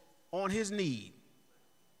focused on his need.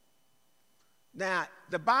 Now,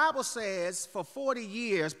 the Bible says for 40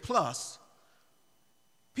 years plus,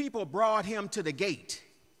 people brought him to the gate.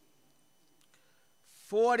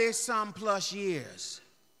 40-some plus years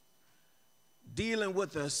dealing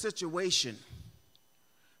with a situation.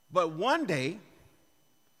 But one day,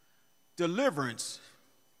 deliverance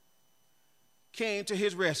came to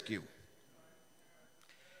his rescue.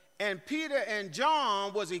 And Peter and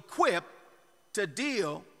John was equipped to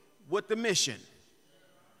deal with the mission.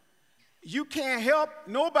 You can't help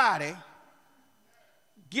nobody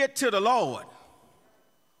get to the Lord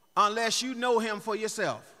unless you know him for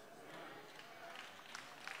yourself.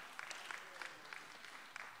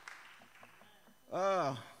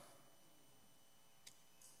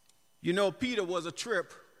 You know, Peter was a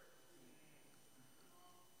trip,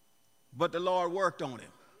 but the Lord worked on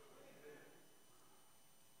him.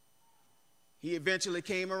 He eventually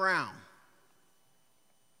came around,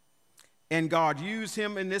 and God used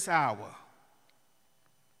him in this hour.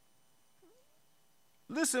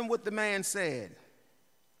 Listen what the man said.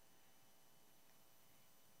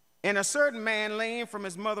 And a certain man lame from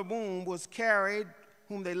his mother's womb was carried,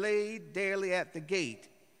 whom they laid daily at the gate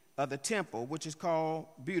of the temple, which is called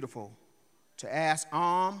Beautiful, to ask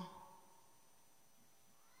alms,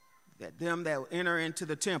 that them that enter into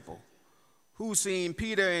the temple, who seeing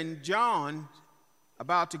Peter and John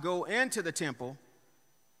about to go into the temple,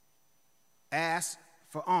 asked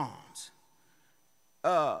for alms.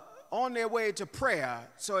 On their way to prayer,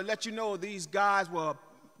 so it lets you know these guys were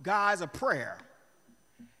guys of prayer.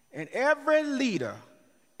 And every leader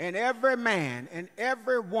and every man and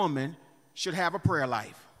every woman should have a prayer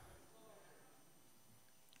life.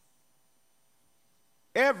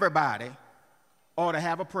 Everybody ought to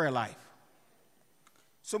have a prayer life.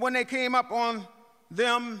 So when they came up on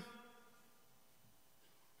them,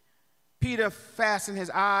 Peter fastened his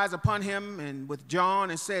eyes upon him and with John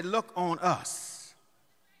and said, "Look on us."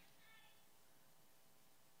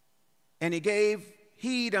 And he gave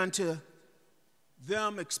heed unto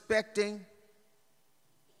them, expecting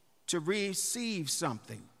to receive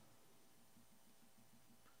something.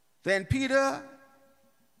 Then Peter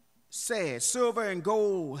said, "Silver and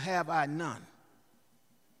gold have I none,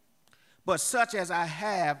 but such as I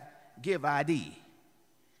have give I thee.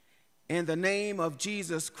 In the name of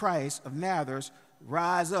Jesus Christ of Nazareth,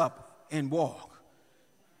 rise up and walk.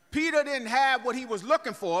 Peter didn't have what he was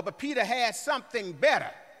looking for, but Peter had something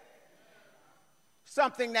better,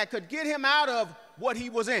 something that could get him out of what he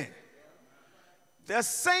was in. The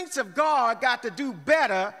saints of God got to do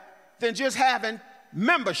better than just having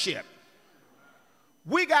membership.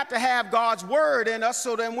 We got to have God's word in us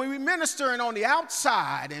so that when we're ministering on the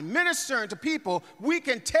outside and ministering to people, we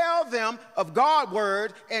can tell them of God's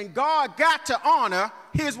word, and God got to honor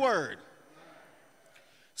his word.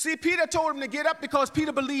 See, Peter told him to get up because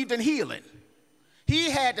Peter believed in healing. He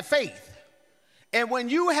had the faith. And when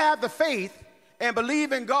you have the faith and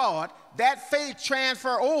believe in God, that faith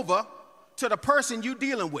transfer over to the person you're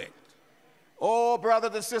dealing with. Oh,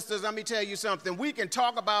 brothers and sisters, let me tell you something. We can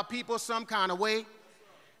talk about people some kind of way.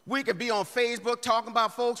 We can be on Facebook talking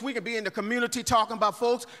about folks. We can be in the community talking about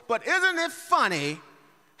folks. But isn't it funny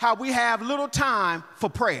how we have little time for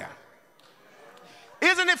prayer?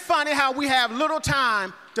 Isn't it funny how we have little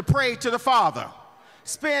time to pray to the Father,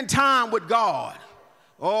 spend time with God?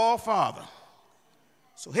 Oh, Father.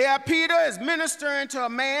 So here Peter is ministering to a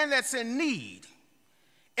man that's in need.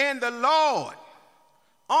 And the Lord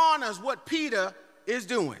honors what Peter is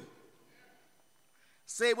doing.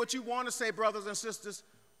 Say what you want to say, brothers and sisters.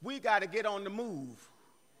 We got to get on the move.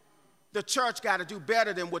 The church got to do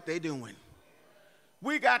better than what they're doing.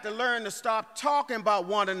 We got to learn to stop talking about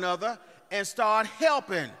one another and start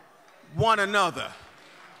helping one another.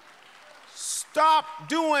 Stop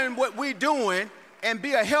doing what we're doing and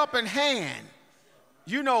be a helping hand.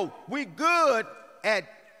 You know, we good at,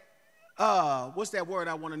 what's that word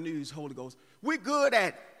I want to use, Holy Ghost? We good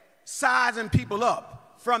at sizing people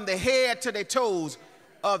up from the head to their toes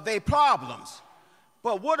of their problems.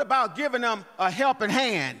 But what about giving them a helping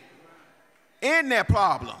hand in their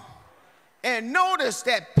problem? And notice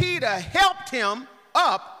that Peter helped him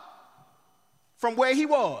up from where he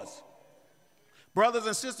was. Brothers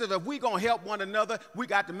and sisters, if we're going to help one another, we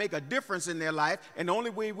got to make a difference in their life. And the only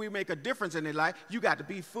way we make a difference in their life, you got to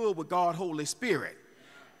be filled with God's Holy Spirit.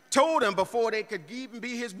 Told him before they could even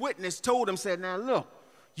be his witness, told him, said, now look,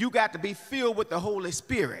 you got to be filled with the Holy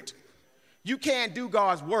Spirit. You can't do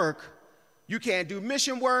God's work. You can't do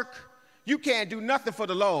mission work. You can't do nothing for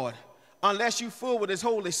the Lord unless you're filled with his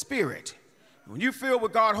Holy Spirit. When you fill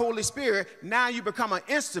with God's Holy Spirit, now you become an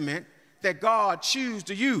instrument that God chooses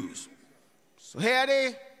to use. So here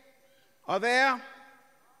they are there,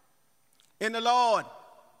 and the Lord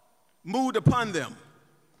moved upon them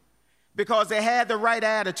because they had the right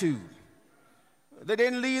attitude. They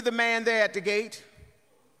didn't leave the man there at the gate.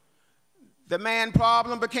 The man's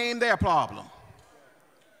problem became their problem.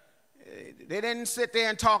 They didn't sit there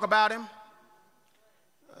and talk about him.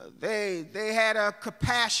 They had a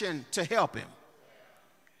compassion to help him.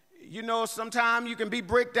 You know, sometimes you can be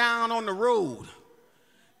break down on the road.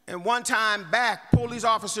 And one time back, police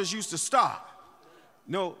officers used to stop.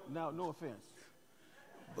 No offense.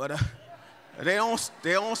 But they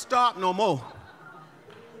don't stop no more.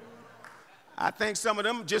 I think some of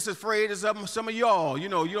them just as afraid as some of y'all. You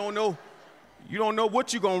know, you don't know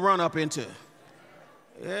what you're going to run up into.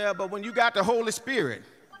 Yeah, but when you got the Holy Spirit,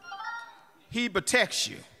 he protects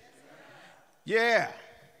you. Yeah.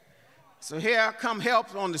 So here come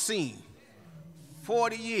help on the scene.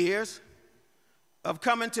 40 years of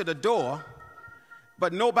coming to the door,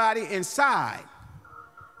 but nobody inside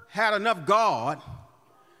had enough God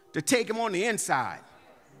to take him on the inside.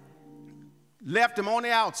 Left him on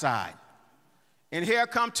the outside. And here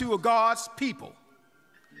come two of God's people.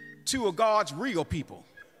 Two of God's real people.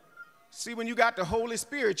 See, when you got the Holy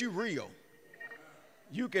Spirit, you real.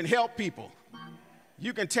 You can help people.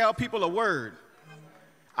 You can tell people a word.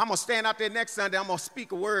 I'm going to stand out there next Sunday. I'm going to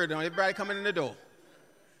speak a word on everybody coming in the door.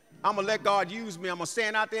 I'm going to let God use me. I'm going to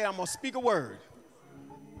stand out there. I'm going to speak a word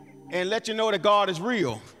and let you know that God is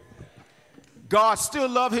real. God still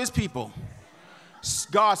loves his people.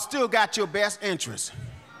 God still got your best interest.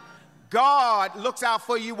 God looks out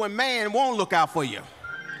for you when man won't look out for you.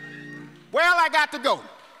 Well, I got to go.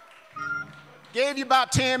 Gave you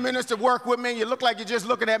about 10 minutes to work with me. You look like you're just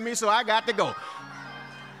looking at me, so I got to go.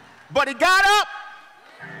 But he got up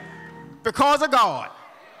because of God.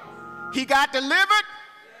 He got delivered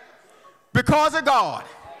because of God.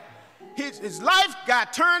 His life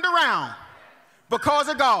got turned around because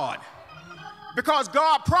of God. Because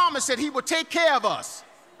God promised that he would take care of us.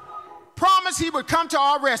 Promised he would come to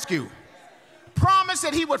our rescue. Promised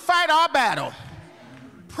that he would fight our battle.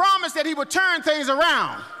 Promised that he would turn things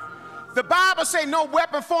around. The Bible says no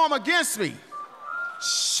weapon formed against me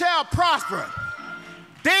shall prosper.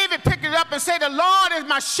 David picked it up and said, the Lord is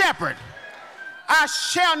my shepherd. I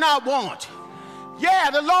shall not want. Yeah,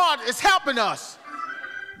 the Lord is helping us,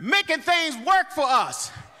 making things work for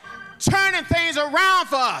us, turning things around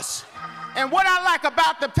for us. And what I like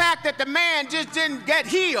about the fact that the man just didn't get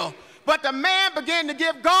healed, but the man began to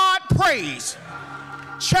give God praise.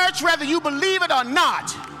 Church, whether you believe it or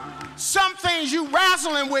not, some things you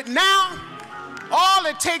wrestling with now, all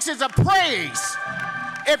it takes is a praise.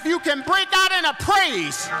 If you can break out in a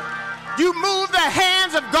praise, you move the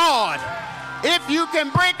hands of God. If you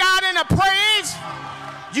can break out in a praise,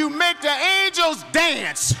 you make the angels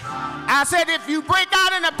dance. I said, if you break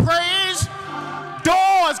out in a praise,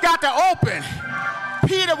 doors got to open.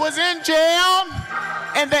 Peter was in jail,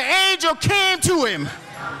 and the angel came to him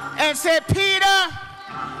and said, Peter,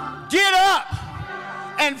 get up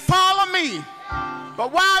and follow me.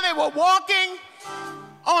 But while they were walking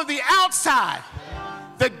on the outside,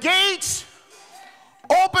 the gates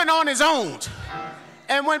opened on his own.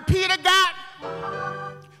 And when Peter got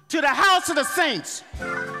to the house of the saints,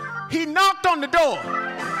 he knocked on the door.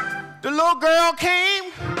 The little girl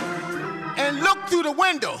came and looked through the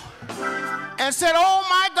window and said, oh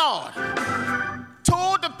my God,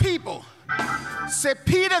 told the people, said,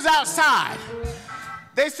 Peter's outside.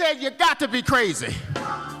 They said, you got to be crazy.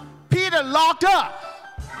 Peter locked up.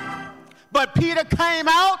 But Peter came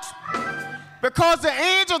out because the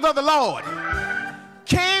angels of the Lord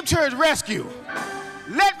came to his rescue.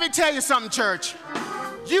 Let me tell you something, church.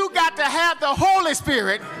 You got to have the Holy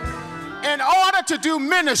Spirit in order to do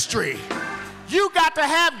ministry. You got to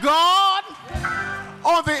have God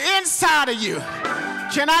on the inside of you.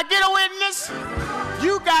 Can I get a witness?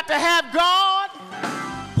 You got to have God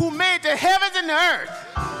who made the heavens and the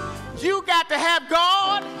earth. You got to have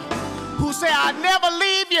God who said, I'll never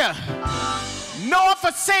leave you, nor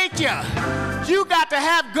forsake you. You got to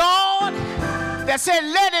have God that said,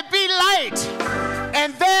 let it be light,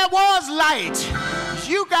 and there was light.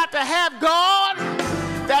 You got to have God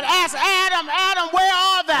that asked Adam, Adam, where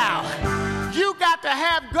art thou? You got to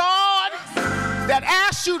have God that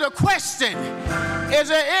asks you the question, is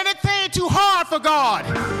there anything too hard for God?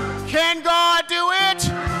 Can God do it?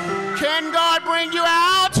 Can God bring you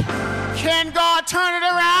out? Can God turn it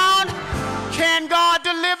around? Can God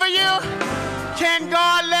deliver you? Can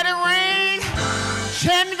God let it rain?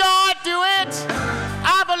 Can God do it?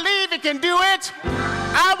 I believe He can do it.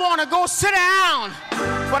 I want to go sit down,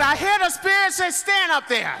 but I hear the Spirit say, stand up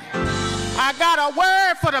there. I got a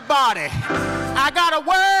word for the body. I got a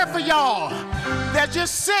word for y'all that's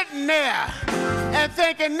just sitting there and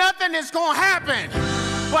thinking nothing is going to happen.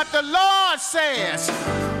 But the Lord says,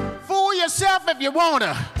 fool yourself if you want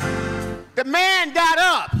to. The man got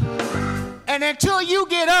up, and until you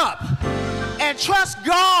get up and trust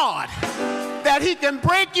God that He can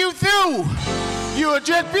break you through, you'll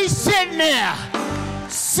just be sitting there,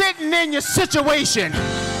 sitting in your situation,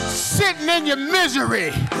 sitting in your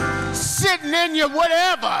misery, sitting in your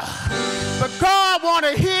whatever. But God want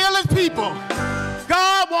to heal His people.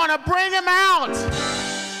 God want to bring them out.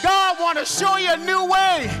 God want to show you a new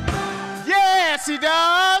way. Yes, He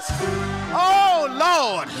does. Oh,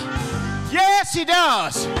 Lord. Yes, He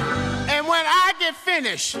does. And when I get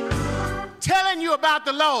finished telling you about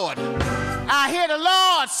the Lord, I hear the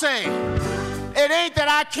Lord say, it ain't that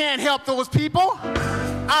I can't help those people.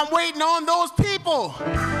 I'm waiting on those people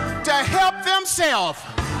to help themselves.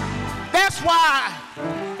 That's why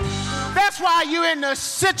you're in the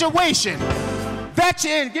situation that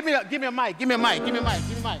you're in. Give me a mic.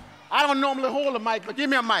 I don't normally hold a mic, but give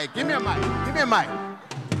me a mic.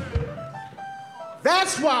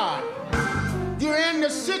 That's why you're in the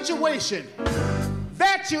situation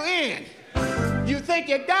that you're in. You think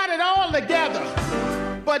you got it all together,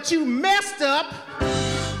 but you messed up,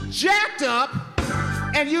 jacked up,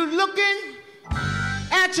 and you looking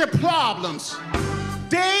at your problems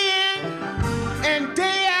day in and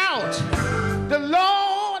day out. The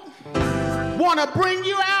Lord want to bring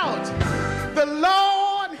you out. The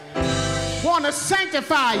Lord want to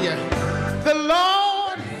sanctify you. The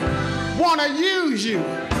Lord want to use you.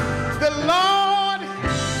 The Lord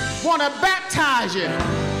want to baptize you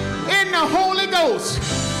in the Holy Ghost.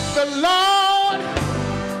 The Lord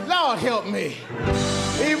help me.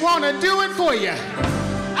 He want to do it for you.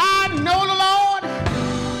 I know the Lord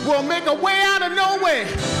will make a way out of nowhere.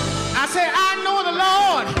 I say, I know the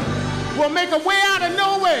Lord will make a way out of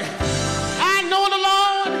nowhere. I know the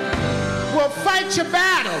Lord will fight your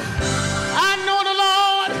battle. I know the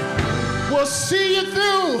Lord will see you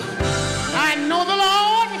through. I know the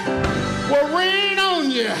Lord will rain on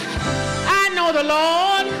you. I know the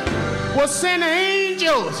Lord will send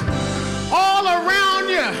angels all around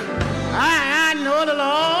you. I know the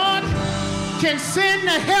Lord can send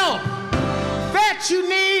the help that you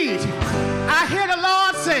need. I hear the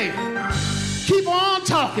Lord say, keep on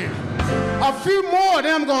talking. A few more of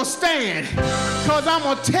them gonna stand, because I'm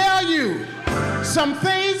gonna tell you some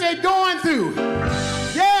things they're going through.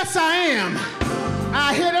 Yes, I am.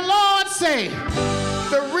 I hear the Lord say,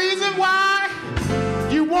 the reason why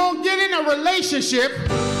you won't get in a relationship,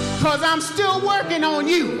 because I'm still working on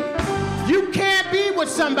you. You can't be with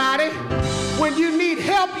somebody when you need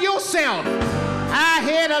help yourself. I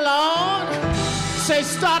hear the Lord say,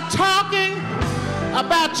 stop talking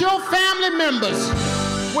about your family members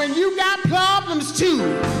when you got problems too.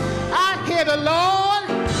 I hear the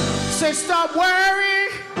Lord say, stop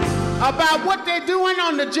worrying about what they're doing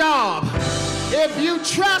on the job. If you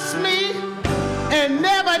trust me and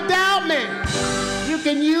never doubt me, you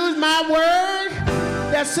can use my word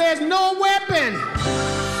that says no weapon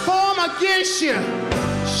formed against you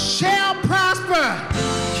shall prosper.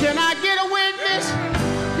 Can I get a witness?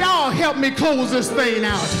 Y'all help me close this thing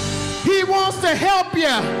out. He wants to help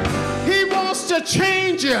you. He wants to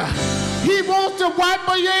change you. He wants to wipe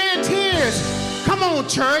away your tears. Come on,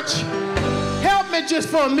 church. Help me just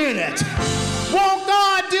for a minute. Won't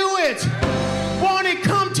God do it? Won't he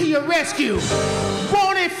come to your rescue?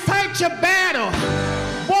 Won't he fight your battle?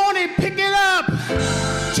 Won't he pick it up,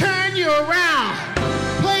 turn you around,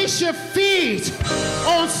 place your feet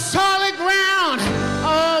on solid ground?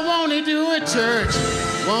 Oh, won't he do it, church?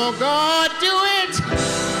 Won't God do it?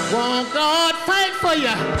 Won't God fight for you?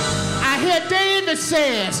 I hear David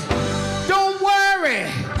says, don't worry.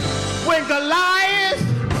 When Goliath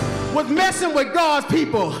was messing with God's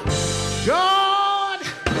people, God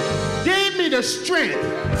gave me the strength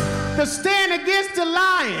to stand against the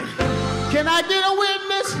lion. Can I get a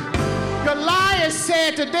witness? Goliath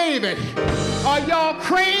said to David, are y'all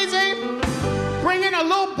crazy? Bringing a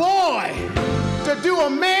little boy to do a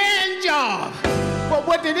man job. But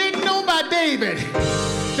what they didn't know about David,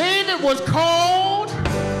 David was called,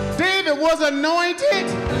 David was anointed,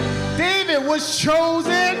 David was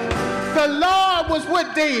chosen. The Lord was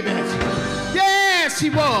with David. Yes, he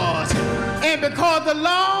was. And because the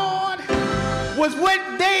Lord was with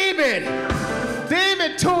David,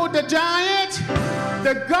 David told the giant,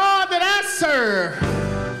 the God that I serve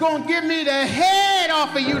gonna give me the head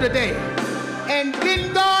off of you today. And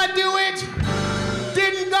didn't God do it?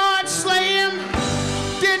 Didn't God slay him?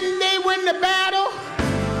 Didn't they win the battle?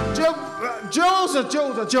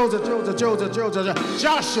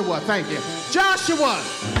 Joshua, thank you. Joshua,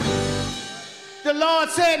 the Lord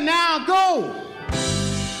said, now go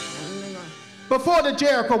before the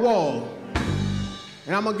Jericho wall,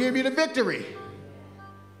 and I'm gonna give you the victory.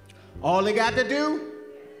 All they got to do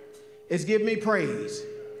is give me praise.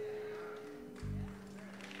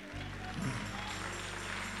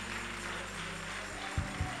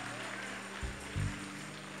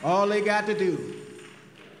 All they got to do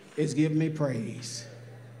is give me praise.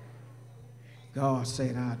 God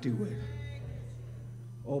said, I'll do it.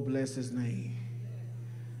 Oh, bless his name.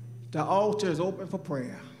 The altar is open for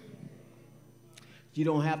prayer. You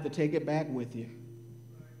don't have to take it back with you.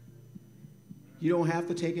 You don't have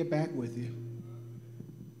to take it back with you.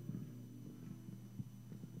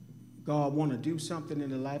 God wants to do something in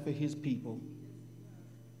the life of his people.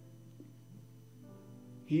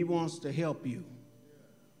 He wants to help you.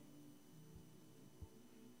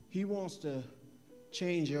 He wants to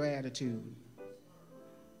change your attitude.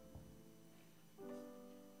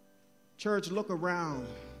 Church, look around.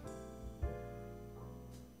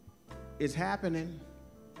 It's happening.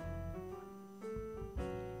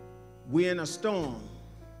 We're in a storm.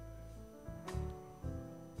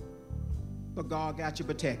 But God got you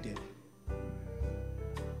protected.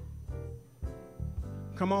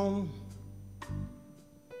 Come on.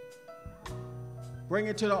 Bring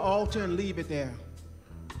it to the altar and leave it there.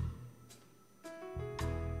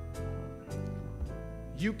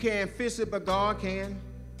 You can't fix it, but God can.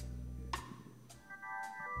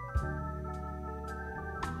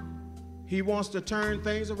 He wants to turn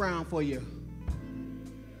things around for you.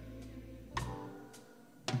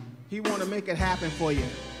 He wants to make it happen for you.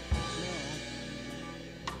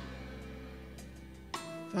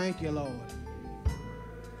 Thank you, Lord.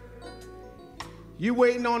 You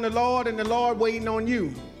waiting on the Lord and the Lord waiting on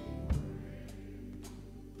you.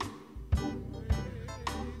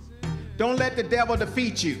 Don't let the devil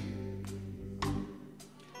defeat you.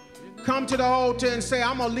 Come to the altar and say,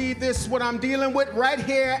 I'm going to leave this, what I'm dealing with, right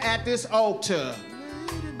here at this altar.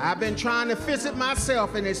 I've been trying to fix it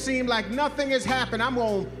myself, and it seemed like nothing has happened. I'm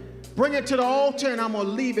going to bring it to the altar, and I'm going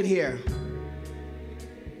to leave it here.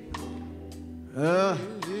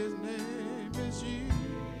 His name is Jesus.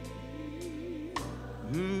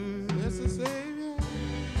 That's the Savior.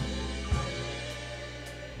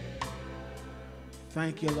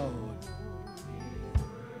 Thank you, Lord.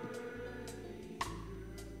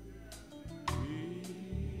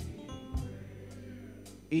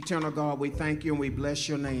 Eternal God, we thank you and we bless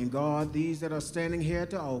your name. God, these that are standing here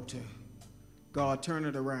at the altar, God, turn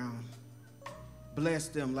it around. Bless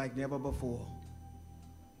them like never before.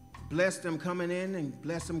 Bless them coming in and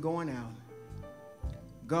bless them going out.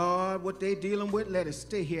 God, what they dealing with, let it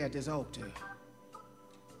stay here at this altar.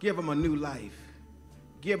 Give them a new life.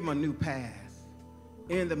 Give them a new path.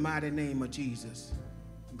 In the mighty name of Jesus.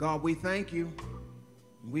 God, we thank you.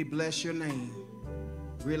 We bless your name.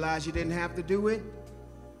 Realize you didn't have to do it,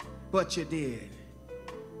 but you did.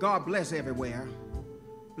 God bless everywhere.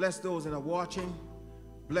 Bless those that are watching.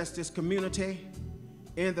 Bless this community.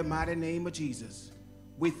 In the mighty name of Jesus.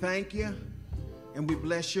 We thank you and we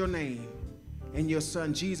bless your name. In your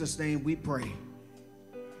son Jesus' name we pray.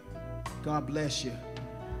 God bless you.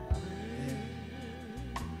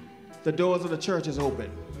 The doors of the church is open.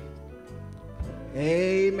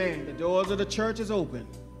 Amen. The doors of the church is open.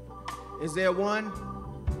 Is there one?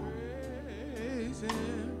 Praise him.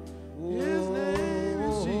 His name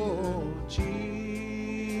is Jesus.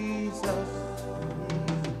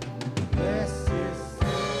 Bless his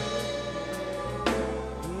name.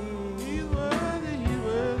 He's worthy, he's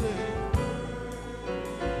worthy.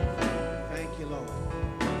 Thank you, Lord.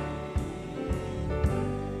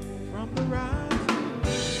 From the rising.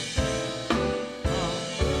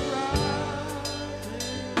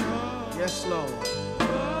 Yes, Lord.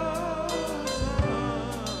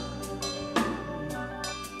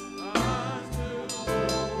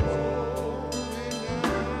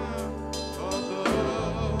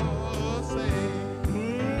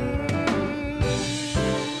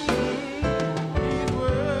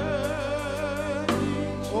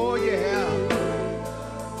 Oh, yeah.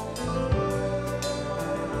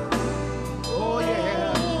 Oh,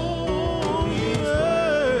 yeah. He's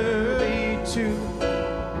worthy to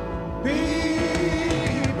be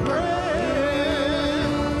praised.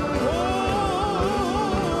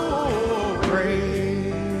 Oh,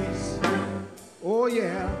 praise. Oh,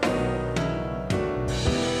 yeah.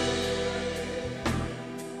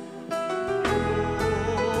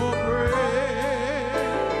 Oh, praise.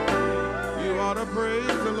 You ought to praise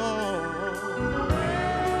the Lord.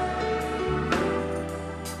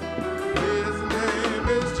 His name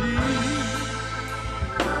is Jesus.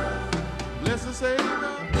 Bless the Savior.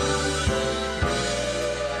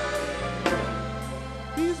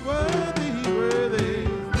 He's worthy, he's worthy.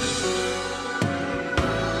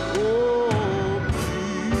 Oh,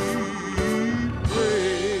 be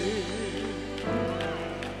praised.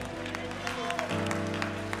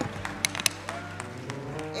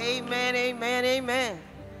 Amen, amen, amen.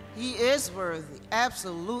 He is worthy,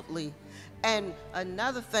 absolutely. And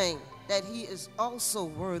another thing that he is also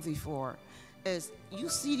worthy for is, you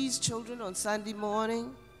see these children on Sunday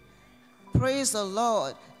morning? Praise the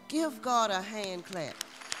Lord. Give God a hand clap.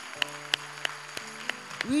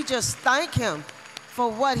 We just thank him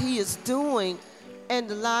for what he is doing in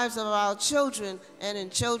the lives of our children and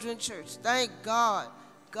in Children's Church. Thank God.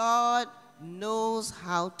 God knows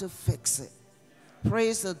how to fix it.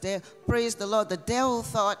 Praise the Lord. The devil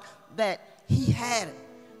thought that he had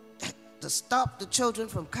it to stop the children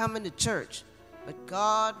from coming to church, but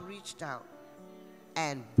God reached out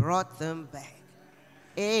and brought them back.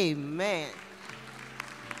 Amen.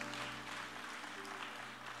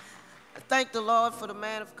 I thank the Lord for the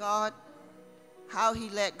man of God, how he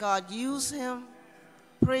let God use him.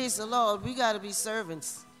 Praise the Lord. We got to be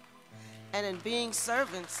servants. And in being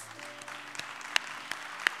servants,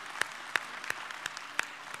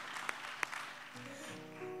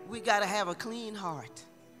 we got to have a clean heart.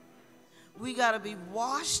 We got to be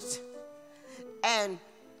washed and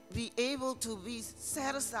be able to be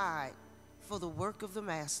set aside for the work of the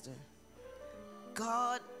Master.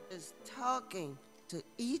 God is talking to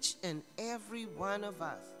each and every one of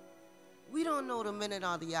us. We don't know the minute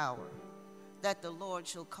or the hour that the Lord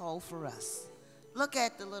shall call for us. Look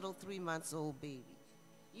at the little 3-month-old baby.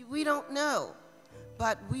 We don't know,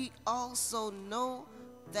 but we also know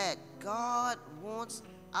that God wants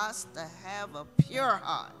us to have a pure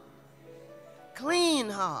heart, clean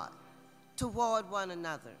heart toward one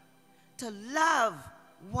another, to love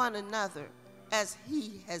one another as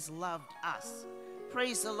he has loved us.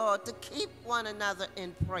 Praise the Lord. To keep one another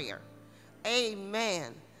in prayer.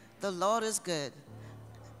 Amen. The Lord is good.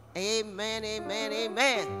 Amen, amen,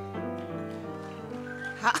 amen.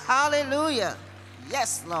 Hallelujah.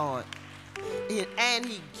 Yes, Lord. And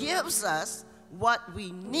he gives us what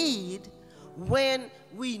we need when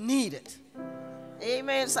we need it.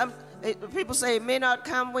 Amen. Some people say it may not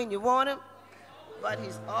come when you want it, but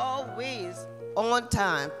he's always on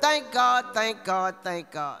time. Thank God, thank God,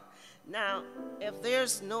 thank God. Now, if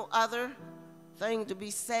there's no other thing to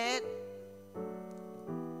be said,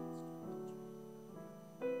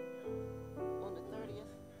 on the 30th,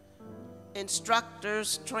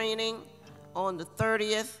 instructors training on the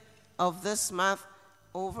 30th of this month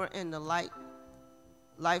over in the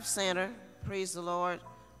Life Center, praise the Lord,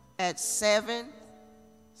 at 7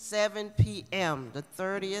 p.m., the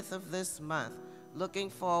 30th of this month. Looking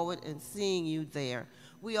forward and seeing you there.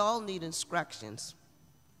 We all need instructions,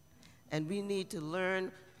 and we need to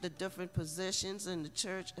learn the different positions in the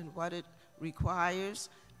church and what it requires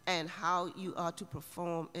and how you are to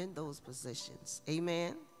perform in those positions.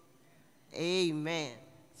 Amen? Amen.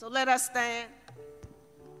 So let us stand.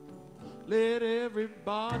 Let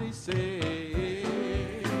everybody say,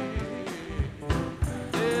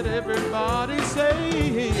 let everybody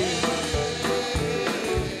say,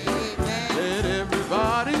 let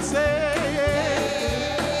everybody say,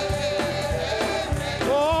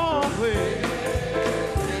 oh, please.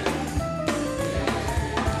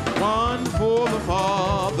 One for the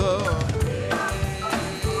Father,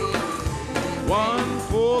 one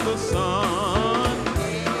for the Son,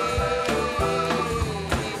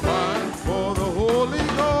 one for the Holy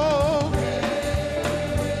Ghost.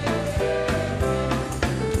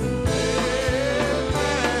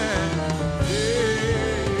 Amen.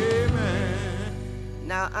 Amen.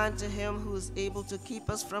 Now unto him who is able to keep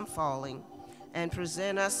us from falling and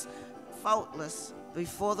present us faultless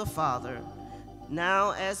before the Father.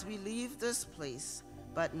 Now as we leave this place,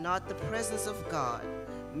 but not the presence of God,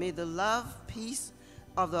 may the love, peace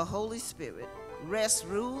of the Holy Spirit rest,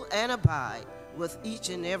 rule, and abide with each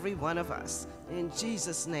and every one of us. In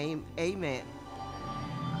Jesus' name, amen.